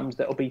round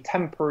that will be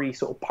temporary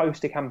sort of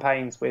poster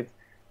campaigns with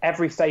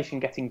every station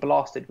getting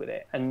blasted with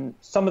it. And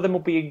some of them will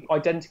be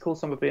identical,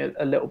 some will be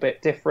a little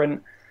bit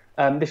different.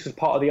 This was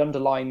part of the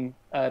Underline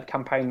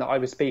campaign that I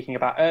was speaking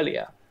about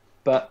earlier,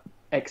 but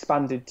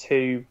expanded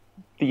to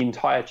the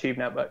entire Tube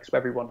network, so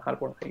everyone had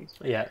one of these.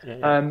 Yeah.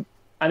 And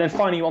then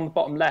finally, on the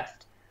bottom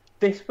left,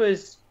 this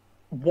was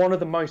one of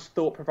the most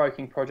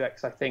thought-provoking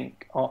projects I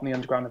think Art on the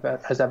Underground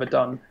has ever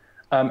done.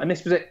 And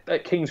this was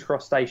at King's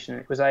Cross Station.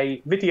 It was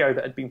a video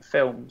that had been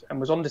filmed and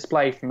was on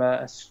display from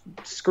a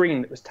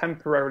screen that was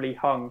temporarily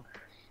hung.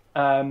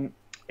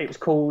 It was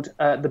called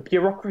The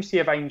Bureaucracy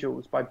of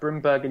Angels by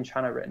Brumberg and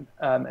Chanarin,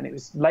 and it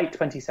was late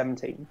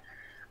 2017.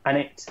 And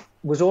it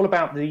was all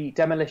about the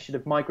demolition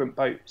of migrant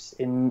boats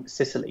in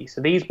Sicily.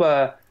 So these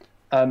were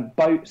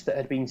boats that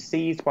had been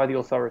seized by the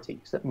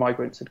authorities that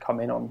migrants had come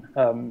in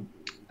on.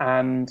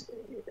 And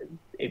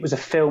it was a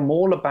film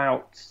all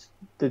about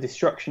the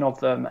destruction of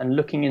them and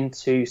looking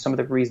into some of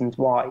the reasons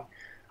why.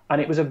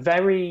 And it was a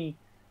very...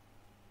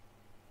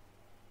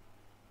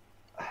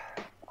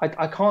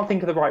 I can't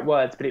think of the right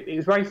words, but it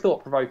was very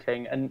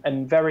thought-provoking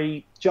and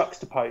very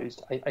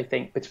juxtaposed, I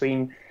think,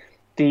 between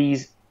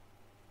these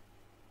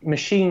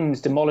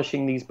machines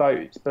demolishing these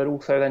boats, but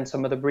also then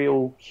some of the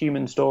real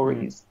human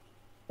stories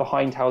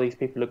behind how these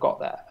people have got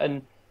there.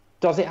 And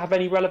does it have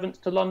any relevance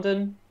to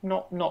London?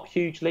 Not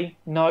hugely,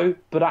 no,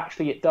 but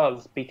actually it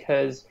does,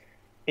 because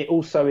it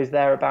also is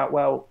there about,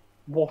 well,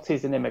 what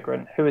is an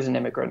immigrant? Who is an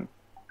immigrant?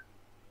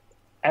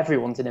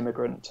 Everyone's an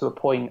immigrant to a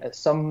point. At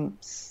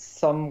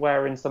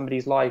somewhere in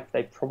somebody's life,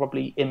 they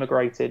probably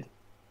immigrated.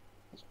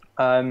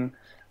 And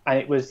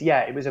it was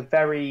a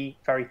very,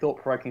 very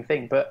thought-provoking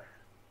thing. But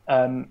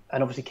and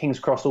obviously King's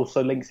Cross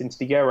also links into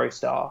the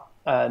Eurostar,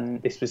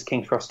 and this was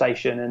King's Cross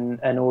Station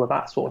and all of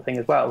that sort of thing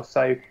as well.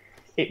 So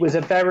it was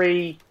a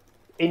very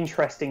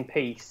interesting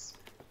piece,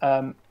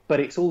 but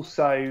it's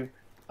also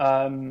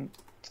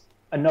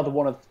another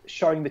one of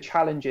showing the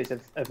challenges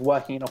of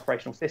working an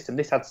operational system.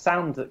 This had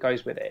sound that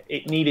goes with it.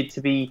 It needed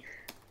to be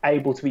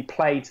able to be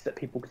played so that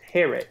people could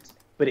hear it,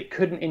 but it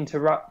couldn't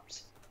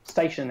interrupt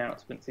station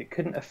announcements. It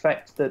couldn't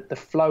affect the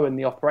flow and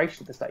the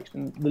operation of the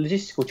station. The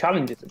logistical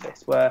challenges of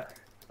this were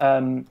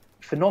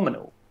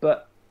phenomenal,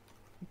 but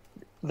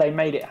they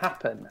made it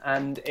happen.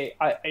 And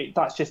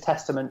that's just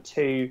testament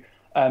to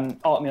Art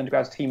on the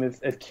Underground's team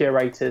of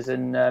curators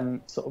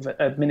and sort of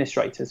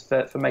administrators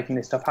for making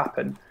this stuff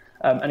happen.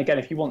 And again,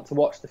 if you want to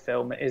watch the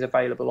film, it is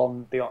available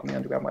on the Art on the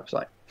Underground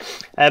website.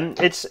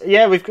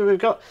 We've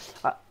got.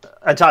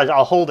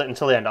 I'll hold it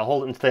until the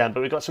end.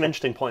 But we've got some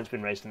interesting points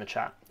being raised in the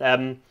chat.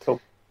 Cool.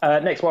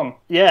 Next one.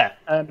 Yeah.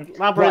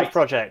 Labyrinth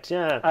Project.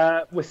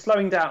 Yeah. We're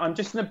slowing down. I'm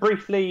just going to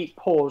briefly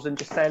pause and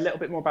just say a little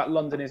bit more about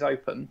London is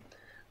Open,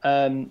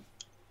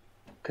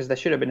 because there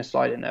should have been a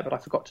slide in there, but I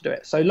forgot to do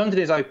it. So London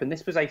is Open.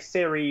 This was a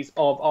series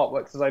of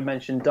artworks, as I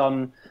mentioned,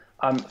 done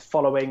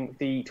following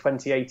the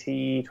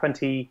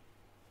 2080.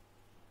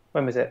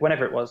 When was it?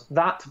 Whenever it was.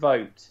 That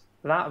vote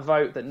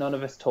that none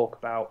of us talk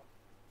about,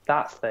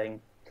 that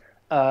thing.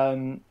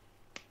 And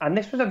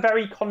this was a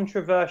very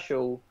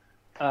controversial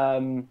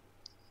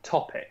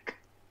topic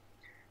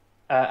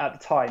at the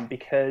time,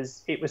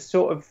 because it was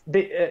sort of...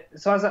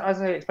 so as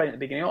I explained at the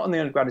beginning, Art on the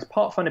Underground is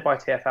part funded by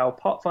TfL,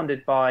 part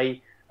funded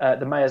by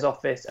the Mayor's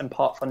Office, and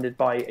part funded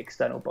by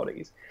external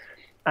bodies.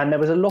 And there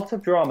was a lot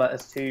of drama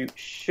as to,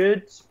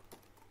 should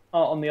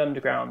Art on the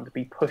Underground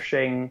be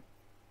pushing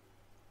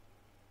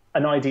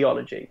an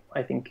ideology,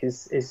 I think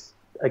is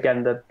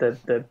again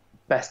the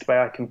best way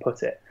I can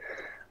put it.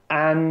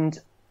 And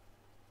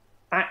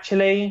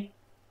actually,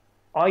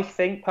 I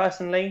think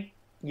personally,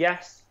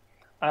 yes,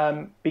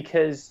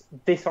 because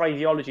this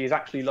ideology is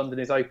actually London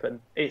is Open.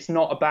 It's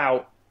not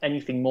about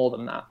anything more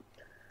than that.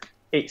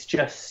 It's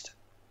just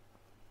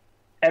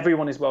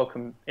everyone is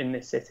welcome in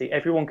this city.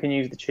 Everyone can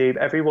use the tube.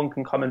 Everyone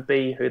can come and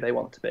be who they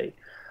want to be.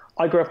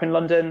 I grew up in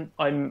London.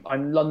 I'm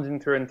London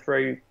through and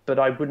through, but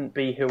I wouldn't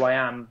be who I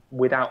am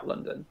without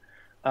London.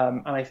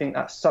 And I think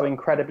that's so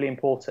incredibly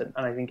important.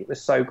 And I think it was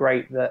so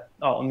great that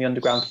Art on the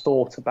Underground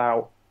thought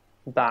about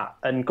that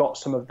and got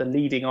some of the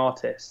leading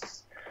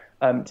artists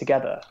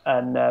together.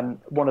 And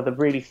one of the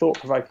really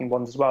thought-provoking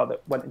ones as well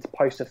that went into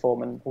poster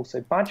form and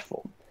also badge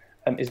form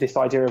is this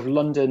idea of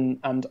London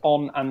and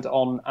on and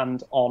on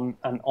and on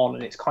and on.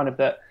 And it's kind of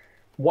that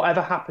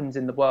whatever happens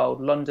in the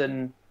world,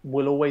 London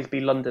will always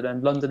be London,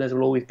 and Londoners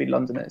will always be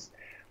Londoners.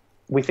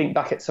 we think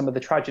back at some of the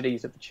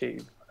tragedies of the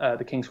Tube,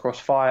 the King's Cross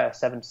fire,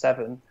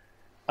 7-7.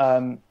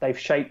 They've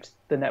shaped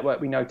the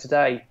network we know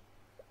today,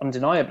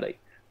 undeniably.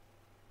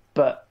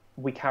 But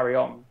we carry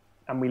on,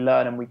 and we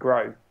learn, and we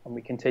grow, and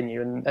we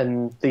continue,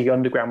 and the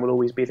underground will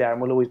always be there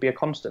and will always be a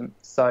constant.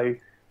 So,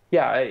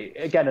 yeah,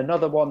 again,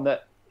 another one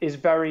that is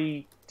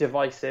very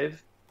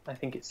divisive, I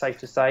think it's safe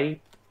to say,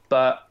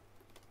 but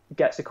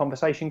gets the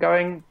conversation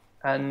going.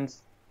 And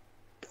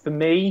for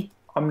me,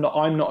 I'm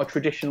not a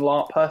traditional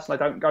art person. I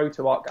don't go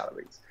to art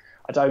galleries.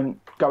 I don't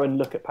go and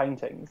look at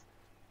paintings.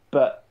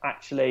 But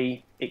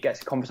actually, it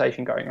gets a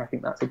conversation going. I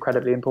think that's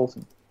incredibly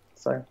important.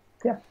 So,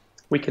 yeah,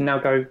 we can now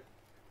go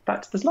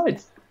back to the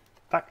slides.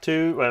 Back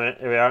to, wait a minute,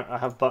 here we are. I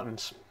have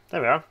buttons.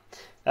 There we are.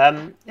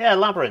 Yeah,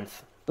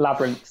 Labyrinth.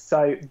 Labyrinth.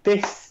 So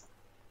this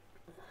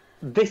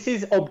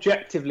is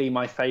objectively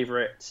my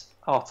favourite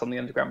Art on the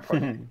Underground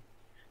project.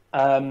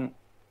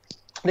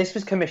 This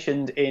was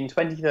commissioned in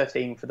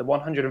 2013 for the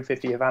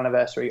 150th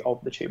anniversary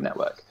of the Tube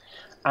Network.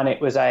 And it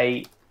was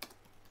a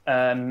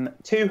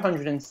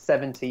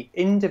 270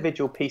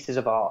 individual pieces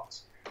of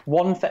art,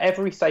 one for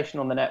every station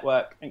on the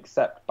network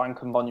except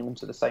Bank and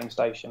Monument at the same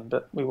station,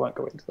 but we won't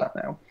go into that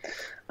now.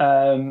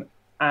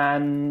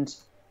 And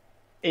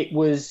it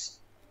was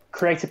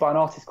created by an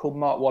artist called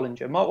Mark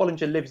Wallinger. Mark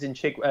Wallinger lives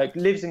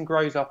and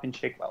grows up in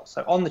Chigwell,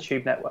 so on the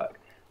Tube Network.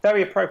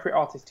 Very appropriate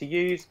artist to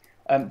use,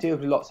 deals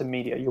with lots of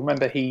media. You'll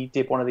remember he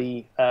did one of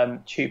the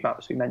tube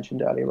maps we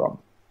mentioned earlier on.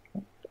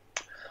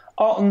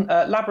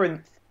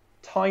 Labyrinth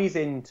ties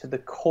into the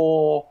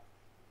core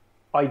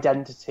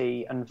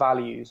identity and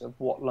values of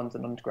what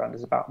London Underground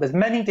is about. There's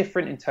many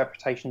different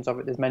interpretations of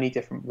it. There's many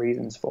different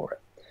reasons for it.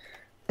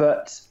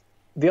 But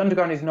the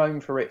Underground is known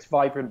for its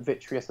vibrant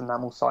vitreous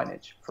enamel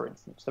signage, for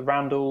instance. The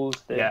roundels,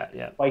 the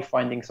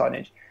wayfinding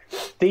signage.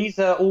 These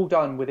are all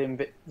done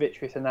within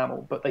vitreous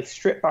enamel, but they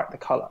strip back the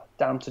colour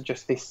down to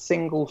just this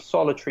single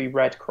solitary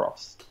red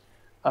cross,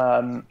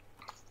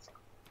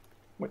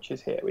 which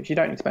is here, which you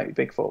don't need to make it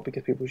big for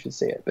because people should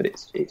see it, but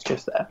it's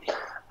just there.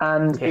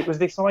 And it was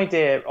this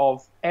idea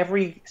of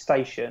every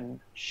station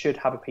should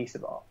have a piece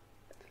of art,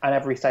 and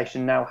every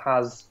station now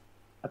has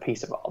a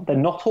piece of art. They're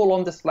not all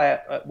on display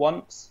at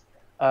once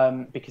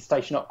because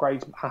station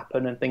upgrades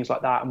happen and things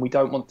like that, and we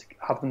don't want to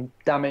have them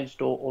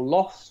damaged or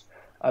lost.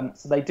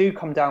 So they do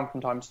come down from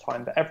time to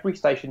time, but every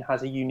station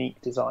has a unique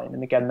design.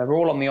 And again, they're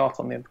all on the Art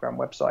on the Underground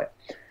website.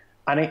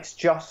 And it's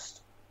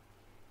just,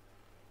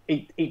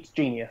 it's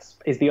genius,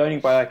 is the only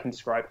way I can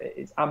describe it.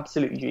 It's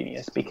absolutely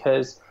genius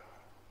because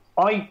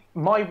my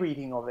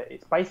reading of it,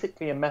 it's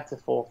basically a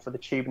metaphor for the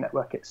Tube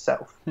Network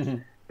itself.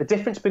 The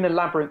difference between a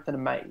labyrinth and a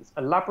maze.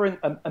 A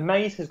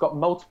maze has got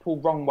multiple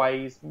wrong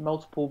ways,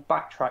 multiple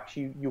backtracks.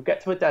 You'll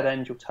get to a dead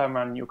end, you'll turn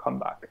around and you'll come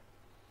back.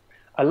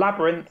 A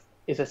labyrinth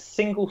is a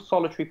single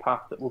solitary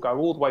path that will go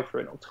all the way through,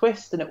 and it'll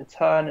twist and it will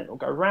turn and it will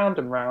go round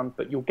and round,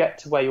 but you'll get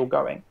to where you're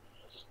going.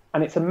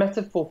 And it's a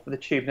metaphor for the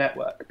Tube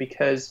Network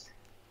because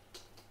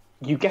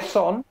you get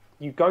on,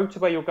 you go to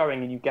where you're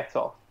going, and you get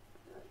off.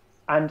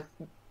 And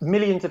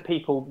millions of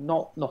people,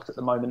 not at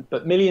the moment,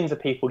 but millions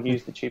of people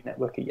use the Tube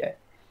Network a year.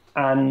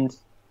 And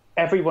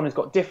everyone has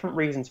got different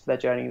reasons for their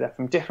journey. They're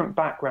from different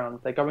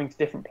backgrounds. They're going to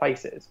different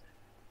places.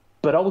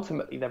 But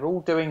ultimately, they're all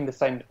doing the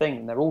same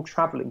thing. They're all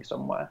travelling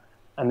somewhere.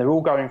 And they're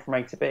all going from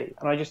A to B.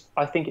 And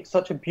I think it's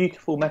such a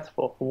beautiful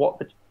metaphor for what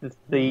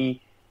the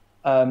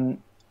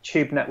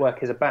Tube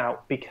Network is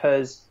about,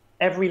 because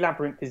every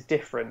labyrinth is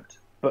different,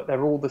 but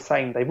they're all the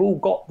same. They've all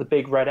got the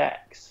big red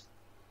X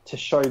to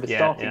show the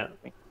starting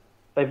point.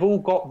 They've all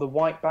got the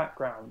white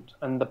background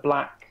and the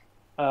black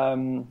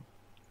sort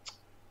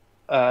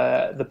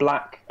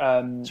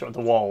of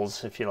the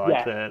walls, if you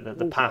like,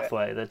 the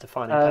pathway, the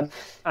defining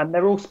path. And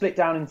they're all split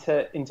down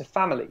into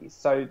families.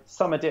 So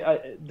some are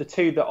the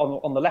two that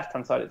on the left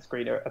hand side of the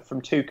screen are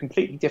from two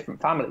completely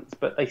different families,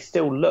 but they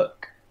still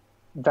look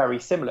very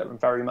similar and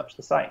very much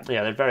the same.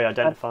 Yeah, they're very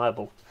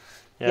identifiable.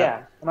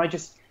 And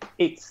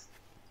it's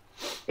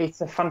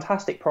a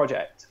fantastic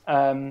project,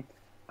 and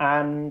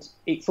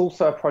it's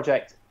also a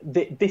project.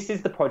 This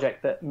is the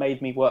project that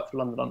made me work for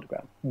London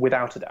Underground,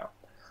 without a doubt.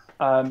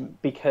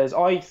 Because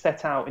I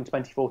set out in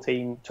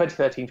 2013,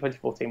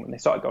 2014, when they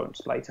started going on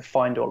display, to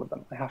find all of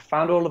them. I have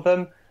found all of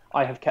them.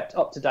 I have kept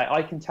up to date.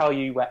 I can tell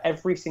you where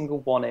every single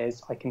one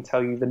is. I can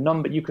tell you the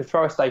number. You could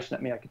throw a station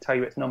at me. I could tell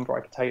you its number.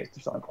 I could tell you its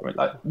design point.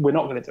 Like, we're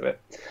not going to do it.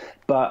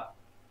 But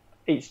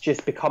it's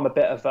just become a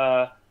bit of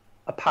a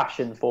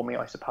passion for me,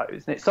 I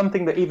suppose. And it's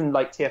something that even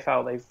like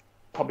TfL, they've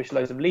published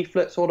loads of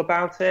leaflets all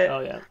about it.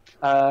 Oh, yeah.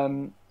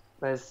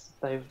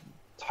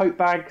 Tote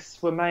bags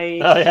were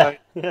made. Oh, yeah.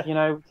 So, you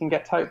know, we can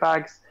get tote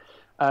bags.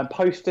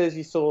 Posters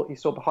you saw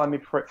behind me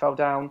before it fell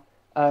down.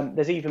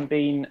 There's even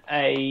been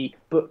a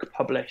book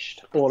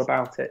published all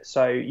about it.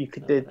 So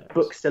the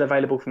book's still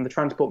available from the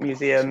Transport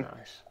Museum.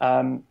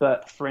 Nice.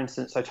 But for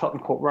instance, so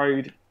Tottenham Court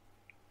Road,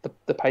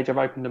 the page I've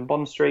opened in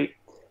Bond Street,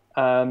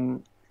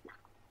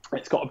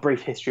 it's got a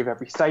brief history of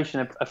every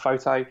station, a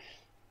photo.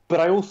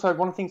 But one of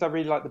the things I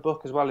really like the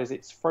book as well is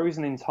it's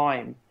frozen in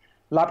time.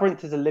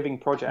 Labyrinth is a living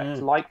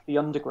project, like the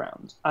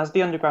Underground. As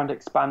the Underground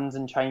expands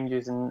and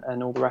changes and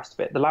all the rest of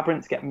it, the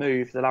labyrinths get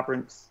moved. The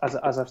labyrinths, as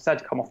I've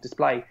said, come off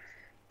display.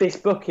 This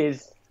book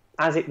is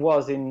as it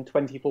was in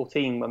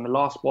 2014 when the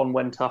last one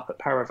went up at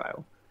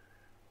Perivale.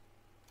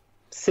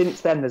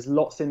 Since then, there's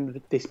lots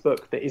in this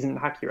book that isn't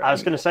accurate. I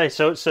was going to say,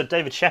 so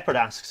David Shepherd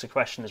asks a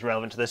question that's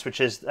relevant to this, which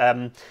is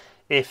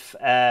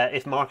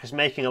if Mark is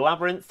making a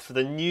labyrinth for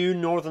the new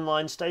Northern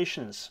Line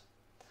stations.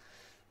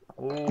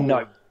 Ooh.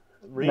 No.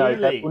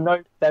 Really?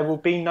 No, there will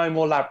be no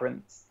more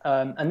labyrinths.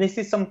 And this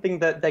is something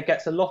that there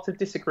gets a lot of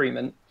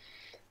disagreement,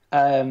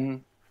 a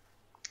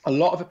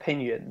lot of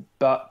opinion,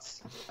 but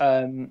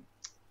the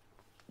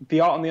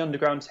Art on the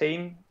Underground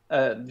team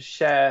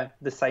share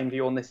the same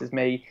view on this as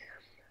me.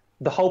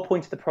 The whole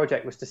point of the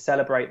project was to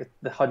celebrate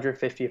the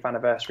 150th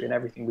anniversary and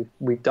everything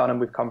we've done and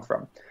we've come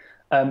from.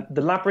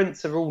 The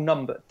labyrinths are all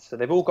numbered, so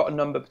they've all got a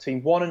number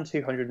between 1 and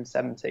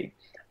 270.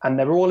 And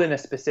they're all in a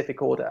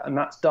specific order, and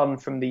that's done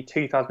from the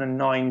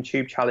 2009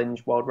 Tube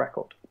Challenge World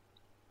Record.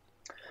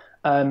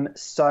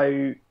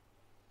 So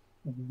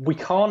we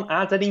can't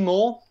add any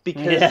more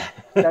because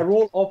they're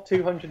all of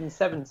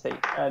 270.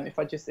 If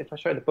I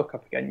show the book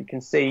up again, you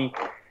can see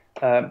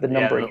the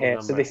numbering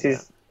here. So this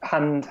is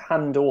hand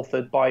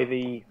authored by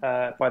the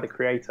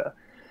creator.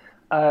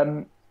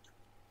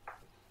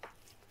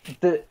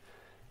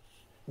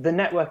 The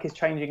network is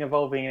changing,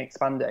 evolving, and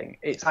expanding.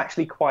 It's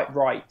actually quite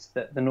right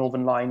that the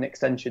Northern Line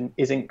extension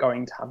isn't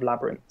going to have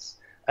labyrinths,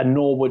 and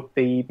nor would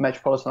the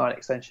Metropolitan Line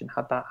extension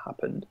had that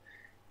happened,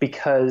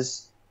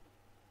 because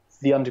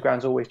the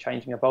Underground's always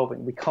changing,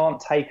 evolving. We can't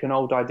take an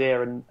old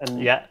idea and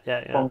bonk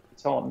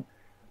it on.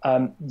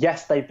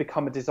 Yes, they've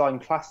become a design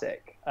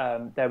classic.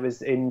 There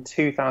was in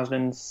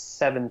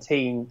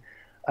 2017,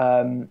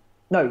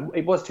 no,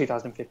 it was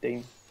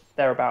 2015,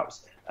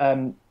 thereabouts.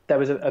 There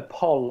was a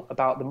poll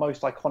about the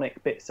most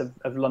iconic bits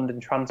of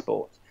London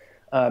transport,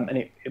 and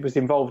it was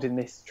involved in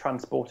this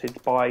Transported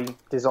by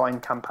Design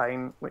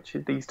campaign, which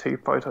is these two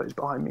photos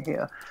behind me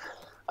here.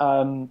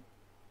 And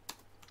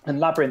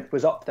Labyrinth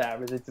was up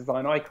there as a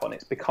design icon.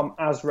 It's become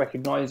as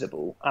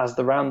recognisable as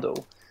the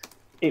Roundel.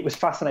 It was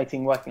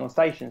fascinating working on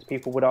stations.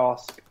 People would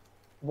ask,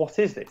 what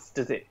is this?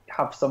 Does it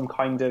have some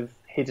kind of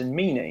hidden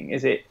meaning?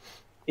 Does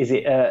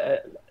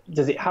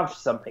it have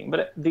something?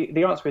 But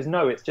the answer is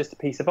no. It's just a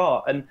piece of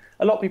art. And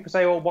a lot of people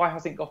say, "Well, why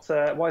hasn't it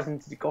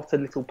got a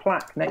little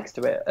plaque next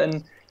to it?"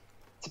 And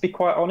to be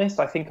quite honest,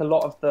 I think a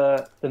lot of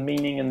the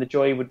meaning and the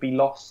joy would be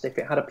lost if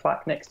it had a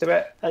plaque next to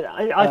it.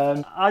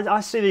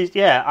 I see these.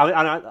 Yeah,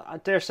 I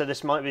dare say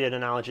this might be an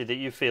analogy that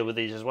you feel with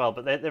these as well.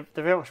 But they're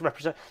very much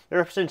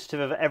representative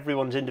of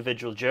everyone's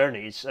individual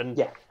journeys, and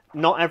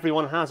not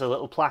everyone has a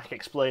little plaque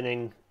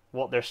explaining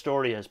what their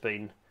story has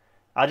been.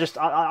 I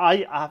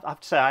have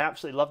to say I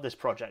absolutely love this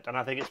project, and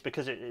I think it's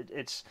because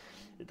it's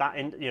that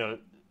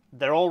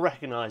they're all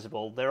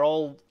recognisable, they're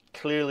all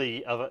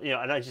clearly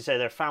and as you say,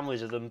 they're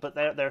families of them, but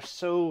they're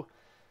so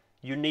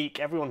unique.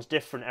 Everyone's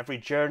different. Every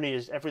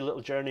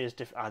little journey is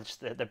different.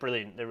 They're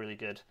brilliant. They're really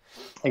good.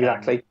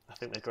 Exactly. I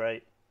think they're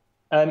great.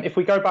 If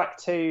we go back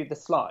to the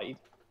slide.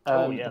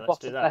 Let's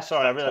do that.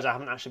 Sorry, I realise I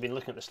haven't actually been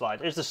looking at the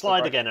slide. Here's the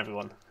slide again,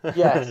 everyone.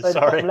 Yeah, so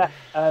sorry. The bottom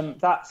left,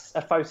 that's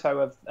a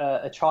photo of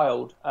a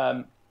child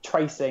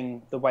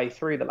tracing the way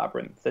through the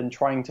labyrinth and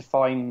trying to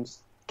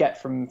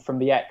get from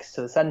the X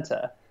to the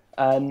centre.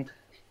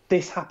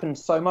 This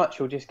happens so much,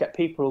 you'll just get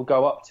people who'll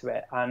go up to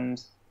it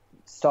and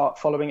start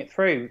following it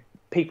through.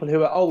 People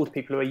who are old,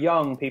 people who are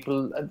young,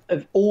 people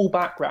of all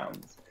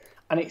backgrounds.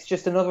 And it's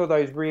just another of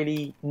those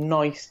really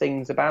nice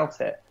things about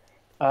it.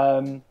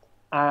 I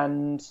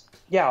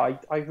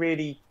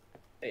really,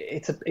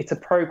 it's a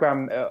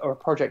program or a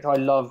project I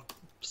love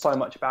so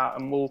much about,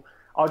 and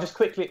I'll just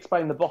quickly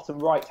explain the bottom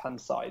right-hand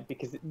side,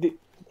 because this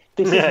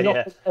is not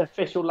an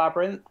official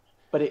labyrinth,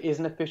 but it is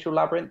an official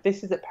labyrinth.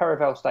 This is at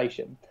Perivale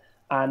Station,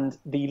 and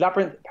the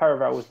labyrinth at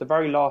Perivale was the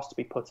very last to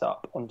be put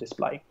up on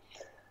display.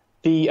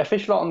 The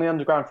official Art on the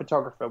Underground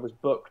photographer was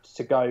booked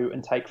to go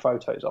and take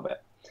photos of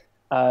it,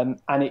 and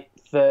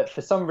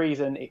for some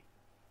reason it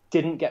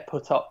didn't get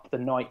put up the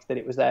night that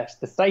it was there. So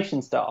the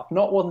station staff,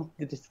 not wanting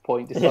to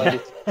disappoint,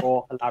 decided to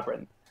draw a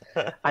labyrinth,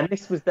 and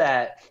this was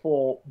there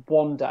for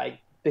one day.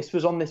 This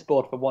was on this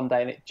board for one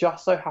day, and it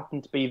just so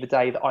happened to be the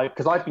day that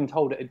because I'd been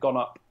told it had gone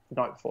up the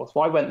night before, so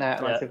I went there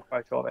and I took a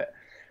photo of it.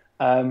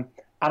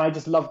 And I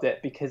just loved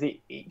it because it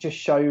just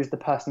shows the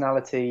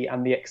personality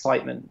and the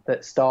excitement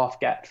that staff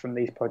get from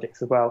these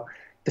projects as well.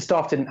 The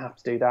staff didn't have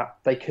to do that.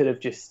 They could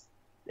have just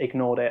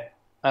ignored it,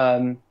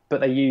 but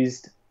they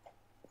used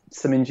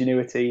some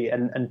ingenuity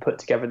and put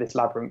together this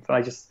labyrinth.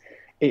 And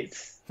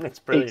it's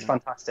brilliant. It's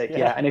fantastic.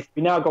 Yeah. And if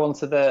we now go on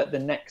to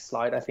the next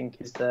slide, I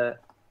think is the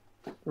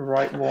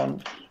right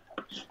one.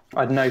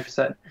 I don't know for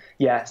certain.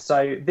 Yeah,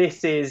 so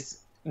this is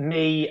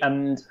me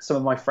and some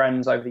of my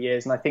friends over the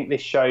years, and I think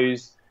this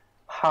shows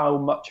how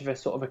much of a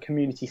sort of a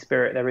community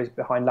spirit there is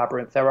behind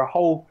Labyrinth. There are a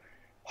whole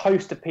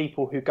host of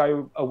people who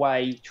go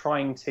away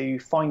trying to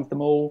find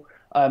them all.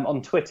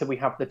 On Twitter, we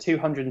have the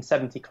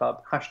 270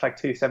 Club,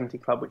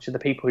 #270 Club, which are the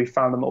people who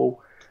found them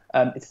all.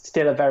 It's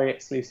still a very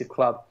exclusive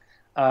club.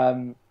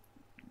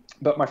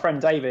 But my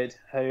friend David,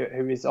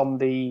 who is on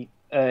the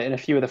in a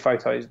few of the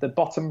photos, the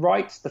bottom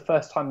right, the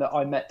first time that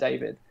I met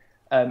David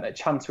at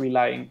Chancery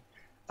Lane,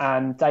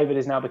 and David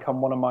has now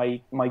become one of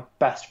my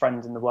best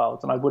friends in the world.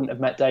 And I wouldn't have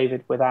met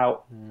David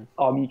without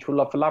our mutual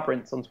love for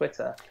Labyrinths on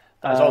Twitter.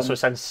 There's also a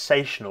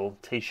sensational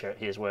T-shirt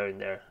he is wearing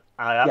there.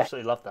 I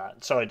absolutely love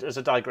that. Sorry, it's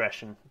a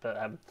digression,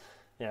 but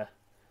yeah.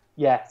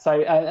 Yeah,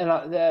 so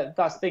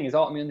that's the thing is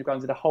Art on the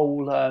Underground did a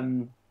whole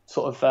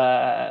sort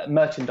of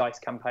merchandise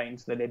campaign.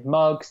 So they did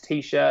mugs,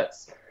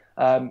 T-shirts.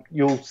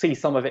 You'll see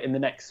some of it in the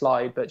next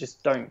slide, but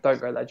just don't go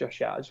there just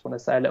yet. I just want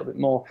to say a little bit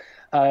more.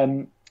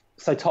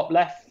 So top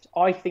left,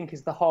 I think,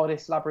 is the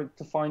hardest labyrinth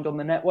to find on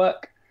the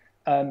network.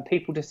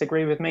 People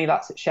disagree with me.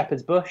 That's at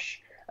Shepherd's Bush.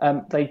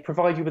 They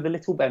provide you with a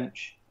little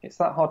bench. It's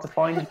that hard to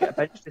find. You get a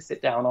bench to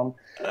sit down on.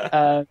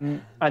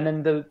 And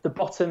then the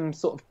bottom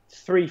sort of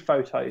 3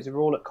 photos are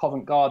all at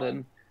Covent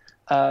Garden.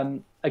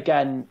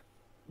 Again,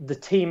 the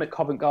team at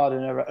Covent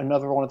Garden are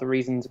another one of the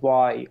reasons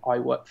why I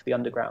work for the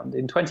Underground.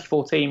 In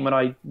 2014, when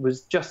I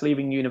was just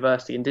leaving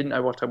university and didn't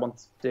know what I wanted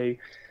to do,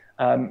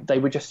 they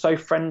were just so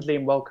friendly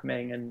and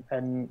welcoming,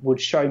 and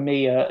would show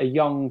me, a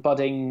young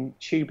budding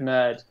tube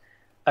nerd,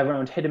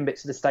 around hidden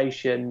bits of the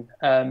station.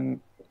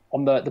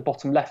 On the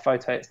bottom left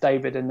photo, it's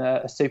David and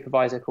a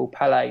supervisor called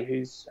Pele,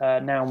 who's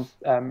now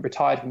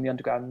retired from the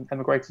Underground and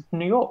emigrated to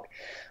New York.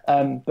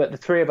 But the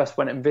 3 of us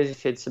went and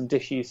visited some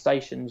disused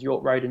stations,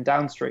 York Road and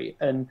Down Street,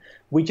 and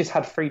we just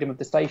had freedom of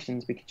the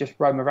stations. We could just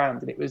roam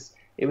around, and it was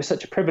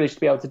such a privilege to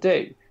be able to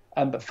do,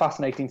 but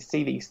fascinating to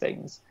see these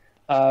things.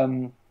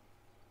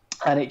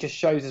 And it just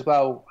shows as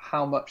well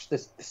how much the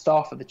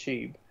staff of the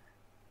Tube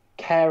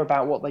care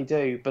about what they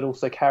do, but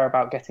also care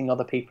about getting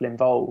other people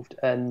involved.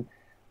 And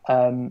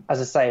as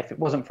I say, if it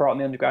wasn't for Art on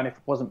the Underground, if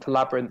it wasn't for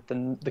Labyrinth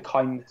and the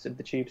kindness of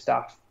the Tube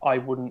staff, I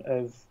wouldn't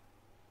have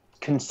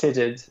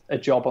considered a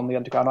job on the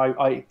Underground.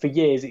 I for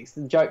years, it's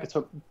the joke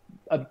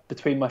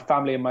between my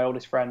family and my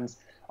oldest friends.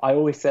 I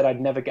always said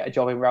I'd never get a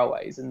job in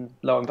railways, and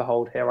lo and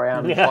behold, here I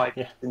am 5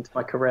 years into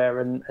my career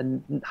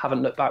and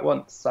haven't looked back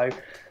once. So,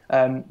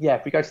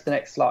 if we go to the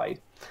next slide.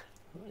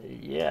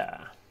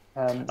 Yeah.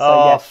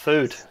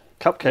 Food.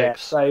 Cupcakes. Yeah,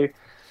 so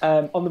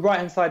on the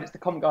right-hand side, it's the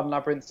Covent Garden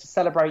Labyrinth. To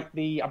celebrate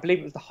I believe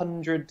it was the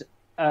 100th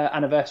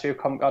anniversary of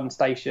Covent Garden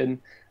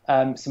Station,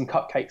 some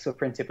cupcakes were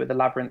printed with the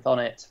Labyrinth on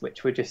it,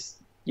 which were just,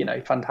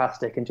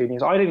 fantastic and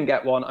genius. I didn't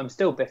get one. I'm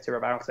still bitter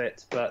about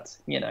it, but,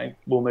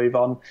 we'll move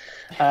on.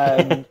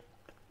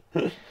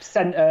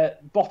 Centre,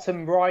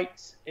 bottom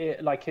right,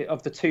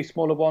 of the 2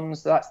 smaller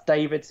ones, that's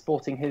David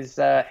sporting his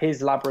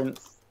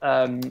Labyrinth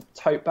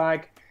tote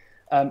bag.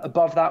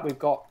 Above that, we've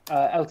got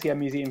LTM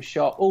Museum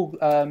shop, all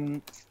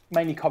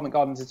mainly Covent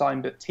Garden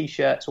design, but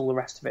T-shirts, all the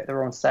rest of it,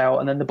 they're on sale.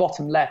 And then the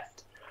bottom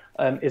left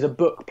is a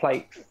book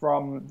plate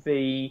from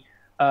the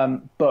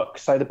book.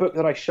 So the book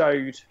that I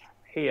showed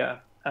here,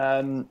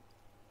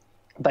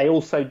 they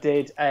also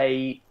did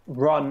a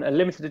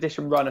limited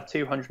edition run of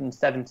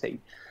 270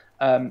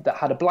 that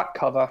had a black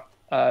cover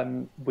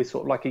with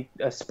sort of like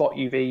a spot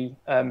UV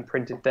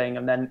printed thing,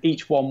 and then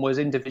each one was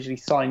individually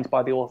signed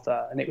by the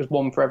author, and it was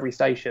one for every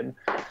station.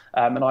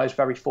 And I was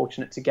very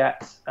fortunate to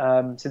get,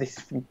 so this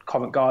is from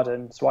Covent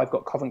Garden, so I've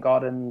got Covent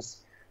Gardens,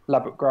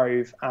 Ladbroke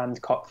Grove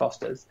and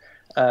Cockfosters,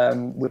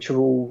 which are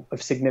all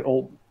of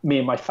significant, me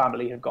and my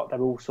family have got, they're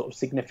all sort of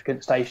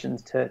significant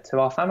stations to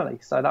our family,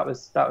 so that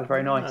was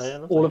very nice.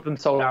 All of them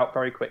sold out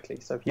very quickly,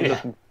 so if you're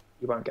looking,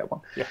 you won't get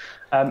one.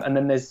 And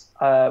then there's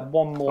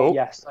one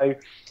more. So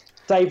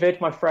David,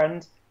 my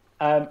friend,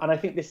 and I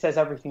think this says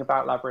everything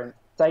about Labyrinth.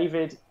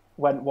 David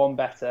went one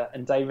better,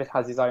 and David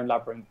has his own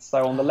Labyrinth.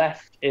 So on the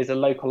left is a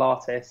local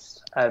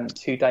artist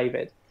to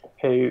David,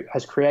 who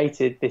has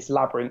created this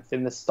Labyrinth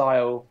in the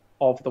style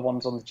of the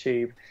ones on the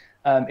Tube.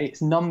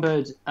 It's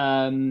numbered. If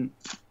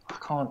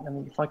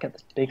I get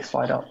the big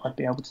slide up, I'd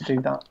be able to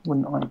do that,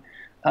 wouldn't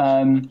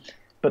I?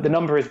 But the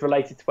number is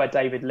related to where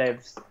David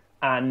lives,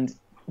 and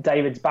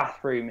David's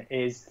bathroom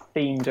is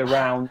themed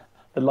around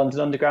the London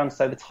Underground.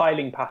 So the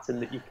tiling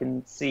pattern that you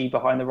can see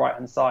behind the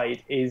right-hand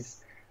side is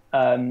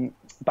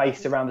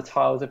based around the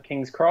tiles of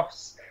King's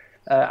Cross,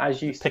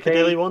 as used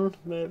Piccadilly to be. One?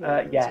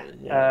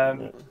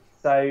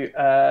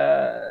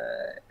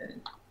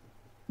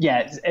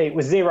 It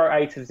was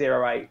 08 of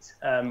 08,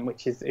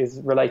 which is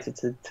related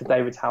to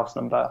David's house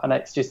number, and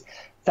it's just,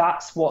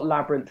 that's what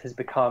Labyrinth has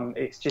become.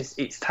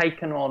 It's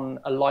taken on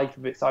a life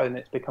of its own.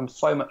 It's become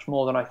so much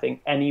more than I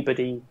think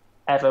anybody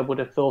ever would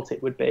have thought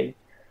it would be,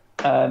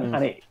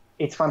 and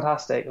it's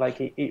fantastic. Like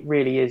it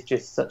really is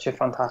just such a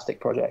fantastic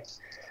project.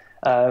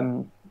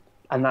 And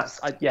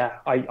that's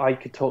I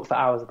could talk for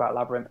hours about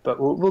Labyrinth, but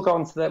we'll go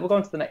on to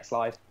the next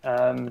slide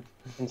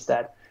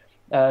instead.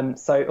 There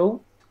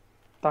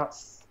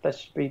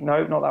should be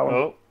not that one.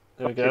 Oh,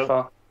 there we go. Too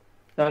far.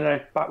 No,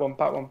 back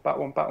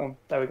one.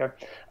 There we go.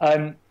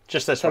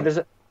 Just this one. There's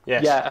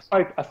Yes.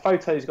 a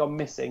photo's gone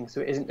missing,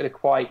 so it isn't going to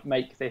quite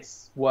make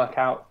this work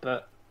out,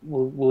 but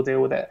we'll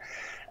deal with it.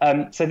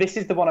 So this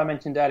is the one I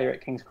mentioned earlier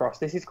at King's Cross.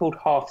 This is called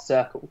Half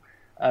Circle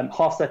and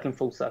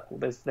Full Circle.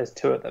 There's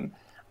 2 of them,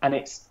 and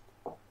it's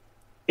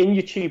in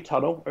your tube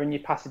tunnel or in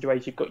your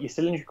passageways, you've got your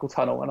cylindrical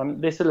tunnel,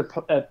 and this will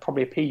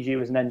probably appease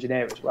you as an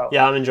engineer as well.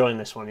 Yeah, I'm enjoying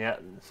this one. Yeah,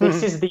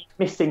 this is the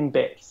missing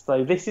bit.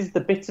 So this is the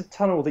bit of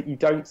tunnel that you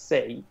don't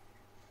see,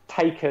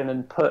 taken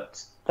and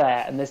put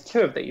there. And there's two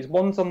of these.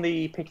 One's on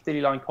the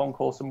Piccadilly Line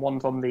concourse, and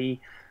one's on the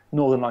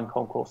Northern Line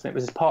concourse. And it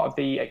was as part of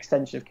the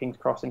extension of King's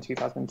Cross in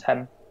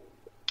 2010.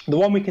 The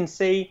one we can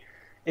see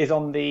is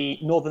on the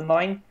Northern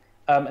Line.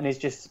 And is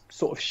just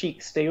sort of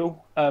sheet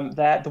steel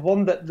there. The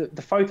one that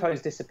the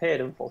photos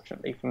disappeared,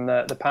 unfortunately, from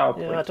the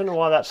PowerPoint. Yeah, I don't know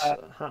why that's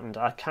happened.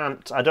 I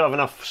don't have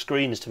enough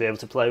screens to be able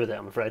to play with it,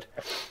 I'm afraid.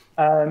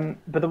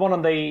 But the one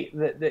on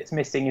that's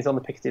missing is on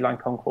the Piccadilly Line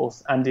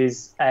concourse, and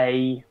is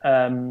a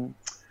I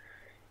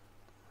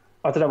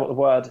don't know what the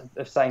word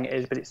of saying it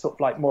is, but it's sort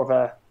of like more of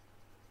a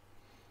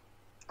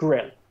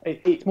grill.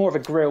 It's more of a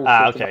grill.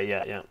 Okay,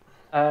 yeah.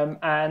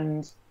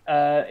 And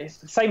it's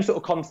the same sort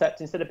of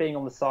concept. Instead of being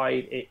on the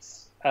side,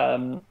 it's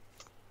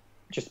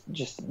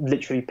just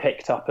literally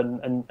picked up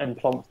and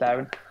plonked there.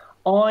 And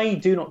I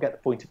do not get the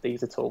point of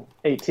these at all.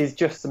 It is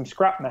just some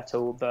scrap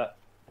metal that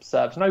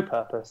serves no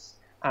purpose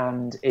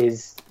and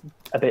is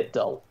a bit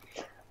dull.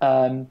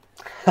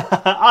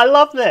 I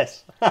love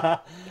this.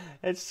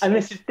 This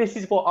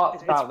is what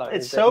art's about, though.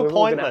 It's so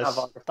pointless.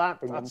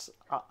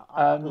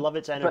 I love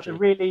its energy. But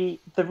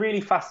the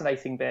really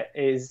fascinating bit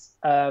is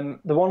the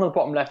one on the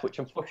bottom left, which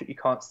unfortunately you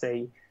can't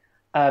see,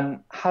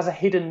 has a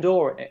hidden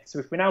door in it. So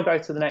if we now go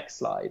to the next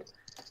slide,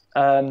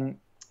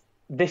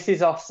 this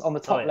is us on the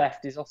top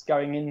left, is us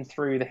going in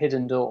through the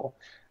hidden door.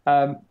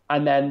 And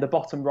then the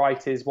bottom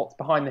right is what's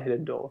behind the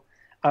hidden door.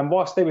 And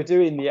whilst they were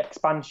doing the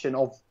expansion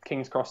of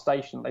King's Cross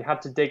Station, they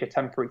had to dig a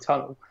temporary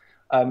tunnel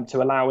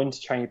to allow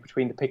interchange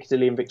between the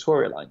Piccadilly and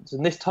Victoria lines.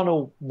 And this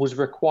tunnel was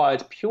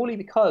required purely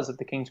because of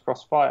the King's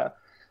Cross fire,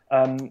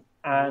 and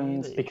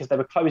really? Because they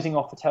were closing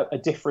off a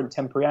different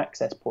temporary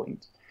access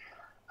point.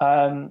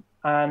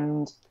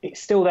 And it's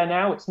still there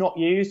now. It's not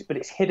used, but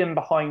it's hidden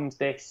behind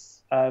this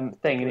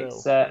thing, and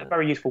it's a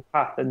very useful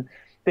path. And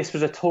this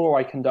was a tour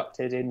I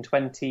conducted in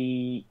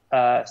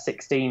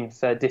 2016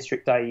 for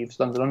District Dave's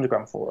London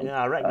Underground Forum.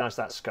 Yeah, I recognise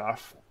that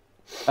scarf.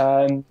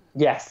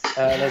 Yes,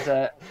 there's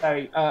a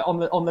very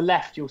on the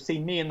left you'll see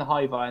me in the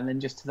Highby, and then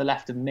just to the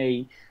left of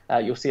me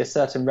you'll see a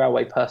certain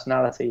railway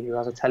personality who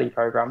has a telly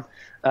programme.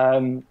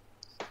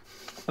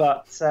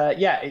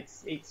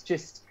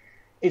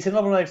 It's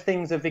another one of those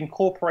things of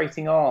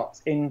incorporating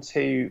art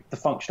into the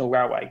functional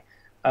railway.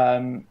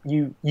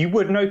 You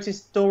would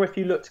notice the door if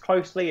you looked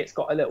closely. It's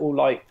got a little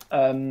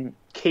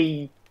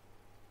key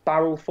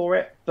barrel for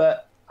it,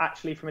 but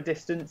actually from a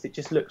distance it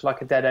just looks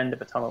like a dead end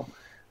of a tunnel.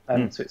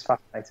 So it's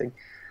fascinating.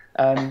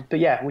 But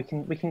yeah, we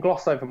can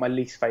gloss over my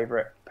least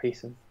favourite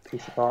piece of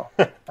art,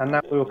 and now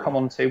we will come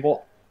on to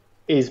what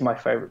is my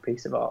favourite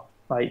piece of art.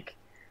 And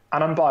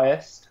I'm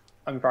biased.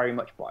 I'm very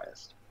much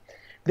biased.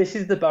 This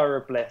is the Bower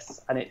of Bliss,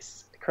 and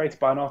it's created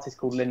by an artist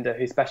called Linda,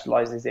 who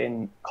specialises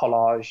in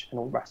collage and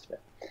all the rest of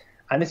it.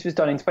 And this was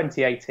done in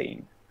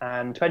 2018.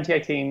 And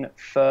 2018,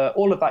 for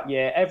all of that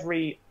year,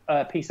 every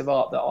piece of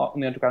art that Art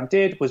on the Underground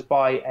did was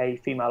by a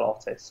female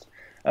artist.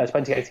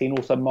 2018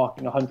 also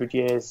marking 100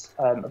 years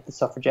of the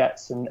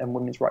suffragettes and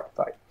women's right to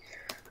vote.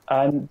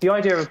 And the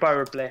idea of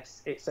Bower of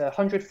Bliss, it's a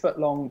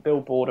 100-foot-long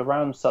billboard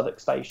around Southwark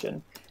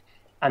Station.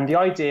 And the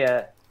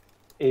idea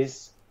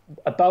is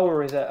a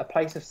bower is a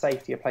place of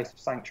safety, a place of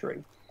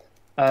sanctuary.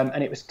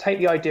 And it was to take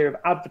the idea of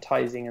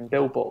advertising and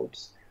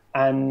billboards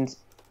and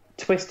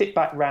twist it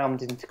back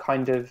round into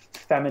kind of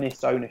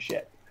feminist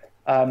ownership.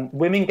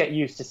 Women get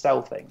used to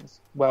sell things.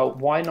 Well,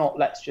 why not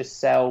let's just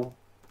sell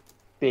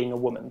being a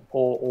woman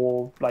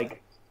or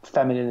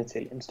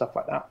femininity and stuff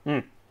like that.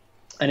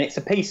 And it's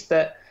a piece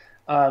that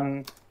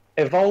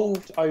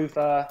evolved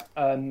over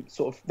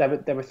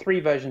there were three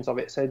versions of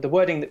it. So the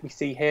wording that we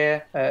see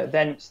here,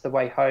 thence the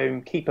way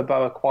home, keep a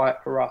bower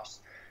quiet for us.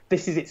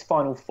 This is its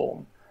final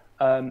form.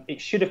 It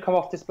should have come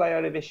off display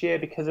earlier this year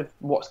because of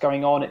what's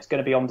going on. It's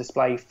going to be on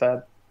display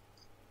for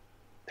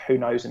who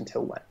knows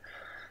until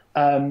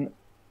when.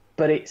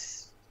 But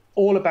it's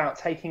all about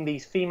taking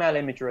these female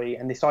imagery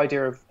and this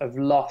idea of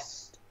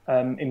loss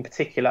in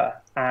particular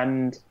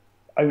and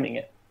owning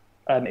it.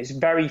 It's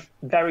very,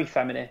 very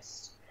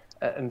feminist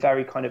and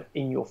very kind of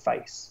in your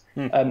face.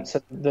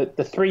 So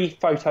the three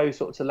photos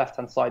sort of to the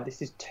left-hand side,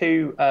 this is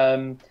two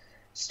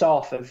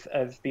staff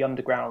of the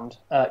Underground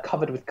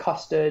covered with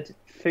custard,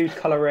 food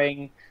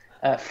colouring,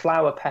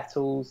 flower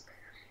petals.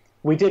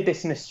 We did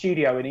this in a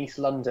studio in East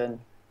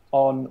London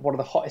on one of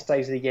the hottest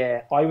days of the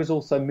year. I was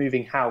also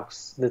moving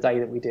house the day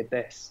that we did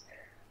this,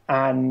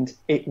 and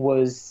it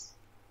was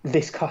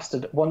this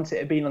custard. Once it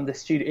had been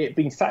it had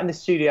been sat in the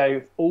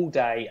studio all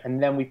day,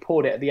 and then we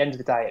poured it at the end of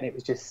the day, and it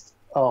was just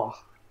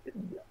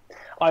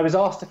I was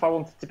asked if I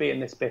wanted to be in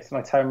this bit, and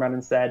I turned around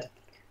and said,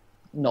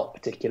 not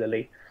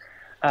particularly.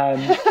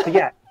 But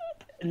yeah,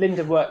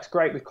 Linda works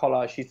great with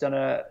collage. She's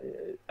done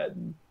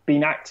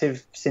been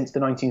active since the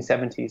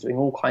 1970s, doing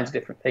all kinds of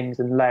different things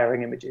and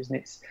layering images, and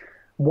it's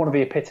one of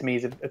the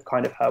epitomes of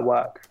kind of her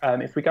work.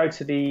 If we go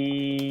to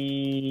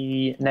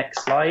the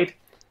next slide,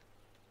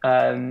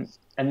 and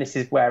and this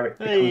is where it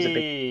becomes a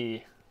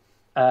big.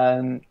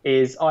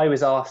 Is I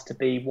was asked to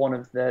be one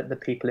of the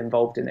people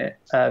involved in it.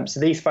 So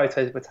these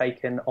photos were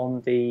taken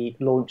on the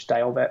launch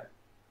day of it.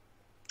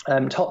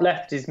 Top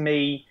left is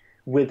me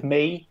with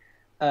me.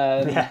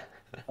 I'm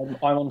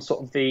on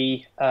sort of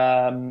the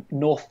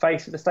north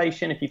face of the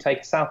station. If you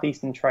take a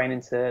southeastern train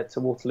into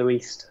Waterloo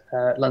East,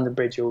 London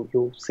Bridge,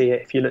 you'll see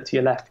it if you look to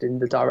your left in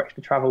the direction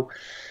of travel.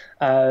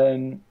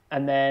 And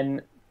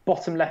then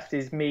bottom left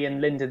is me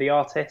and Linda, the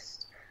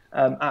artist,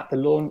 at the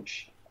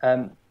launch.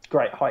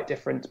 Great height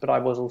difference, but I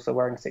was also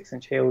wearing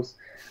 6-inch heels.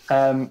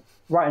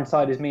 Right hand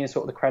side is me and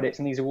sort of the credits,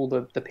 and these are all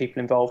the people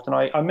involved. And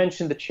I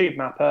mentioned the tube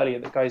map earlier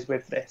that goes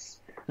with this,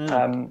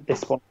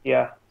 this one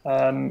here.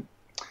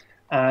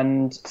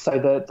 And so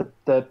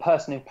the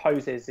person who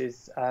poses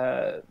is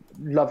a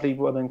lovely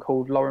woman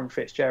called Lauren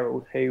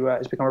Fitzgerald, who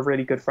has become a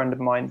really good friend of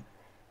mine.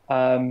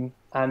 And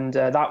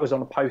that was on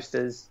the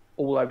posters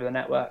all over the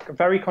network.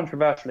 Very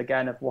controversial,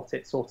 again, of what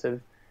it sort of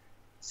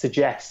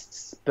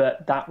suggests,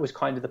 but that was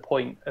kind of the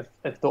point of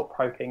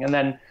thought-provoking. And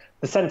then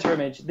the centre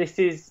image, this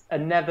is a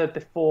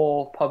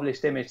never-before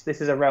published image.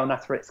 This is a Rail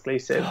Natter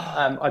exclusive.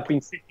 I've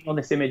been sitting on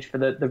this image for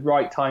the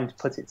right time to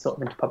put it sort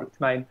of into public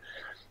domain.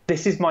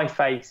 This is my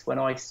face when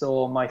I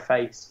saw my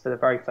face for the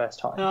very first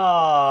time.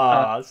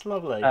 Oh, that's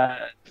lovely.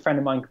 A friend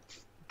of mine,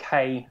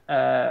 Kay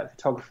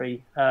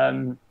Photography,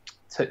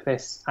 took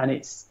this, and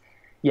it's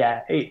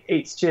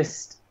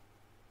just,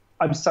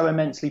 I'm so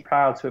immensely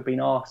proud to have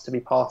been asked to be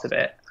part of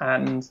it,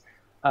 and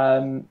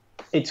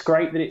it's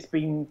great that it's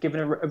been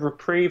given a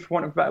reprieve, for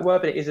want of a better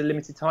word, but it is a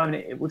limited time,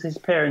 and it will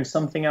disappear, and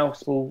something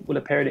else will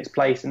appear in its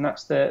place, and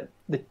that's the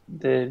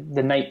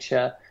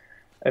nature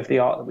of the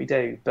art that we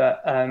do.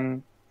 But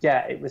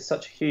it was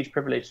such a huge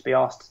privilege to be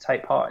asked to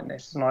take part in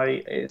this, and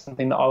it's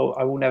something that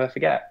I will never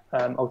forget,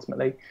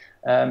 ultimately.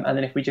 And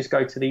then if we just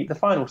go to the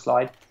final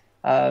slide,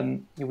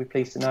 you'll be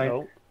pleased to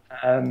know,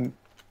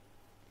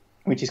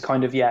 which is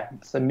kind of,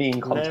 so me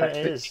in context. There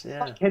it is, it's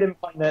like hidden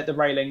behind the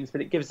railings,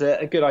 but it gives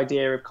a good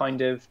idea of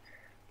kind of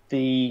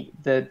the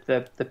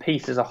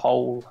piece as a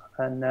whole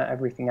and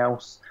everything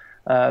else.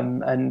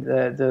 And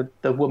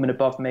the woman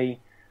above me,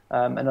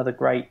 another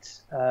great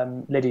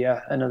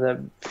Lydia,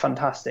 another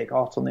fantastic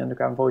Art on the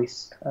Underground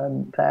voice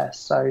there.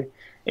 So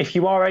if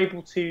you are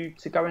able to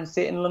go and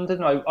see it in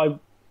London, I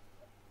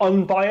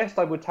unbiased,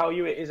 I would tell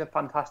you it is a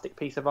fantastic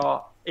piece of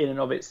art in and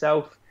of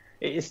itself.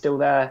 It is still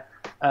there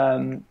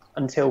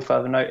until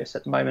further notice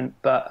at the moment.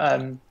 But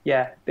I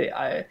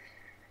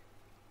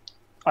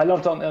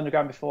loved Art on the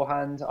Underground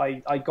beforehand.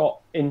 I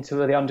got into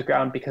the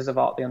Underground because of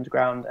Art on the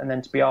Underground, and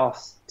then to be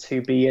asked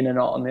to be in an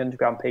Art on the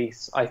Underground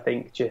piece, I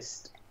think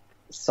just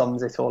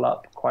sums it all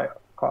up quite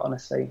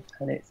honestly,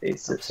 and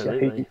it's such a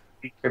huge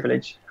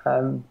privilege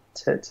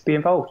to be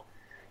involved.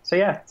 So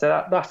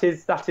that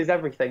is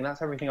everything.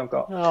 That's everything I've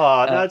got.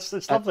 Oh no,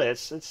 it's lovely.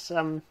 It's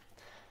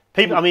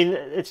people. I mean,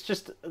 it's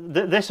just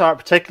this art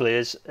particularly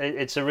is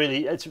it's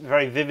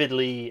very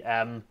vividly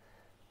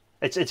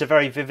it's a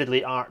very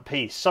vividly art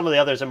piece. Some of the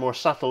others are more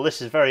subtle.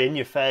 This is very in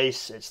your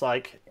face. It's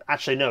like,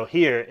 actually no,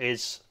 here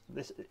is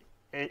this.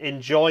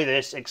 Enjoy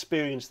this,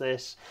 experience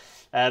this.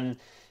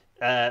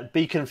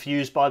 Be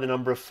confused by the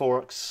number of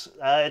forks.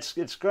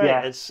 It's great.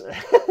 Yeah.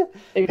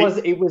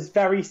 It was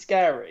very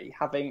scary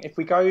having. If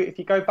you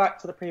go back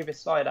to the previous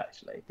slide,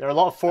 actually, there are a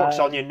lot of forks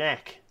on your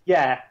neck.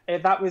 Yeah,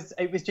 it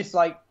was just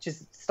like,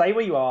 just stay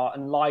where you are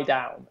and lie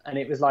down, and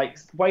it was like,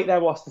 wait there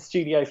whilst the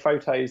studio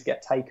photos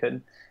get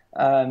taken,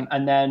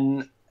 and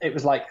then it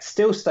was like,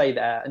 still stay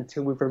there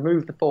until we've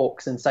removed the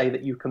forks and say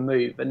that you can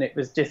move. And it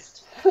was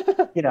just,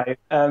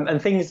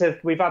 and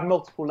we've had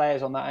multiple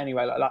layers on that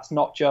anyway. Like, that's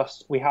not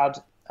just, we had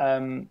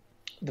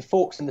the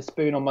forks and the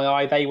spoon on my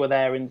eye, they were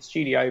there in the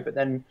studio, but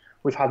then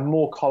we've had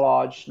more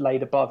collage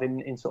laid above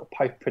in sort of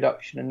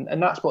post-production,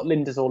 and that's what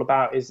Linda's all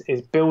about, is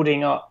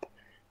building up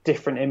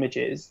different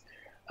images.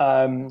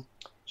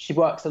 She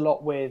works a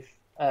lot with,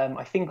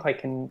 I think I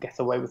can get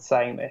away with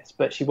saying this,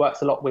 but she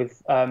works a lot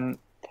with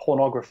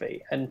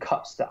pornography and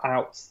cuts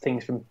out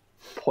things from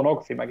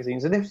pornography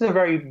magazines. And this was a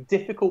very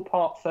difficult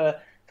part for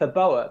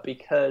Boa,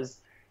 because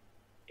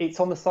it's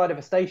on the side of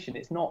a station.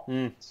 It's not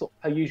sort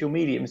of her usual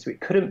medium, so it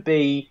couldn't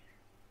be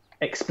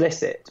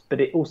explicit, but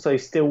it also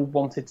still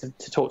wanted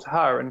to talk to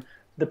her. And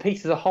the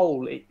piece as a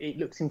whole, it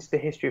looks into the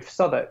history of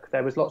Southwark.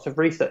 There was lots of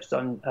research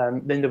done.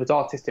 Linda was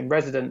artist in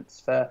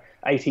residence for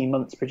 18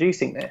 months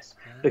producing this,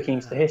 looking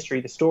into the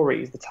history, the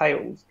stories, the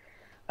tales.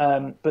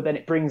 But then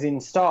it brings in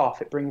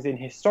staff, it brings in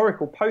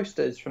historical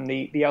posters from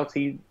the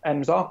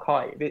LTM's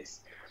archive.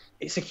 It's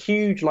a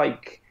huge,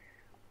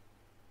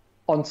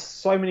 on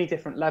so many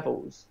different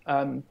levels,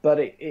 but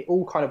it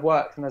all kind of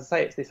works. And as I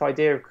say, it's this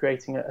idea of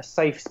creating a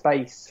safe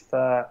space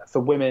for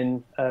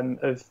women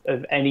of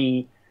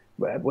any,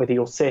 whether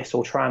you're cis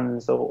or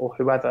trans or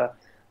whoever,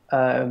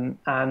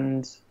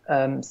 and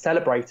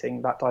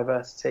celebrating that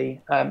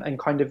diversity, and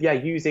kind of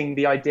using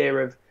the idea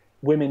of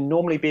women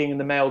normally being in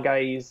the male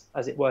gaze,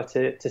 as it were,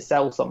 to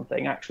sell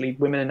something. Actually,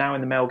 women are now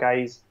in the male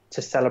gaze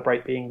to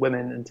celebrate being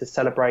women and to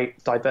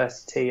celebrate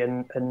diversity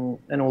and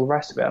all the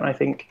rest of it. And I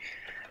think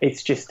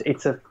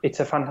it's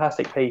a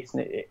fantastic piece,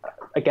 and it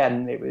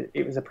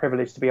was a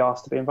privilege to be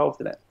asked to be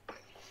involved in it.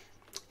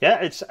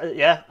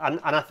 Yeah, and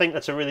I think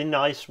that's a really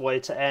nice way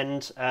to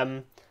end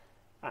to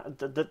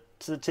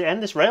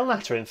end this Rail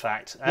Natter. In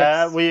fact,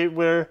 Yes.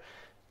 we're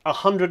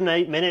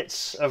 108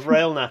 minutes of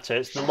Rail Natter.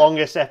 It's the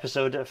longest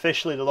episode,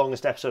 officially the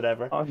longest episode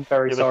ever. I'm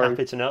very You'll sorry. be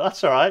happy to know.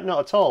 That's all right, not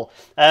at all.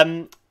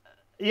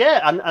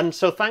 Yeah, and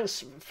so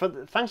thanks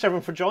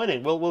everyone for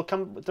joining. We'll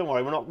come. Don't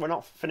worry, we're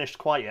not finished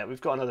quite yet. We've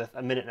got another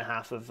minute and a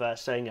half of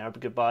saying our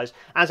goodbyes.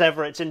 As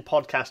ever, it's in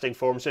podcasting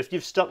form. So if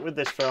you've stuck with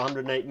this for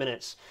 108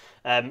 minutes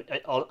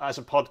as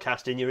a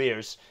podcast in your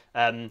ears,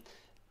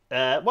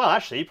 well,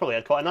 actually, you probably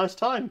had quite a nice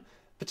time.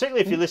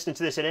 Particularly if you're listening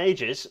to this in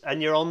ages and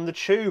you're on the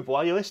tube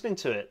while you're listening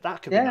to it.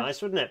 That could be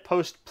nice, wouldn't it?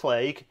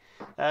 Post-plague,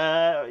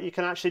 you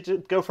can actually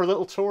go for a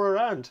little tour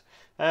around.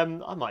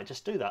 I might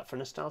just do that for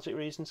nostalgic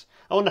reasons.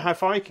 I wonder how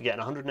far you could get in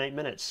 108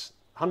 minutes.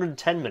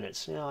 110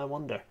 minutes, yeah, I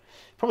wonder.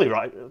 Probably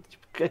right.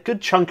 A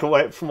good chunk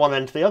away from one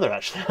end to the other,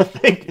 actually, I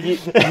think. You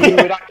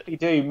would actually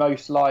do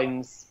most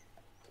lines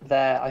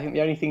there. I think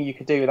the only thing you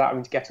could do without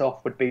having to get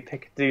off would be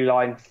Piccadilly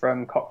line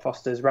from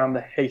Cockfosters round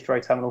the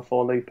Heathrow Terminal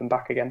 4 loop and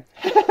back again.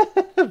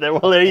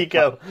 There you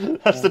go.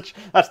 That's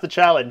the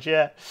challenge.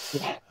 Yeah.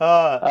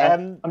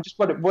 I'm just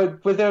wondering.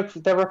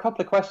 There were a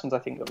couple of questions I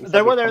think that we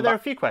said there are a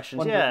few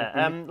questions.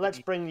 Let's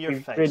bring your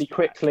face. Really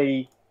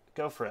quickly.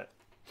 Go for it.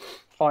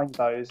 Find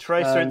those.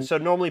 Tracer. So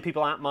normally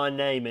people at my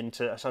name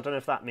into. So I don't know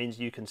if that means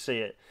you can see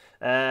it.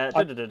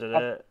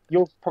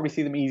 You'll probably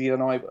see them easier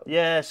than I will.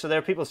 Yeah. So there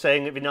are people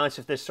saying it'd be nice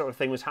if this sort of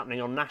thing was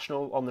happening on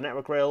the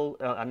network rail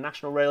and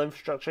national rail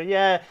infrastructure.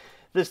 Yeah.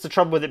 That's the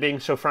trouble with it being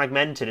so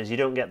fragmented, is you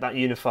don't get that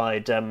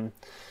unified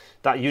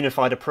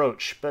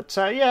approach. But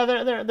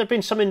there've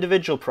been some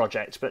individual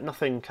projects, but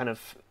nothing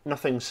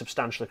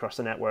substantial across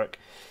the network.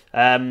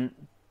 Railway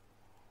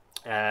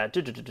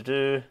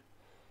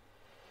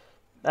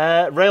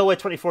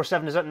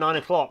 24/7 is at 9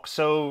 o'clock,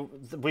 so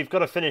we've got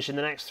to finish in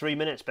the next 3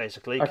 minutes,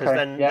 basically, because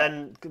then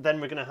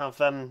we're going to have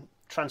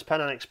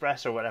Transpennine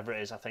Express or whatever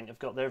it is. I think have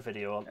got their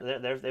video on.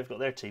 They've got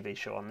their TV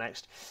show on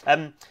next.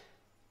 I'll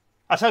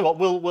tell you what,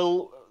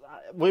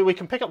 we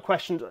can pick up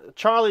questions.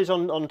 Charlie's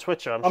on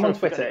Twitter. I'm sure on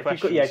Twitter.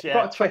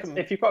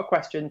 If you've got a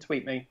question,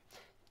 tweet me.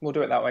 We'll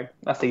do it that way.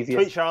 That's easiest.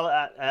 Tweet Charlie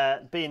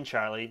at being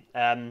Charlie.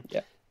 So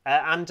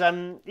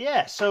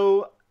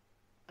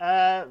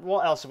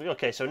what else have we?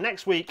 Okay, so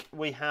next week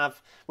we're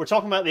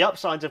talking about the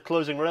upsides of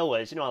closing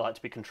railways. You know, I like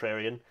to be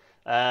contrarian.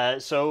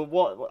 So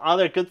what are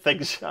there good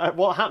things?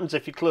 What happens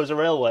if you close a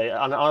railway,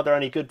 and are there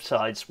any good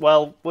sides?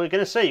 Well, we're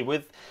going to see.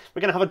 We're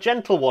going to have a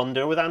gentle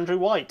wander with Andrew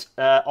White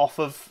off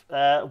of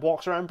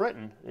Walks Around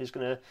Britain. He's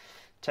going to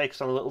take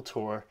us on a little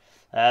tour.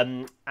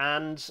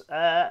 As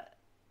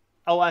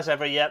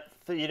ever, you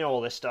know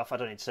all this stuff. I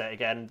don't need to say it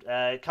again.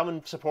 Come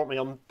and support me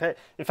on.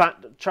 In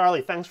fact,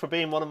 Charlie, thanks for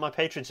being one of my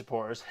Patreon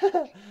supporters.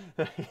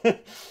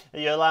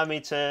 You allow me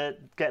to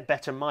get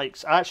better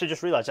mics. I actually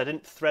just realised I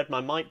didn't thread my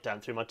mic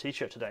down through my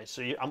t-shirt today,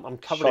 so I'm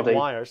covered in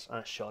wires.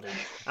 Shoddy,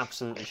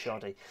 absolutely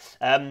shoddy.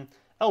 So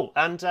all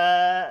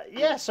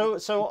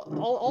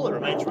that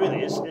remains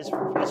really is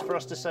for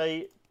us to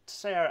say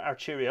our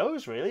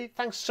cheerios, really.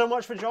 Thanks so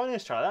much for joining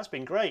us, Charlie. That's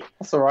been great.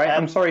 That's all right.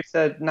 I'm sorry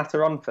to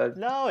natter on for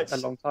a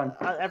long time.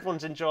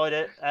 Everyone's enjoyed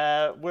it.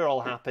 We're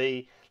all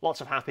happy. Lots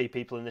of happy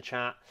people in the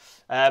chat.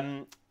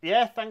 Thanks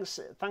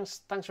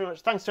very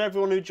much. Thanks to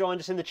everyone who joined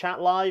us in the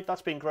chat live.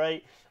 That's been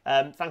great.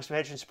 Thanks to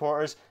Patreon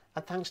supporters.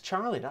 And thanks,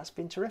 Charlie. That's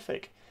been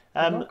terrific.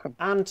 Welcome.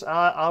 And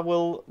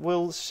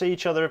we'll see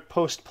each other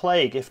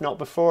post-plague, if not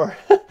before.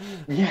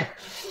 Yeah.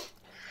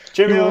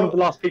 Cheerio. You were one of the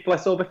last people I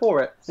saw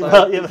before it. So.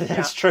 Well, yeah,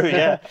 that's true,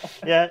 yeah.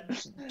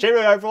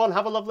 Cheerio, everyone.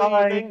 Have a lovely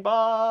evening.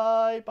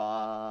 Bye.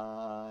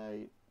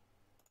 Bye.